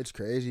 It's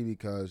crazy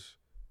because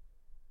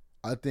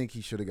I think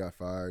he should have got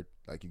fired.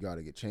 Like, you got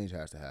to get change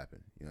has to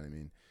happen. You know what I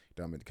mean?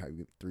 Done with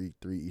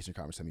three Eastern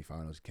Conference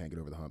semifinals, can't get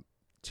over the hump.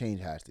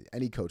 Change has to.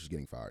 Any coach is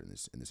getting fired in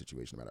this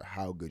situation, no matter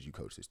how good you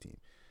coach this team.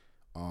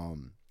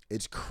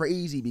 It's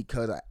crazy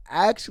because I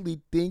actually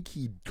think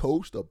he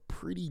coached a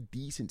pretty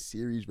decent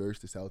series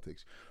versus the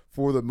Celtics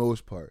for the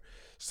most part.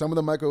 Some of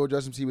the micro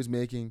adjustments he was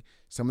making,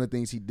 some of the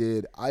things he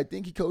did, I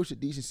think he coached a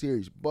decent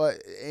series.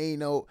 But I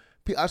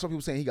saw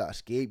people saying he got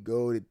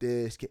scapegoated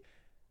this.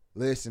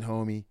 Listen,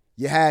 homie,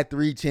 you had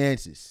 3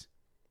 chances.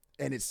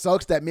 And it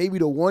sucks that maybe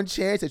the one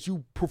chance that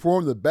you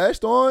performed the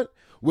best on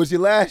was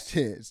your last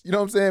chance. You know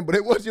what I'm saying? But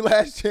it was your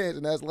last chance,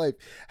 and that's life.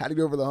 Had to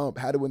get over the hump.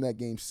 Had to win that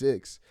game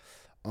 6.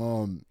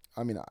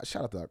 I mean,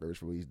 shout out to Doc Rivers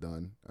for what he's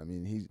done. I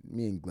mean,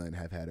 me and Glenn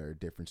have had our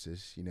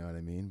differences, you know what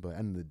I mean? But at the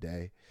end of the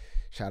day,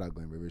 shout out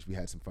Glenn Rivers. We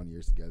had some fun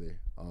years together.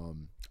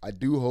 I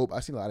do hope.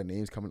 I've seen a lot of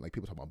names coming, like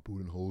people talking about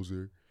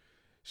Budenholzer,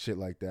 shit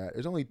like that.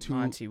 There's only 2.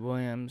 Monty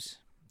Williams.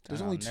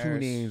 There's only 2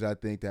 names I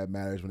think that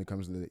matters when it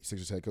comes to the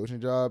Sixers head coaching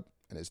job,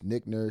 and it's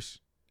Nick Nurse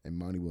and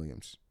Monty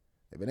Williams.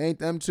 If it ain't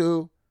them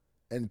 2,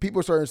 and people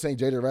are starting saying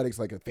JJ Redick's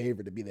like a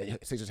favorite to be the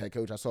Sixers head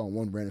coach. I saw in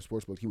one random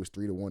sports book he was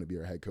 3-1 to be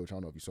our head coach. I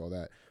don't know if you saw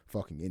that.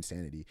 Fucking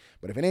insanity.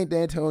 But if it ain't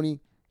if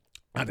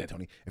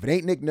it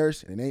ain't Nick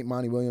Nurse and it ain't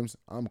Monty Williams,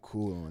 I'm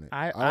cool on it.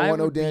 I don't want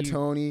no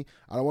D'Antoni.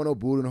 I don't want no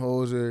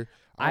Budenholzer.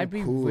 I'd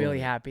be really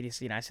happy to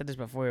see, and I said this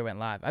before we went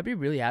live, I'd be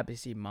really happy to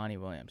see Monty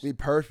Williams. Be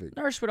perfect.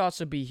 Nurse would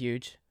also be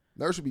huge.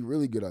 Nurse would be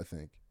really good, I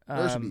think.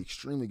 Nurse would be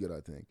extremely good, I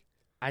think.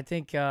 I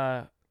think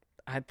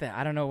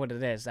I don't know what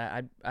it is.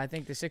 I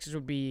think the Sixers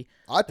would be.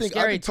 I think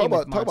talk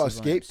about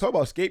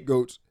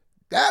scapegoats.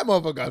 That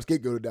motherfucker got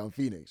scapegoated down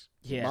Phoenix.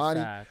 Yeah,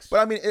 Monty. Facts. But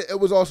I mean, it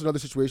was also another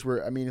situation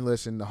where, I mean,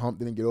 listen, the hump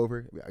didn't get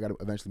over. I got to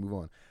eventually move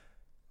on.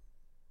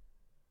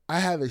 I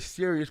have a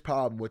serious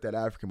problem with that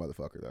African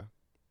motherfucker,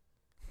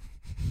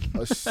 though.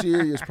 A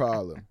serious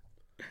problem,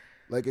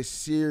 like a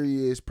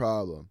serious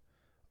problem.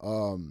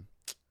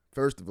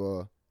 First of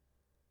all,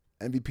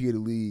 MVP of the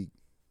league.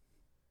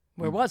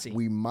 Where was he?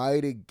 We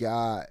might have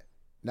got.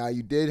 Now,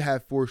 you did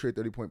have 4 straight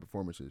 30-point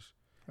performances,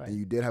 right, and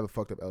you did have a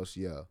fucked up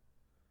LCL.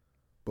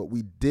 But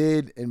we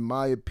did, in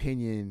my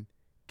opinion,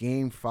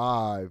 Game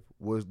 5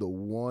 was the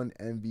one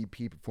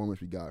MVP performance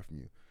we got from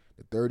you.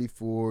 The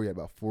 34, you had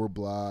about 4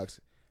 blocks.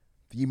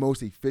 The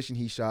most efficient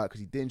he shot, because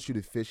he didn't shoot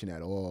efficient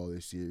at all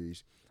this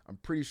series. I'm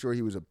pretty sure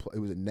he was a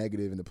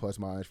negative in the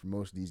plus-minus for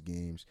most of these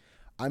games.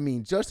 I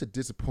mean, just a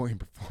disappointing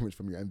performance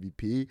from your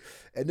MVP,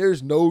 and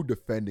there's no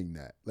defending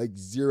that. Like,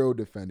 zero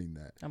defending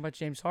that. How about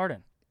James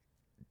Harden?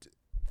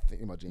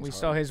 Thinking about James We Harden.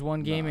 saw his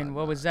one game, and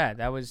what was that?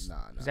 That was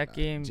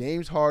game.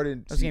 James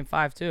Harden. That was game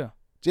 5 too.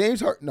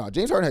 James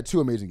Harden had 2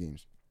 amazing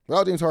games.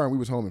 Without James Harden, we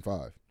was home in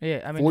 5.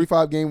 Yeah, I mean,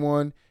 45 game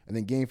 1, and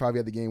then game 5 we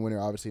had the game winner,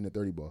 obviously in the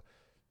 30 ball.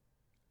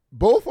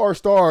 Both our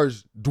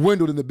stars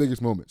dwindled in the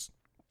biggest moments.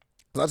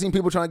 I've seen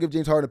people trying to give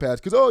James Harden a pass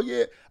because,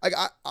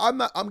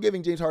 I'm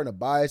giving James Harden a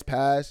biased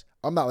pass.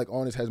 I'm not like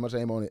on his head as much as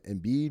I am on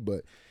Embiid,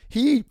 but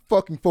he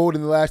fucking folded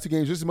in the last 2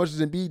 games just as much as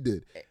Embiid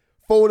did.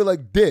 Folded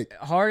like dick.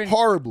 Harden,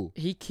 horrible.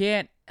 He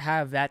can't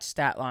have that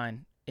stat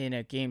line in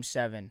a game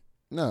 7.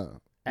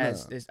 No. We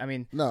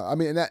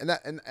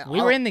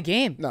were in the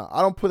game. No,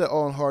 I don't put it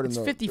all on Harden. It's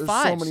though. 55.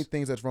 There's so many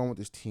things that's wrong with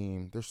this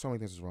team.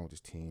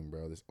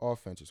 Bro. This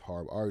offense is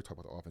horrible. I already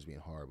talked about the offense being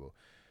horrible.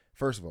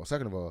 First of all.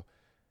 Second of all,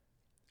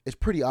 it's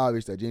pretty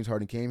obvious that James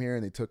Harden came here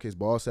and they took his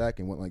ball sack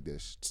and went like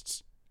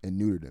this and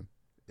neutered him.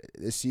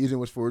 This season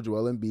was for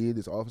Joel Embiid.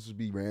 This offense would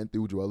be ran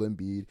through Joel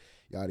Embiid,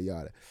 yada,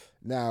 yada.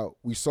 Now,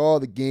 we saw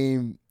the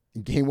game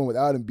in game 1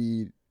 without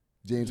Embiid.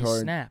 James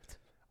Harden snapped.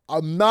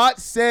 I'm not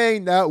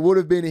saying that would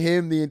have been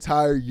him the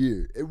entire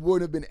year. It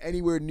wouldn't have been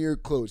anywhere near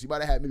close. He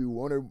might have had maybe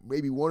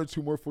one or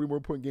two more 40 more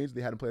point games if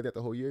they hadn't played that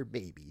the whole year,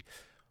 maybe.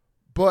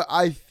 But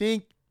I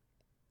think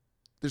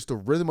just the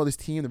rhythm of this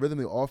team, the rhythm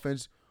of the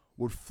offense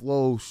would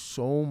flow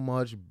so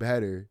much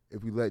better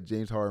if we let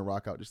James Harden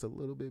rock out just a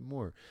little bit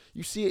more.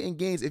 You see it in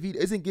games. If he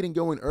isn't getting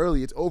going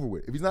early, it's over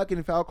with. If he's not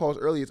getting foul calls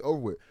early, it's over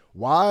with.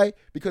 Why?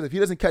 Because if he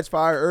doesn't catch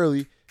fire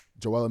early,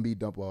 Joel Embiid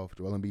dump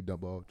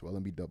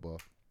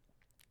off.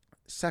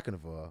 Second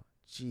of all,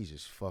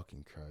 Jesus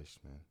fucking Christ,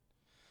 man.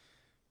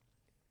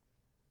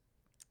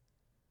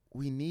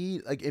 We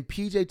need, like, and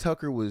PJ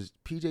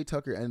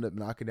Tucker ended up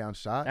knocking down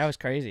shots. That was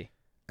crazy.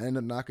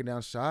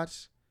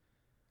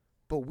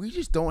 But we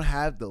just don't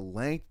have the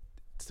length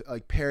to,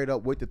 like, pair it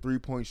up with the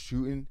 3-point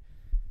shooting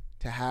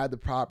to have the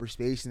proper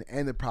spacing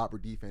and the proper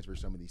defense for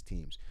some of these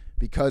teams.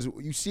 Because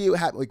you see it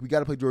happen. Like, we got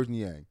to play George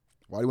Niang.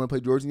 Why do you want to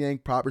play Georges Niang?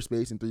 Proper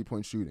space and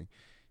 3-point shooting.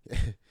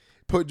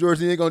 Put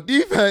Georges Niang on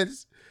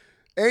defense.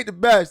 Ain't the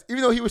best.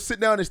 Even though he was sitting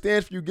down in the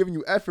stands for you, giving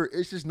you effort,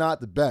 it's just not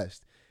the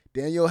best.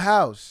 Daniel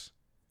House.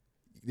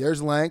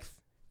 There's length.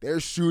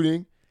 There's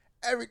shooting.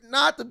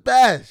 Not the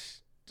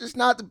best. Just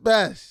not the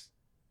best.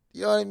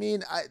 You know what I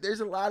mean? There's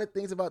a lot of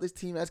things about this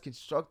team that's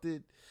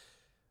constructed.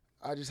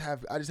 I just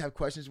have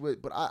questions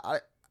with. But I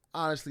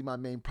honestly, my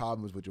main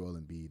problem is with Joel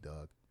Embiid,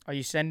 dog. Are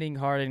you sending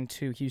Harden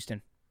to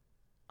Houston?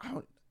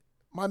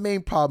 My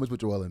main problem is with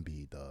Joel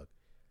Embiid, dog.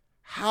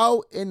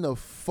 How in the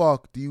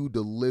fuck do you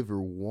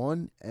deliver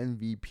one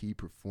MVP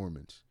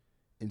performance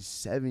in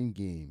 7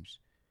 games?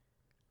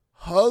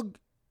 Hug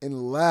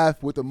and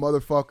laugh with a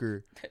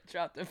motherfucker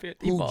Dropped the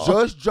 50 who ball.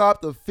 just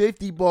dropped a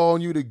 50 ball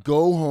on you to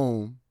go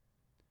home.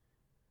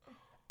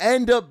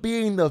 End up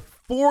being the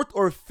 4th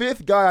or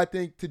 5th guy, I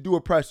think, to do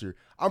a presser.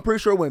 I'm pretty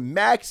sure when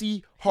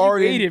Maxey,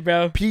 Harden, waited,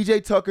 bro.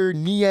 PJ Tucker,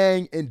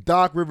 Niang, and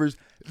Doc Rivers,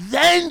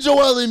 then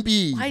Joel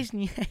Embiid. Why is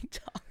Niang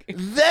talking?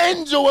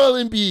 Then Joel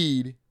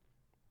Embiid.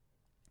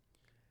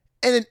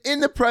 And then in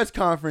the press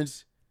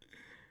conference,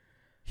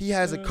 he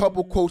has a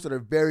couple quotes that are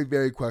very,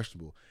 very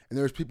questionable. And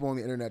there's people on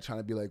the internet trying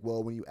to be like,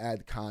 well, when you add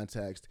the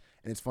context,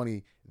 and it's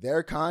funny,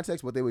 their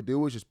context, what they would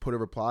do is just put a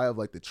reply of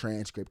like the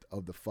transcript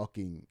of the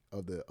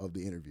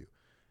the interview.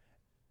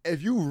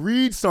 If you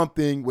read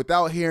something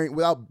without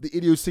the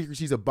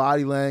idiosyncrasies of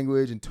body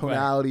language and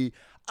tonality,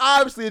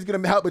 obviously it's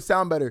gonna help it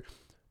sound better.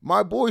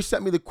 My boy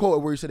sent me the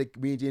quote where he said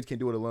me and James can't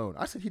do it alone.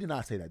 I said he did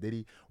not say that, did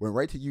he? Went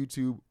right to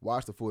YouTube,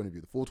 watched the full interview,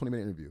 the full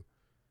 20-minute interview.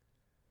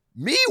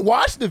 Me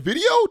watching the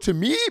video, to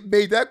me,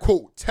 made that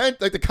quote 10.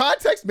 Like, the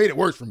context made it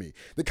worse for me.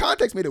 The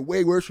context made it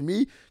way worse for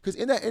me because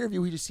in that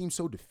interview, he just seemed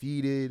so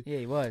defeated. Yeah,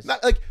 he was.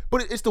 Not like,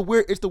 but it's the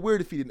weird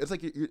defeated. It's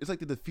like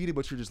the defeated,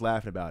 but you're just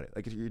laughing about it.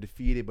 Like, you're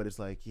defeated, but it's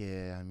like,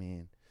 yeah, I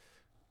mean,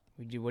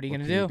 what are you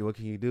gonna do? What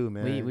can you do,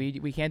 man?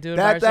 We can't do it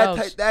by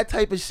ourselves. That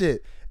type of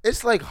shit.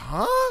 It's like,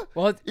 huh?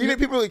 Well, even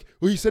people are like,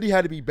 well, he said he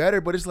had to be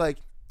better, but it's like,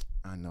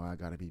 I know I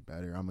gotta be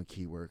better. I'm gonna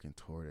keep working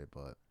toward it,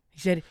 but.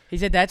 He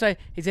said that's why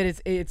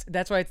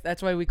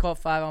that's why we call it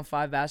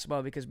 5-on-5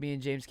 basketball, because me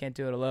and James can't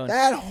do it alone.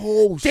 That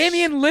whole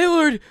Damian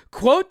Lillard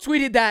quote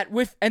tweeted that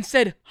and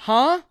said,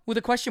 "Huh?" with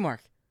a question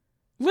mark.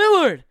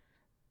 Lillard.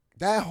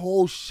 That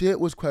whole shit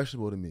was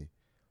questionable to me.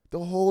 The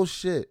whole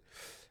shit.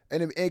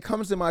 And it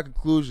comes to my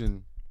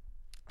conclusion.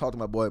 Talked to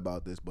my boy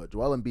about this, but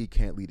Joel Embiid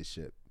can't lead the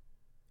ship.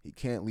 He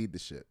can't lead the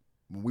ship.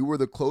 When we were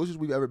the closest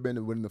we've ever been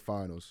to winning the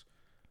finals,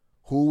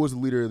 who was the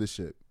leader of the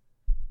ship?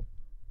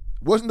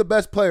 Wasn't the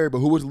best player, but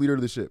who was the leader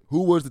of the ship?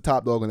 Who was the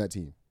top dog on that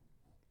team?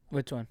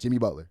 Which one? Jimmy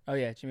Butler. Oh,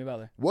 yeah, Jimmy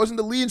Butler. Wasn't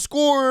the leading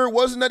scorer,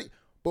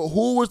 but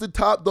who was the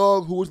top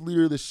dog? Who was the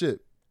leader of the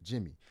ship?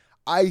 Jimmy.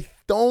 I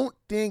don't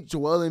think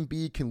Joel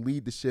Embiid can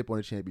lead the ship on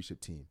a championship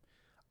team.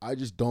 I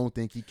just don't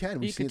think he can.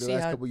 We've seen it the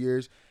last couple of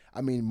years.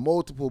 I mean,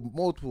 multiple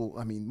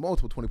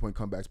 20-point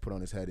comebacks put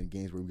on his head in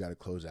games where we got to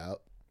close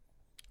out.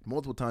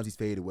 Multiple times he's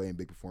faded away in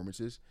big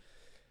performances.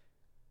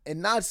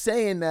 And not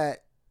saying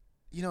that,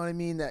 you know what I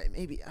mean, that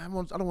maybe I don't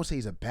want to say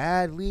he's a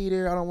bad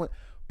leader.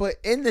 But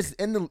in this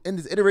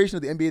iteration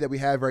of the NBA that we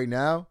have right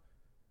now,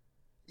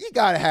 you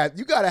gotta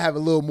have a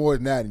little more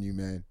than that in you,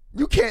 man.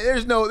 You can't.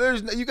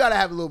 You gotta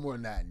have a little more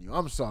than that in you.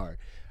 I'm sorry.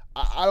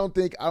 I don't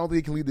think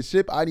he can lead the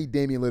ship. I need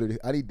Damian Lillard.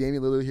 I need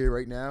Damian Lillard here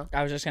right now.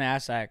 I was just gonna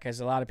ask that because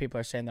a lot of people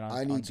are saying that on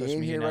social media. I need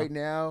Damian here right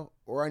now,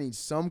 or I need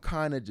some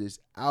kind of just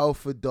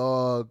alpha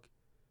dog.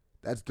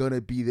 That's going to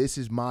be, this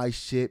is my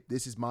ship.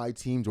 This is my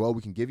team. Joel,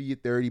 we can give you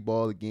 30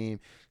 ball a game.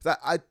 So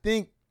I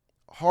think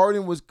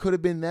Harden could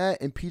have been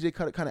that, and PJ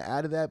kind of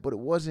added that, but it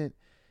wasn't.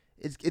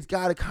 It's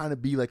got to kind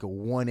of be like a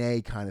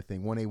 1A kind of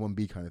thing, 1A,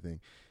 1B kind of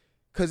thing.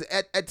 Because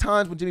at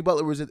times when Jimmy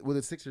Butler was with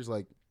the Sixers,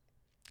 like,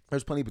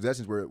 there's plenty of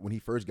possessions where when he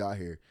first got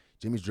here,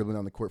 Jimmy's dribbling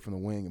down the court from the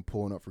wing and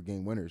pulling up for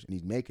game winners, and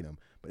he's making them.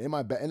 But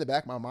in the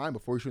back of my mind,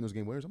 before he's shooting those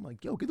game winners, I'm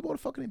like, yo, get the ball to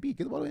fucking Embiid.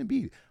 Get the ball to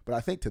Embiid. But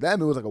I think to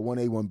them, it was like a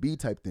 1A, 1B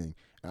type thing.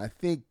 And I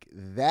think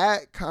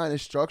that kind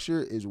of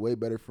structure is way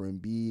better for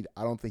Embiid.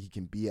 I don't think he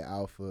can be an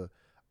alpha.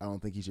 I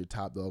don't think he's your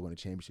top dog on a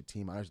championship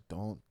team. I just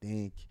don't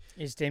think.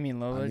 Is Damian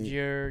Lillard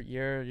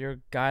your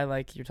guy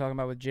like you're talking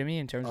about with Jimmy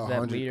in terms of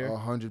that leader?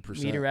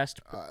 100%.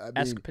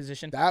 Leader-esque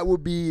position? That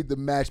would be the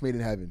match made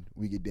in heaven.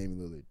 We get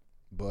Damian Lillard.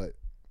 But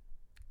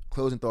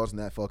closing thoughts on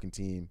that fucking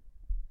team.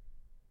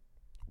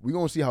 We're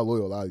going to see how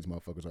loyal a lot of these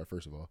motherfuckers are,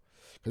 first of all.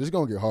 Because it's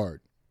going to get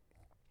hard.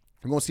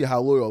 We're going to see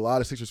how loyal a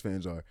lot of Sixers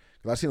fans are.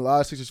 Because I've seen a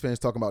lot of Sixers fans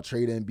talking about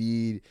trade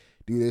Embiid,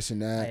 do this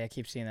and that. Yeah, I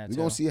keep seeing that We're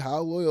going to see how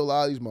loyal a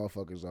lot of these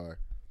motherfuckers are.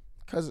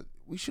 Because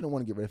we shouldn't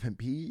want to get rid of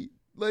Embiid.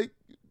 Like,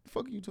 the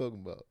fuck are you talking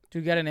about?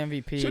 Dude got an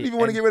MVP. Shouldn't even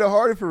want to get rid of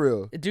Harden for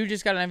real. Dude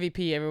just got an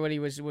MVP. Everybody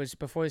was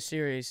before the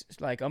series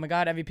like, oh my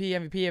God,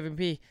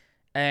 MVP.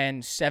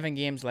 And 7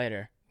 games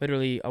later,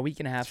 literally a week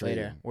and a half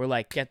later, we're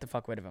like, get the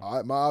fuck rid of him.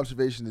 My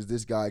observation is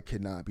this guy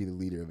could not be the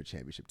leader of a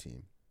championship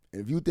team.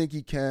 And if you think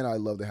he can,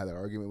 I'd love to have that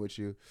argument with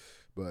you.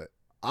 But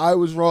I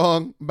was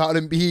wrong about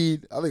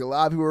Embiid. I think a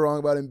lot of people were wrong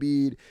about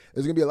Embiid.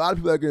 There's going to be a lot of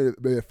people that are going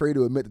to be afraid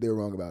to admit that they were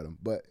wrong about him.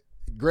 But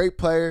great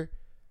player.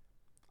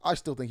 I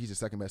still think he's the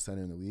second best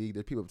center in the league.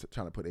 There's people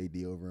trying to put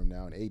AD over him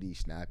now, and AD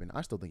snapping.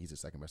 I still think he's the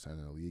second best center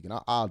in the league, and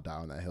I'll die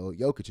on that hill.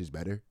 Jokic is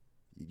better.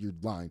 You're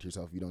lying to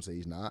yourself if you don't say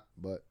he's not,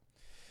 but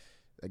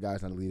that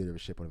guy's not a leader of a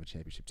ship of a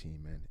championship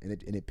team, man.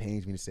 And it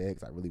pains me to say it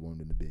because I really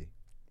wanted him to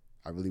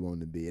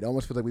be. It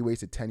almost feels like we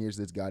wasted 10 years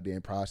of this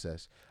goddamn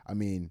process. I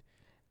mean,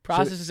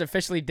 process is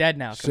officially dead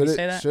now. Can we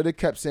say that? Should have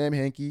kept Sam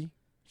Hinkie.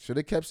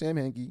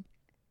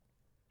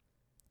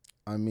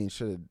 I mean,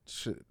 should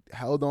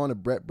held on to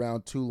Brett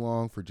Brown too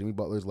long for Jimmy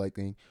Butler's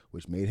liking,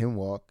 which made him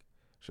walk.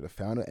 Should have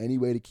found any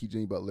way to keep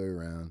Jimmy Butler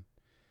around.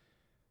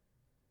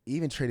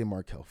 Even traded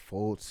Markelle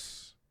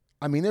Fultz.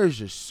 I mean, there's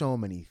just so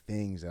many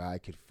things that I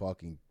could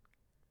fucking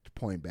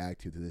point back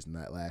to this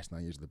last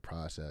 9 years of the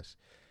process.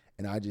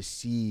 And I just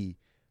see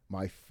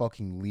my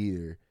fucking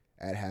leader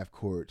at half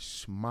court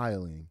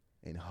smiling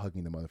and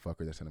hugging the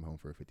motherfucker that sent him home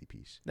for a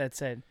 50-piece. That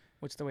said,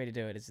 what's the way to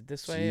do it? Is it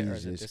this way or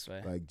is it this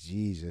way? Like,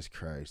 Jesus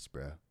Christ,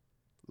 bro.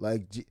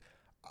 Like,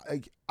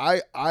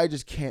 I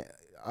just can't.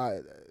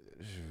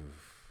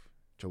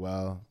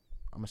 Joel,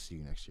 I'm going to see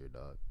you next year,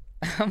 dog.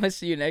 I'm going to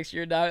see you next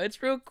year, dog.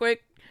 It's real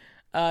quick.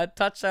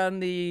 Touch on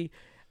the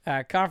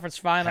conference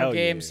final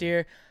games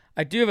here.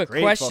 I do have a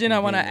question I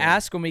want to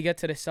ask when we get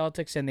to the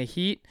Celtics and the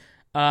Heat.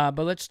 But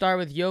let's start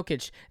with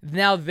Jokic.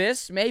 Now,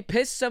 this may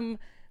piss some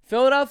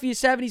Philadelphia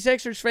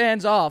 76ers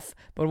fans off,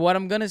 but what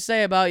I'm going to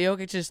say about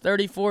Jokic's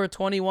 34,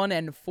 21,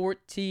 and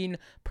 14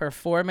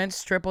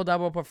 performance,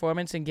 triple-double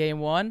performance in Game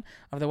 1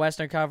 of the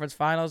Western Conference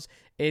Finals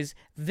is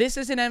this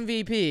is an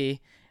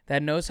MVP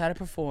that knows how to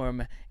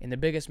perform in the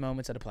biggest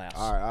moments of the playoffs.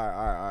 All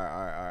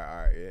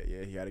right.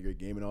 Yeah, he had a good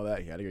game and all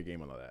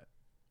that.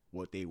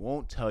 What they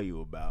won't tell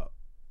you about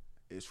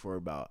is for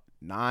about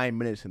 9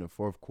 minutes in the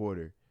fourth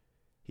quarter,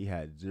 he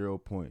had 0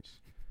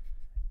 points.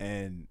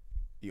 And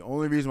the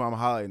only reason why I'm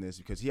highlighting this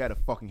is because he had a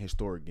fucking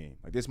historic game.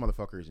 Like, this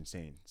motherfucker is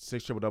insane.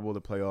 6 triple-double in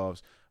the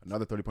playoffs,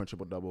 another 30-point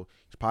triple-double.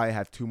 He's probably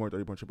have 2 more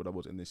 30-point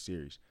triple-doubles in this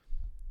series.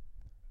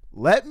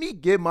 Let me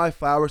give my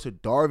flowers to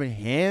Darvin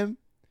Ham,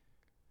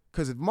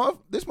 because if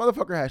this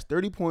motherfucker has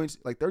 30 points,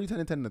 like 30, 10,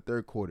 and 10 in the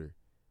third quarter,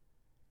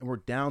 and we're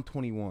down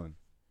 21,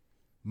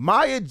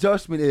 my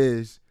adjustment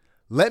is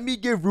let me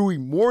give Rui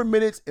more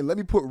minutes and let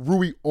me put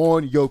Rui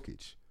on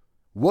Jokic.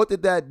 What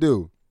did that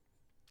do?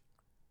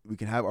 We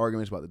can have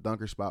arguments about the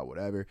dunker spot,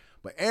 whatever.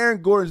 But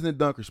Aaron Gordon's in the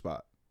dunker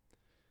spot.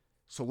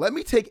 So let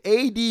me take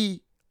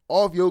AD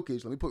off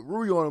Jokic. Let me put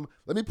Rui on him.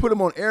 Let me put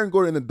him on Aaron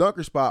Gordon in the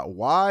dunker spot.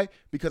 Why?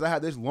 Because I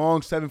had this long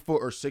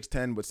 7-foot or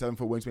 6'10", but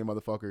 7-foot wingspan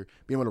motherfucker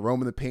being able to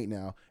roam in the paint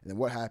now. And then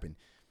what happened?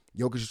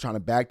 Jokic is trying to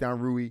back down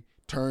Rui,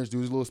 turns, do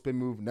his little spin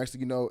move. Next thing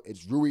you know,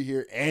 it's Rui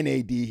here and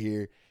AD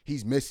here.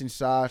 He's missing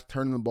shots,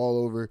 turning the ball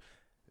over.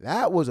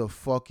 That was a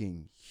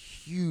fucking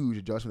huge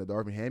adjustment that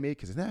Darvin Ham made,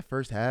 because in that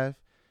first half,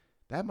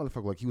 that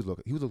motherfucker he was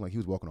looking like he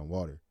was walking on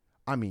water.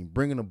 I mean,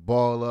 bringing the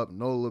ball up,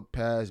 no look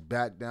pass,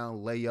 back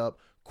down, layup,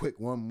 quick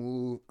one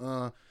move,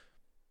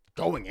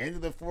 going into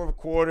the fourth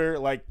quarter,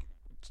 like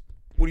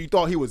when you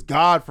thought he was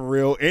God for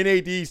real, in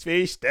AD's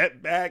face,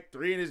 step back,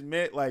 3 in his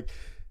mitt, like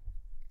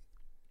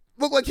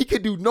looked like he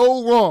could do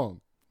no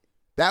wrong.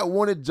 That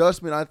one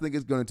adjustment, I think,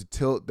 is going to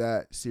tilt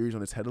that series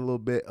on its head a little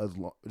bit.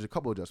 There's a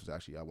couple of adjustments,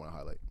 actually, I want to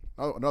highlight.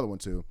 Another one,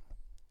 too.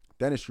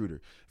 Dennis Schroeder.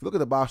 If you look at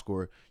the box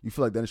score, you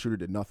feel like Dennis Schroeder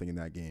did nothing in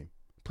that game.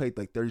 Played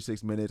like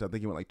 36 minutes. I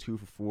think he went like 2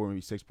 for 4,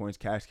 maybe 6 points.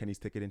 Cash Kenny's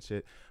ticket and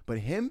shit. But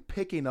him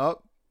picking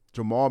up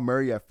Jamal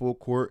Murray at full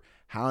court,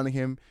 hounding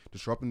him,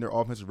 disrupting their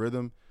offensive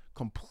rhythm,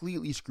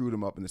 completely screwed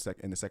him up in the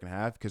second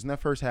half. Because in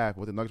that first half,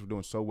 what the Nuggets were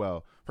doing so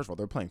well, first of all,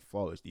 they're playing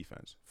flawless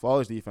defense,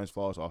 flawless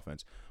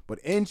offense. But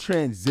in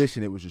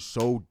transition, it was just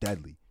so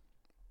deadly.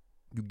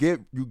 You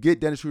get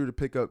Dennis Schroeder to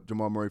pick up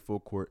Jamal Murray full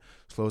court,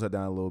 slows that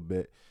down a little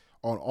bit.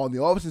 On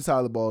the offensive side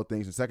of the ball,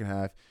 things in the second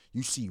half,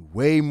 you see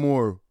way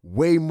more.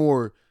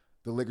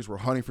 The Lakers were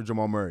hunting for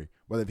Jamal Murray.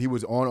 Whether he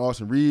was on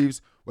Austin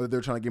Reeves, whether they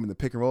were trying to give him the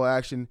pick and roll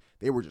action,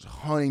 they were just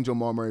hunting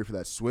Jamal Murray for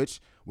that switch,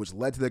 which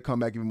led to the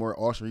comeback even more.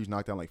 Austin Reeves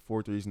knocked down like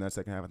 4 threes in that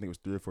second half. I think it was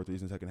 3 or 4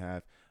 threes in the second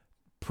half.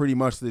 Pretty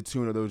much to the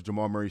tune of those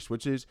Jamal Murray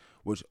switches,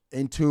 which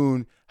in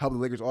tune helped the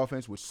Lakers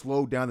offense, which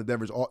slowed down the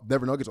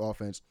Denver Nuggets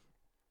offense,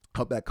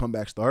 helped that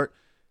comeback start.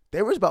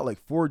 There was about like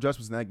 4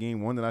 adjustments in that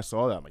game. One that I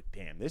saw that I'm like,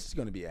 damn, this is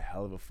going to be a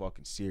hell of a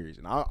fucking series.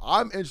 And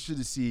I'm interested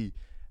to see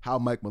how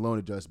Mike Malone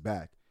adjusts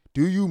back.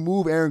 Do you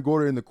move Aaron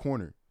Gordon in the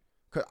corner?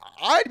 Cause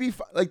I'd be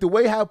like the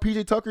way how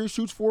PJ Tucker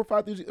shoots 4 or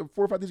 5 threes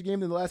a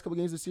game in the last couple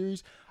games of the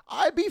series.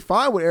 I'd be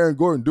fine with Aaron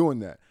Gordon doing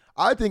that.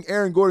 I think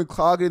Aaron Gordon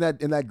clogging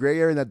in that gray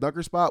area in that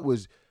dunker spot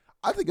was.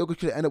 I think Jokic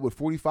should end up with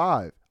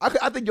 45. I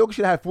think Jokic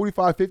should have had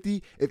 45,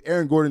 50 if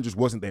Aaron Gordon just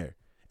wasn't there.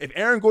 If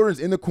Aaron Gordon's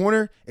in the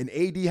corner and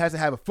AD has to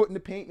have a foot in the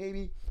paint,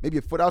 maybe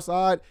a foot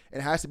outside,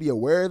 and has to be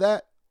aware of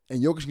that,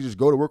 and Jokic can just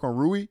go to work on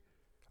Rui,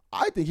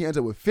 I think he ends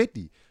up with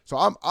 50. So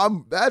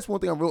I'm that's one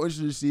thing I'm real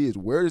interested to see is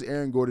where does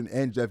Aaron Gordon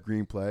and Jeff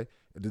Green play?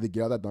 Do they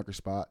get out of that dunker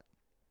spot?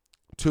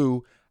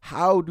 2,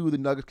 how do the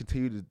Nuggets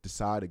continue to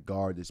decide to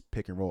guard this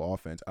pick and roll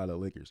offense out of the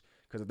Lakers?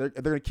 Because if they're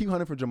going to keep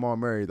hunting for Jamal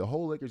Murray, the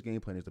whole Lakers game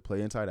plan is to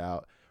play inside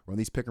out, run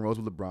these pick and rolls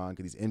with LeBron,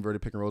 get these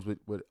inverted pick and rolls with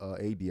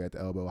AD at the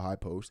elbow, high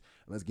post,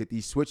 and let's get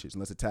these switches and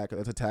let's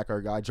attack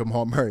our guy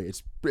Jamal Murray.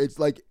 It's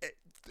like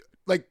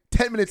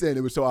 10 minutes in,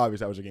 it was so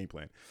obvious that was your game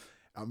plan.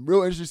 I'm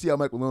real interested to see how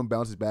Mike Malone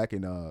bounces back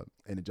and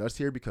adjusts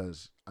here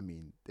because, I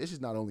mean, this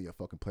is not only a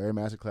fucking player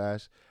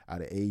masterclass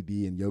out of AD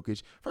and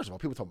Jokic. First of all,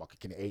 people talking about,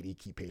 can AD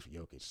keep pace with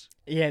Jokic?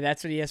 Yeah,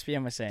 that's what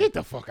ESPN was saying. Get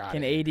the fuck out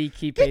of here. Can AD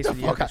keep pace with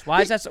Jokic?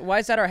 Why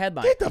is that our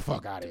headline? Get the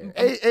fuck out of here.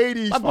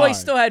 AD's My boy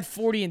still had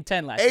 40 and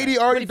 10 last night. AD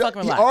already dubbed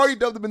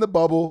him in the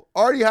bubble.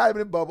 Already had him in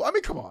the bubble. I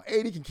mean, come on.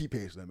 AD can keep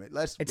pace with him.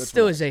 It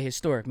still is a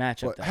historic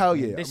matchup. But hell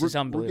yeah. This is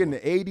unbelievable. We're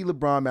getting the AD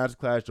LeBron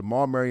masterclass,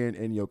 Jamal Murray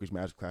and Jokic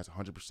masterclass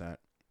 100%.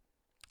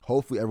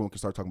 Hopefully everyone can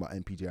start talking about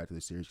MPJ after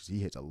this series because he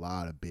hits a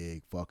lot of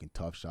big fucking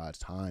tough shots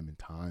time and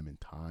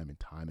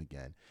time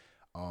again.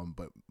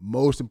 But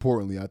most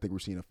importantly, I think we're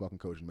seeing a fucking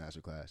coaching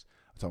masterclass.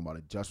 I'm talking about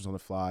adjustments on the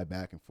fly,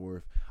 back and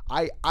forth.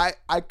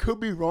 I could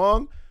be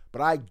wrong,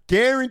 but I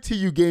guarantee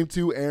you game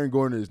 2, Aaron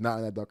Gordon is not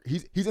in that dunker.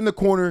 He's in the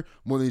corner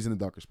more than he's in the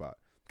dunker spot.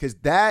 Because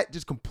that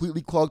just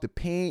completely clogged the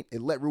paint.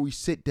 It let Rui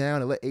sit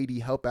down and let AD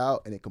help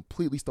out, and it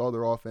completely stalled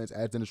their offense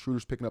as Dennis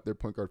Schroeder's picking up their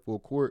point guard full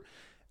court.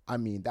 I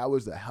mean, that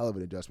was a hell of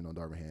an adjustment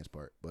on Darvin Ham's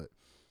part. But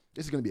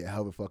this is going to be a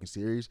hell of a fucking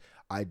series.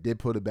 I did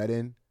put a bet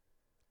in.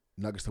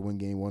 Nuggets to win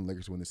game 1,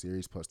 Lakers to win the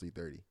series, plus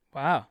 330.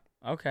 Wow.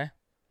 Okay.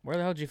 Where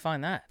the hell did you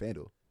find that?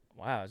 FanDuel.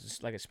 Wow. Is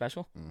this like a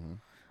special? Mm-hmm.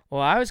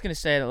 Well, I was going to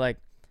say that, like,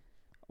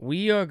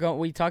 we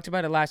talked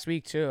about it last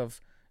week, too, of,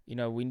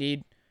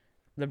 LeBron's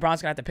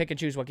going to have to pick and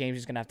choose what games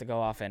he's going to have to go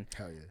off in.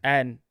 Hell yeah.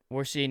 And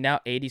we're seeing now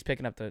AD's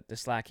picking up the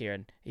slack here,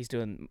 and he's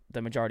doing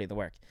the majority of the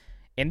work.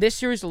 In this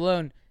series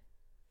alone,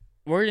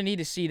 we're going to need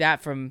to see that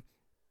from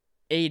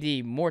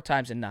AD more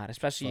times than not,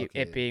 especially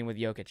being with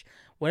Jokic.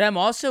 What I'm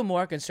also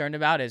more concerned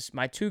about is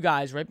my two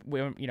guys, right?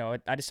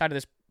 I decided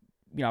this,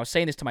 I was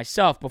saying this to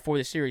myself before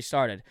the series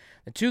started.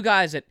 The two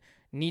guys that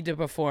need to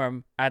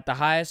perform at the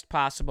highest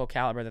possible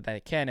caliber that they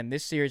can in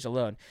this series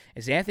alone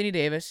is Anthony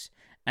Davis,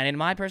 and in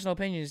my personal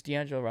opinion, is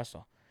D'Angelo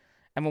Russell.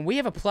 And when we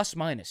have a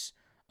plus-minus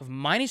of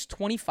minus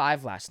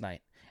 25 last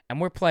night, and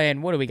we're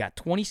playing, what do we got,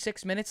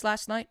 26 minutes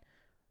last night?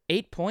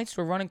 8 points,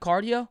 we're running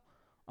cardio?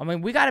 I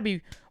mean, we gotta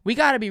be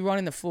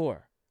running the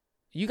floor.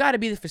 You gotta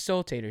be the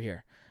facilitator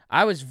here.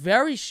 I was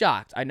very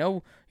shocked. I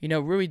know,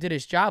 Rui did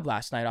his job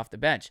last night off the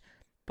bench,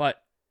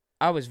 but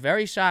I was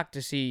very shocked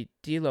to see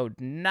D'Lo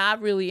not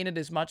really in it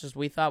as much as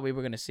we thought we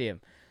were gonna see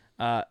him.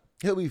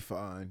 He'll be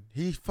fine.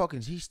 He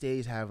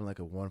stays having like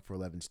a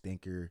 1-for-11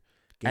 stinker.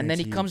 And then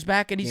he comes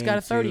back and he's got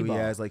a 30 ball.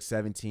 He has like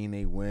 17,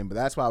 they win. But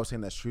that's why I was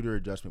saying that Schroeder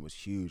adjustment was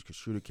huge because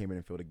Schroeder came in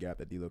and filled a gap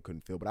that D'Lo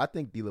couldn't fill. But I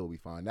think D'Lo will be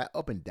fine. That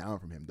up and down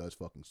from him does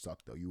fucking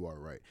suck, though. You are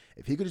right.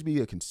 If he could just be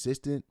a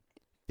consistent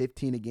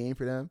 15 a game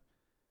for them,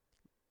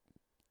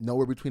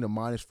 nowhere between a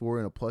 -4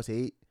 and a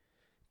 +8,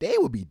 they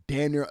would be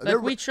damn near.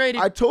 Like we traded.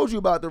 I told you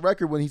about the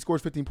record when he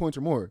scores 15 points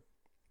or more.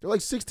 They're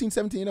like 16,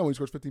 17 when he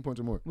scores 15 points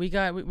or more. We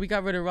got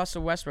rid of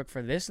Russell Westbrook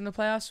for this in the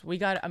playoffs.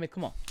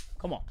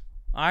 Come on.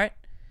 All right.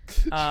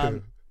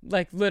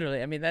 Like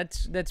literally, I mean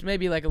that's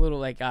maybe like a little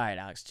like, all right,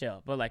 Alex,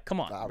 chill. But like, come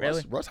on,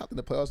 really? Russ hopped in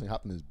the playoffs and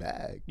hopped in his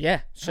bag.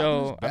 Yeah.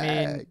 So I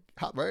mean,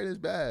 hopped right in his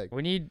bag.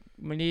 We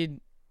need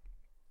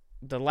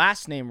the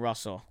last name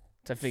Russell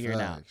to figure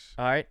it out.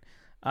 All right.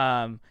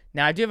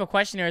 Now I do have a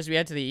question here as we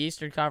head to the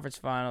Eastern Conference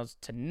Finals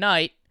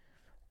tonight.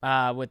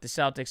 With the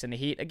Celtics and the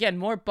Heat. Again,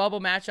 more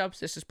bubble matchups.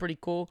 This is pretty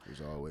cool.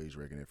 There's always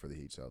rigging it for the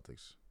Heat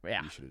Celtics.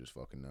 Yeah. We should have just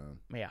fucking known.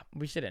 Yeah,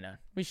 we should have known.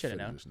 We should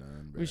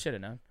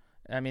have known.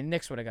 I mean,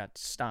 Knicks would have got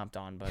stomped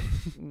on, but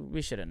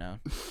we should have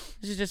known.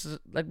 This is just,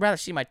 I'd rather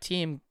see my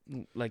team,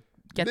 like,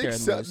 get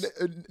Knicks, there and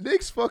lose.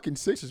 Knicks fucking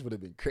Sixers would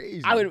have been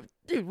crazy.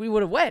 We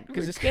would have went,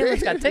 because the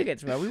Scanlon's got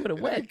tickets, man. We would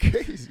have went.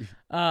 Crazy.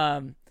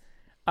 All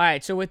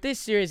right, so with this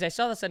series, I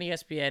saw this on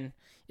ESPN.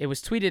 It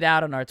was tweeted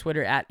out on our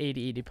Twitter, at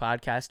ADED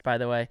Podcast, by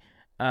the way.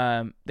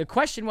 The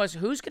question was,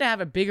 who's going to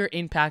have a bigger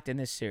impact in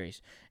this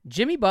series,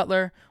 Jimmy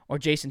Butler or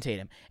Jason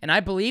Tatum? And I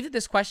believe that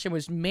this question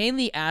was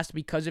mainly asked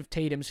because of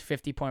Tatum's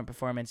 50-point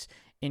performance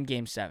in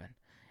Game 7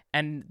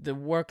 and the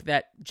work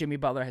that Jimmy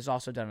Butler has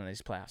also done in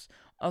these playoffs.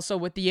 Also,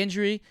 with the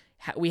injury,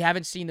 we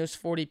haven't seen those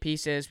 40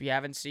 pieces. We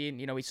haven't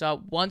seen, we saw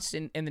it once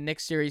in the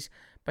Knicks series,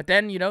 but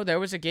then, there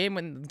was a game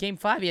when Game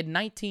 5, he had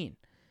 19.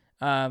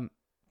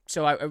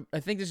 So I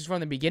think this is from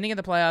the beginning of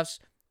the playoffs,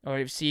 or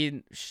we've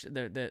seen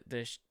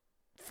the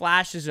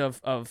flashes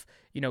of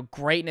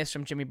greatness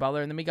from Jimmy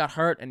Butler, and then we got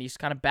hurt and he's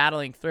kind of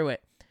battling through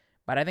it.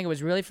 But I think it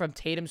was really from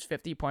Tatum's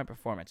 50-point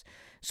performance.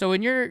 So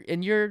in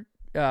your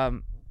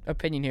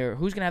opinion here,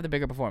 who's gonna have the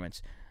bigger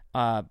performance,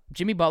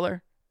 Jimmy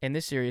Butler in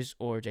this series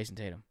or Jason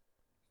Tatum?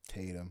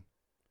 Tatum.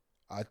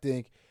 I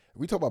think if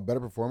we talk about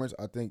better performance,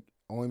 I think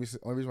only reason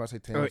why I say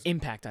Tatum or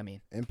impact. I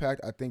mean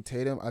impact. I think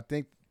Tatum. I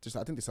think the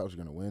Celtics are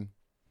gonna win.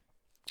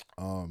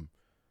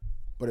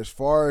 But as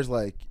far as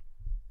like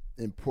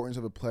importance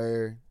of a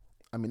player,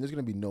 I mean, there's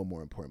going to be no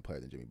more important player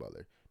than Jimmy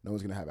Butler. No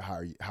one's going to have a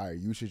higher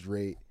usage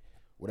rate,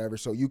 whatever.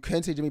 So you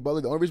can say Jimmy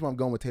Butler. The only reason why I'm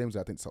going with Tatum is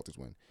I think the Celtics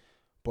win.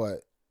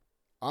 But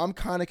I'm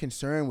kind of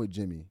concerned with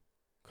Jimmy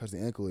because of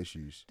the ankle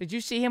issues. Did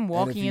you see him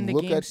walking into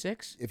Game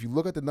 6? If you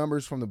look at the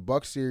numbers from the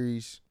Bucks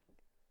series,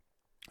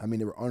 I mean,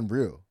 they were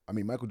unreal. I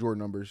mean, Michael Jordan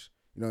numbers,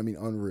 you know what I mean?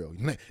 Unreal.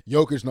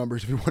 Jokic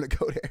numbers, if you want to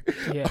go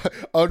there. Yeah.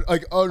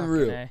 Like,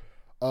 unreal.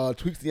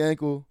 Tweaks the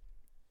ankle.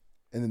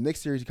 In the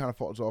next series, he kind of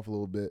falls off a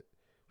little bit.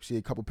 We see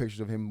a couple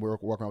pictures of him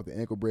walking around with the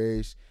ankle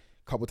brace.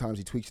 A couple times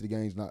he tweaks it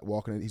again. He's not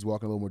walking. He's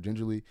walking a little more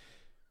gingerly.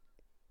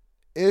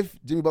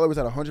 If Jimmy Butler was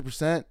at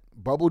 100%,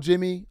 bubble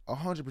Jimmy,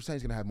 100% he's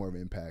going to have more of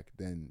an impact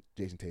than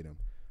Jason Tatum.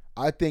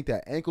 I think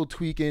that ankle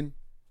tweaking,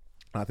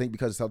 I think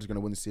because the Celtics are going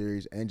to win the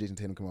series and Jason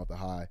Tatum coming off the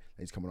high that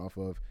he's coming off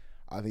of,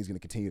 I think he's going to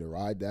continue to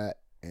ride that.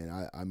 And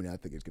I mean, I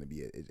think it's going to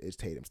be it's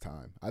Tatum's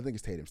time. I think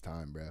it's Tatum's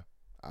time, bro.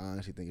 I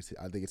honestly think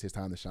it's his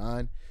time to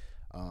shine.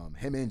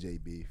 Him and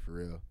JB for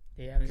real.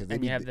 Yeah,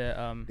 and you have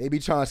the they be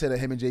trying to say that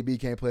him and JB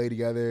can't play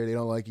together. They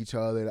don't like each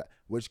other,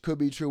 which could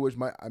be true. Which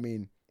might, I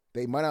mean,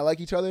 they might not like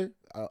each other.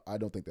 I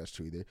don't think that's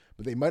true either.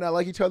 But they might not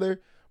like each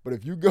other. But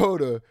if you go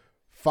to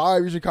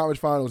 5 Eastern Conference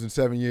Finals in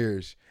 7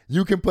 years,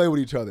 you can play with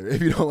each other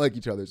if you don't like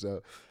each other.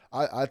 So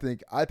I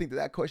think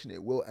that question,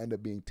 it will end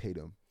up being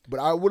Tatum.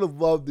 But I would have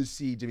loved to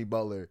see Jimmy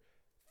Butler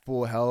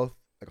full health,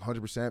 like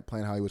 100%,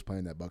 playing how he was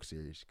playing that Bucks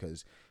series,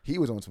 because he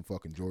was on some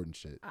fucking Jordan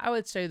shit. I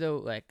would say though,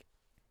 like,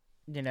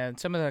 you know,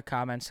 some of the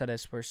comments that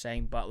us were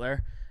saying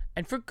Butler,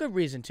 and for good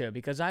reason too,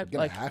 because I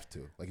like have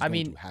to. Like, I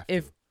mean,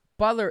 if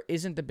Butler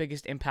isn't the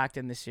biggest impact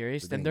in the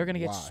series, then they're going to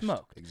get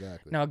smoked.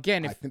 Exactly. Now,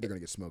 again, I think they're going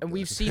to get smoked. And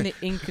we've seen the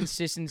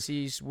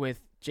inconsistencies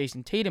with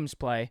Jason Tatum's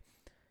play,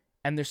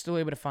 and they're still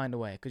able to find a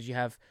way because you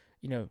have,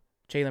 you know,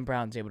 Jaylen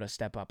Brown's able to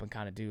step up and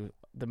kind of do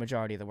the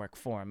majority of the work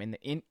for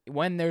him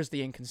when there's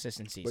the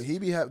inconsistencies. But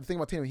the thing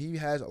about Tatum, he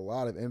has a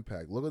lot of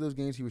impact. Look at those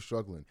games he was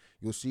struggling.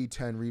 You'll see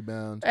 10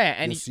 rebounds.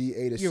 And you'll see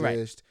 8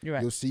 assists. You're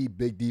right. You'll see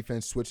big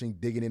defense switching,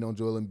 digging in on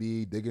Joel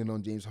Embiid, digging in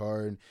on James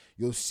Harden.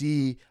 You'll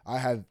see I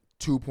have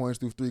 2 points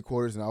through 3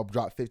 quarters and I'll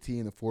drop 15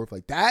 in the fourth.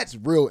 Like, that's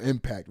real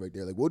impact right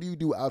there. Like, what do you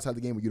do outside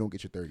the game when you don't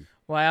get your 30?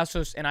 Well, I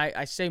also, and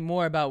I say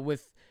more about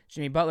with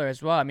Jimmy Butler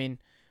as well. I mean,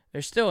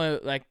 there's still,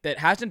 like, that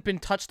hasn't been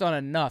touched on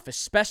enough,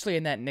 especially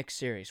in that Knicks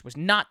series, was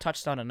not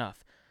touched on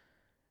enough.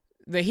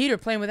 The Heat are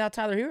playing without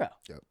Tyler Hero.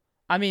 Yep.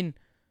 I mean,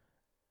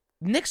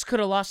 Knicks could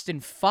have lost in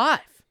 5.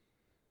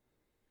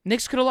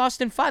 Knicks could have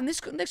lost in 5. Knicks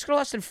could have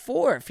lost in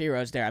 4 if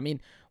Hero's there. I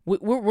mean,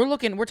 we're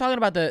talking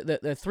about the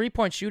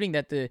 3-point shooting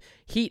that the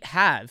Heat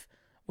have,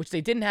 which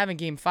they didn't have in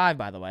Game 5,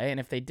 by the way. And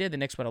if they did, the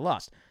Knicks would have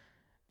lost.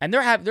 And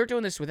they're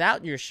doing this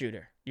without your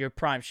shooter, your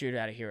prime shooter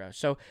out of Hero.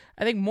 So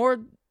I think more,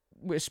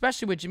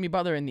 especially with Jimmy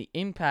Butler and the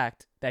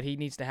impact that he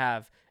needs to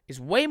have, is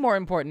way more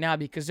important now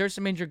because there's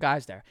some injured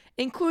guys there,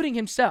 including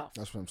himself.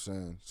 That's what I'm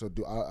saying. So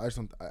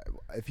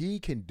if he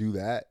can do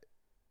that,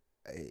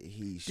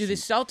 do the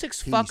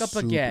Celtics fuck up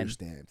again?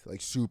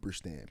 Super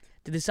stamped.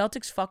 Did the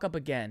Celtics fuck up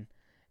again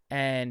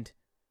and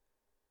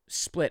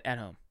split at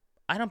home?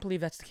 I don't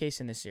believe that's the case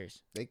in this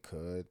series. They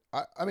could.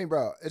 I mean,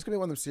 bro, it's gonna be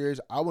one of them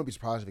series. I wouldn't be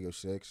surprised if it goes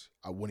 6.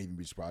 I wouldn't even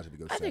be surprised if it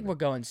goes 7. I think we're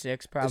going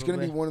 6 probably. It's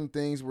gonna be one of them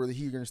things where the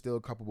Heat are gonna steal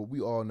a couple, but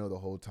we all know the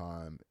whole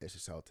time it's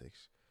the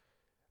Celtics.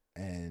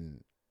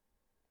 And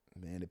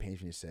man, it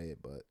pains me to say it,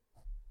 but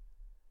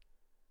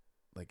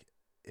like,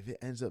 if it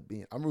ends up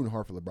being, I'm rooting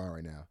hard for LeBron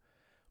right now,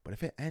 but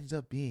if it ends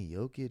up being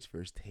Jokic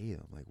versus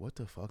Tatum, like, what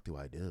the fuck do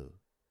I do?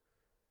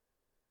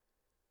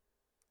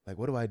 Like,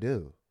 what do I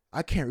do?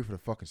 I can't root for the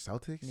fucking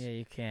Celtics. Yeah,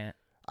 you can't.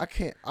 I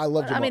can't. I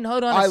love Jamal. I mean,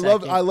 hold on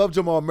I love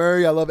Jamal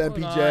Murray. I love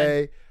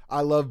MPJ.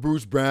 I love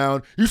Bruce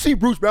Brown. You see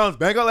Bruce Brown's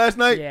bang out last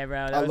night? Yeah, bro.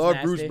 I love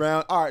nasty. Bruce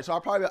Brown. All right, so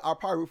I'll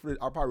probably root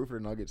for the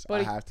Nuggets.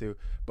 But I have to.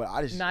 But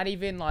I just not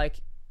even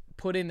like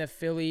putting the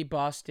Philly,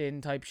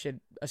 Boston type shit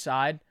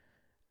aside.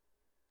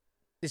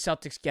 The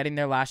Celtics getting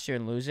there last year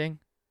and losing.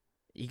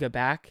 You go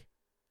back.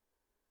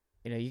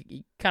 You know,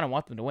 you kind of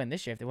want them to win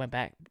this year if they went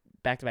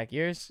back-to-back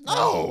years.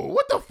 No,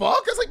 what the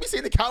fuck? It's like me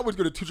saying the Cowboys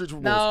go to 2 straight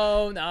Super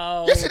Bowls.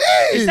 No. Yes, it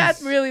is. Is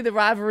that really the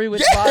rivalry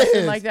with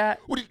Boston like that?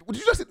 What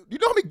you just? You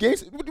know how many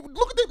games? Look at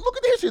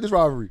the history of this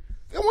rivalry.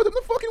 I want them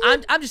to fucking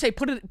win. I'm just saying,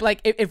 put it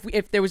like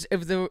if there was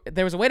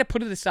a way to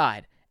put it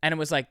aside, and it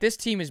was like this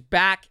team's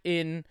back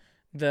in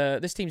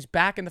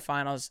the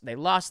finals. They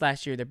lost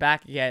last year. They're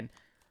back again.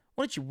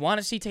 Wouldn't you want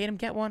to see Tatum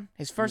get one?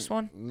 His first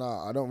one?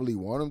 Nah, I don't really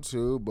want him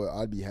to, but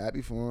I'd be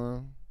happy for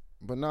him.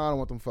 But nah, I don't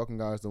want them fucking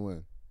guys to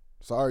win.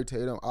 Sorry,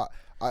 Tatum. I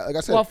like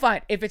I said. Well,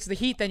 fine. If it's the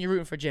Heat, then you're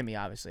rooting for Jimmy,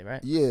 obviously,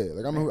 right? Yeah,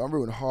 like I'm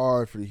rooting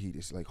hard for the Heat.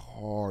 It's like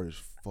hard as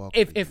fuck.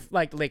 If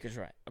like the Lakers,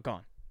 right?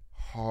 Gone.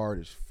 Hard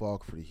as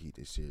fuck for the Heat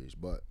this series,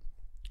 but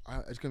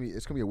it's gonna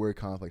be a weird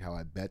conflict. How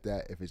I bet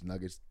that if it's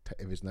Nuggets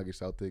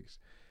Celtics,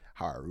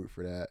 how I root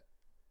for that.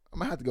 I'm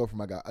gonna have to go for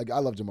my guy. I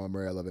love Jamal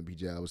Murray. I love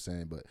MPJ. I was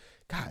saying, but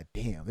god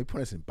damn, they put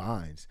us in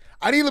binds.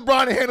 I need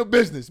LeBron to handle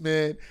business,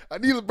 man. I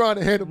need LeBron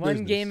to handle business.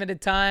 One game at a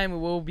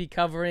time. We'll be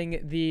covering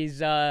these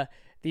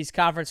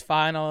conference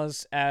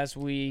finals as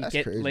we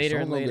get crazy. later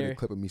and later. Get a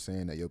clip of me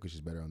saying that Jokic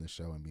is better on this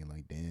show and being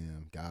like,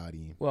 damn, got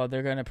him. Well,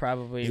 they're gonna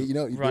probably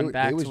run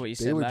back to what you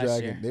said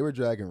last year. They were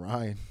dragging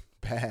Ryan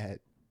bad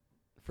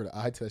for the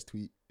eye test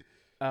tweet.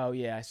 Oh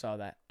yeah, I saw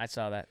that.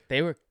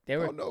 They were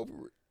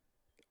over it.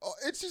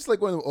 It's just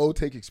like one of them old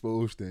take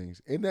exposed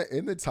things. In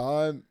the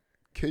time,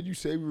 can you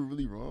say we were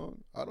really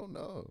wrong? I don't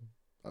know.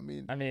 I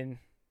mean,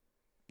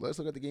 let's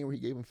look at the game where he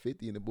gave him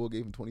 50 and the Bull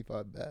gave him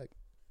 25 back.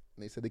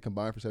 And they said they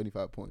combined for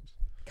 75 points.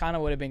 Kind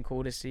of would have been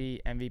cool to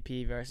see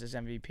MVP versus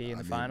MVP in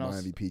the finals.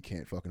 My MVP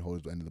can't fucking hold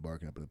his end of the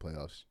bargain up in the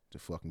playoffs. It's a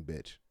fucking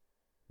bitch.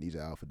 He's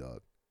an alpha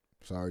dog.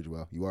 Sorry,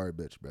 Joel. You are a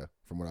bitch, bro,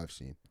 from what I've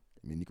seen.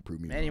 I mean, you can prove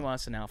me wrong. And he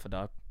wants an alpha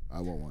dog. I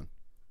want one.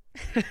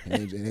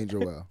 It ain't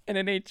Joel. And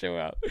it ain't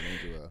Joel.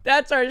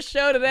 That's our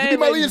show today. You can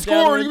be my leading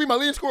scorer. You can be my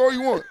leading scorer all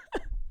you want.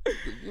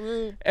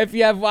 If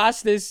you have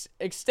watched this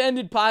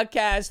extended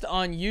podcast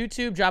on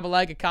YouTube, drop a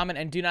like, a comment,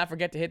 and do not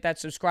forget to hit that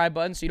subscribe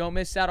button so you don't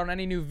miss out on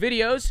any new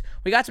videos.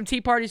 We got some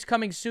tea parties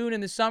coming soon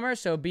in the summer,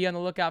 so be on the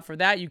lookout for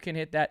that. You can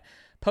hit that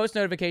post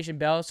notification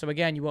bell, so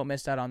again, you won't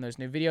miss out on those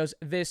new videos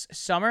this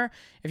summer.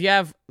 If you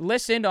have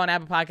listened on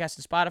Apple Podcasts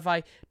and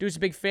Spotify, do us a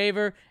big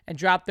favor and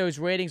drop those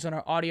ratings on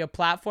our audio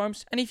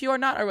platforms. And if you are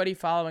not already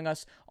following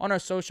us on our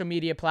social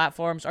media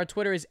platforms, our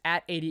Twitter is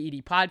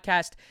 @ADED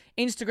Podcast,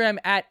 Instagram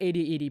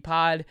 @ADED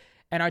Pod,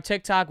 and our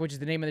TikTok, which is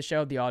the name of the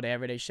show, The All Day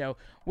Everyday Show.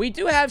 We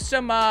do have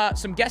some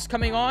guests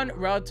coming on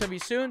relatively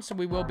soon, so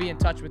we will be in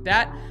touch with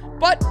that.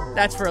 But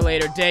that's for a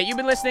later date. You've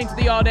been listening to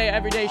The All Day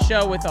Everyday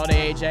Show with All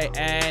Day AJ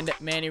and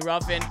Manny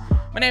Ruffin.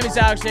 My name is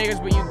Alex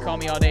Jagers, but you can call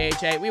me All Day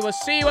AJ. We will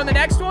see you on the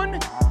next one.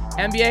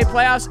 NBA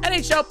playoffs,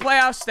 NHL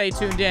playoffs. Stay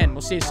tuned in.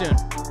 We'll see you soon.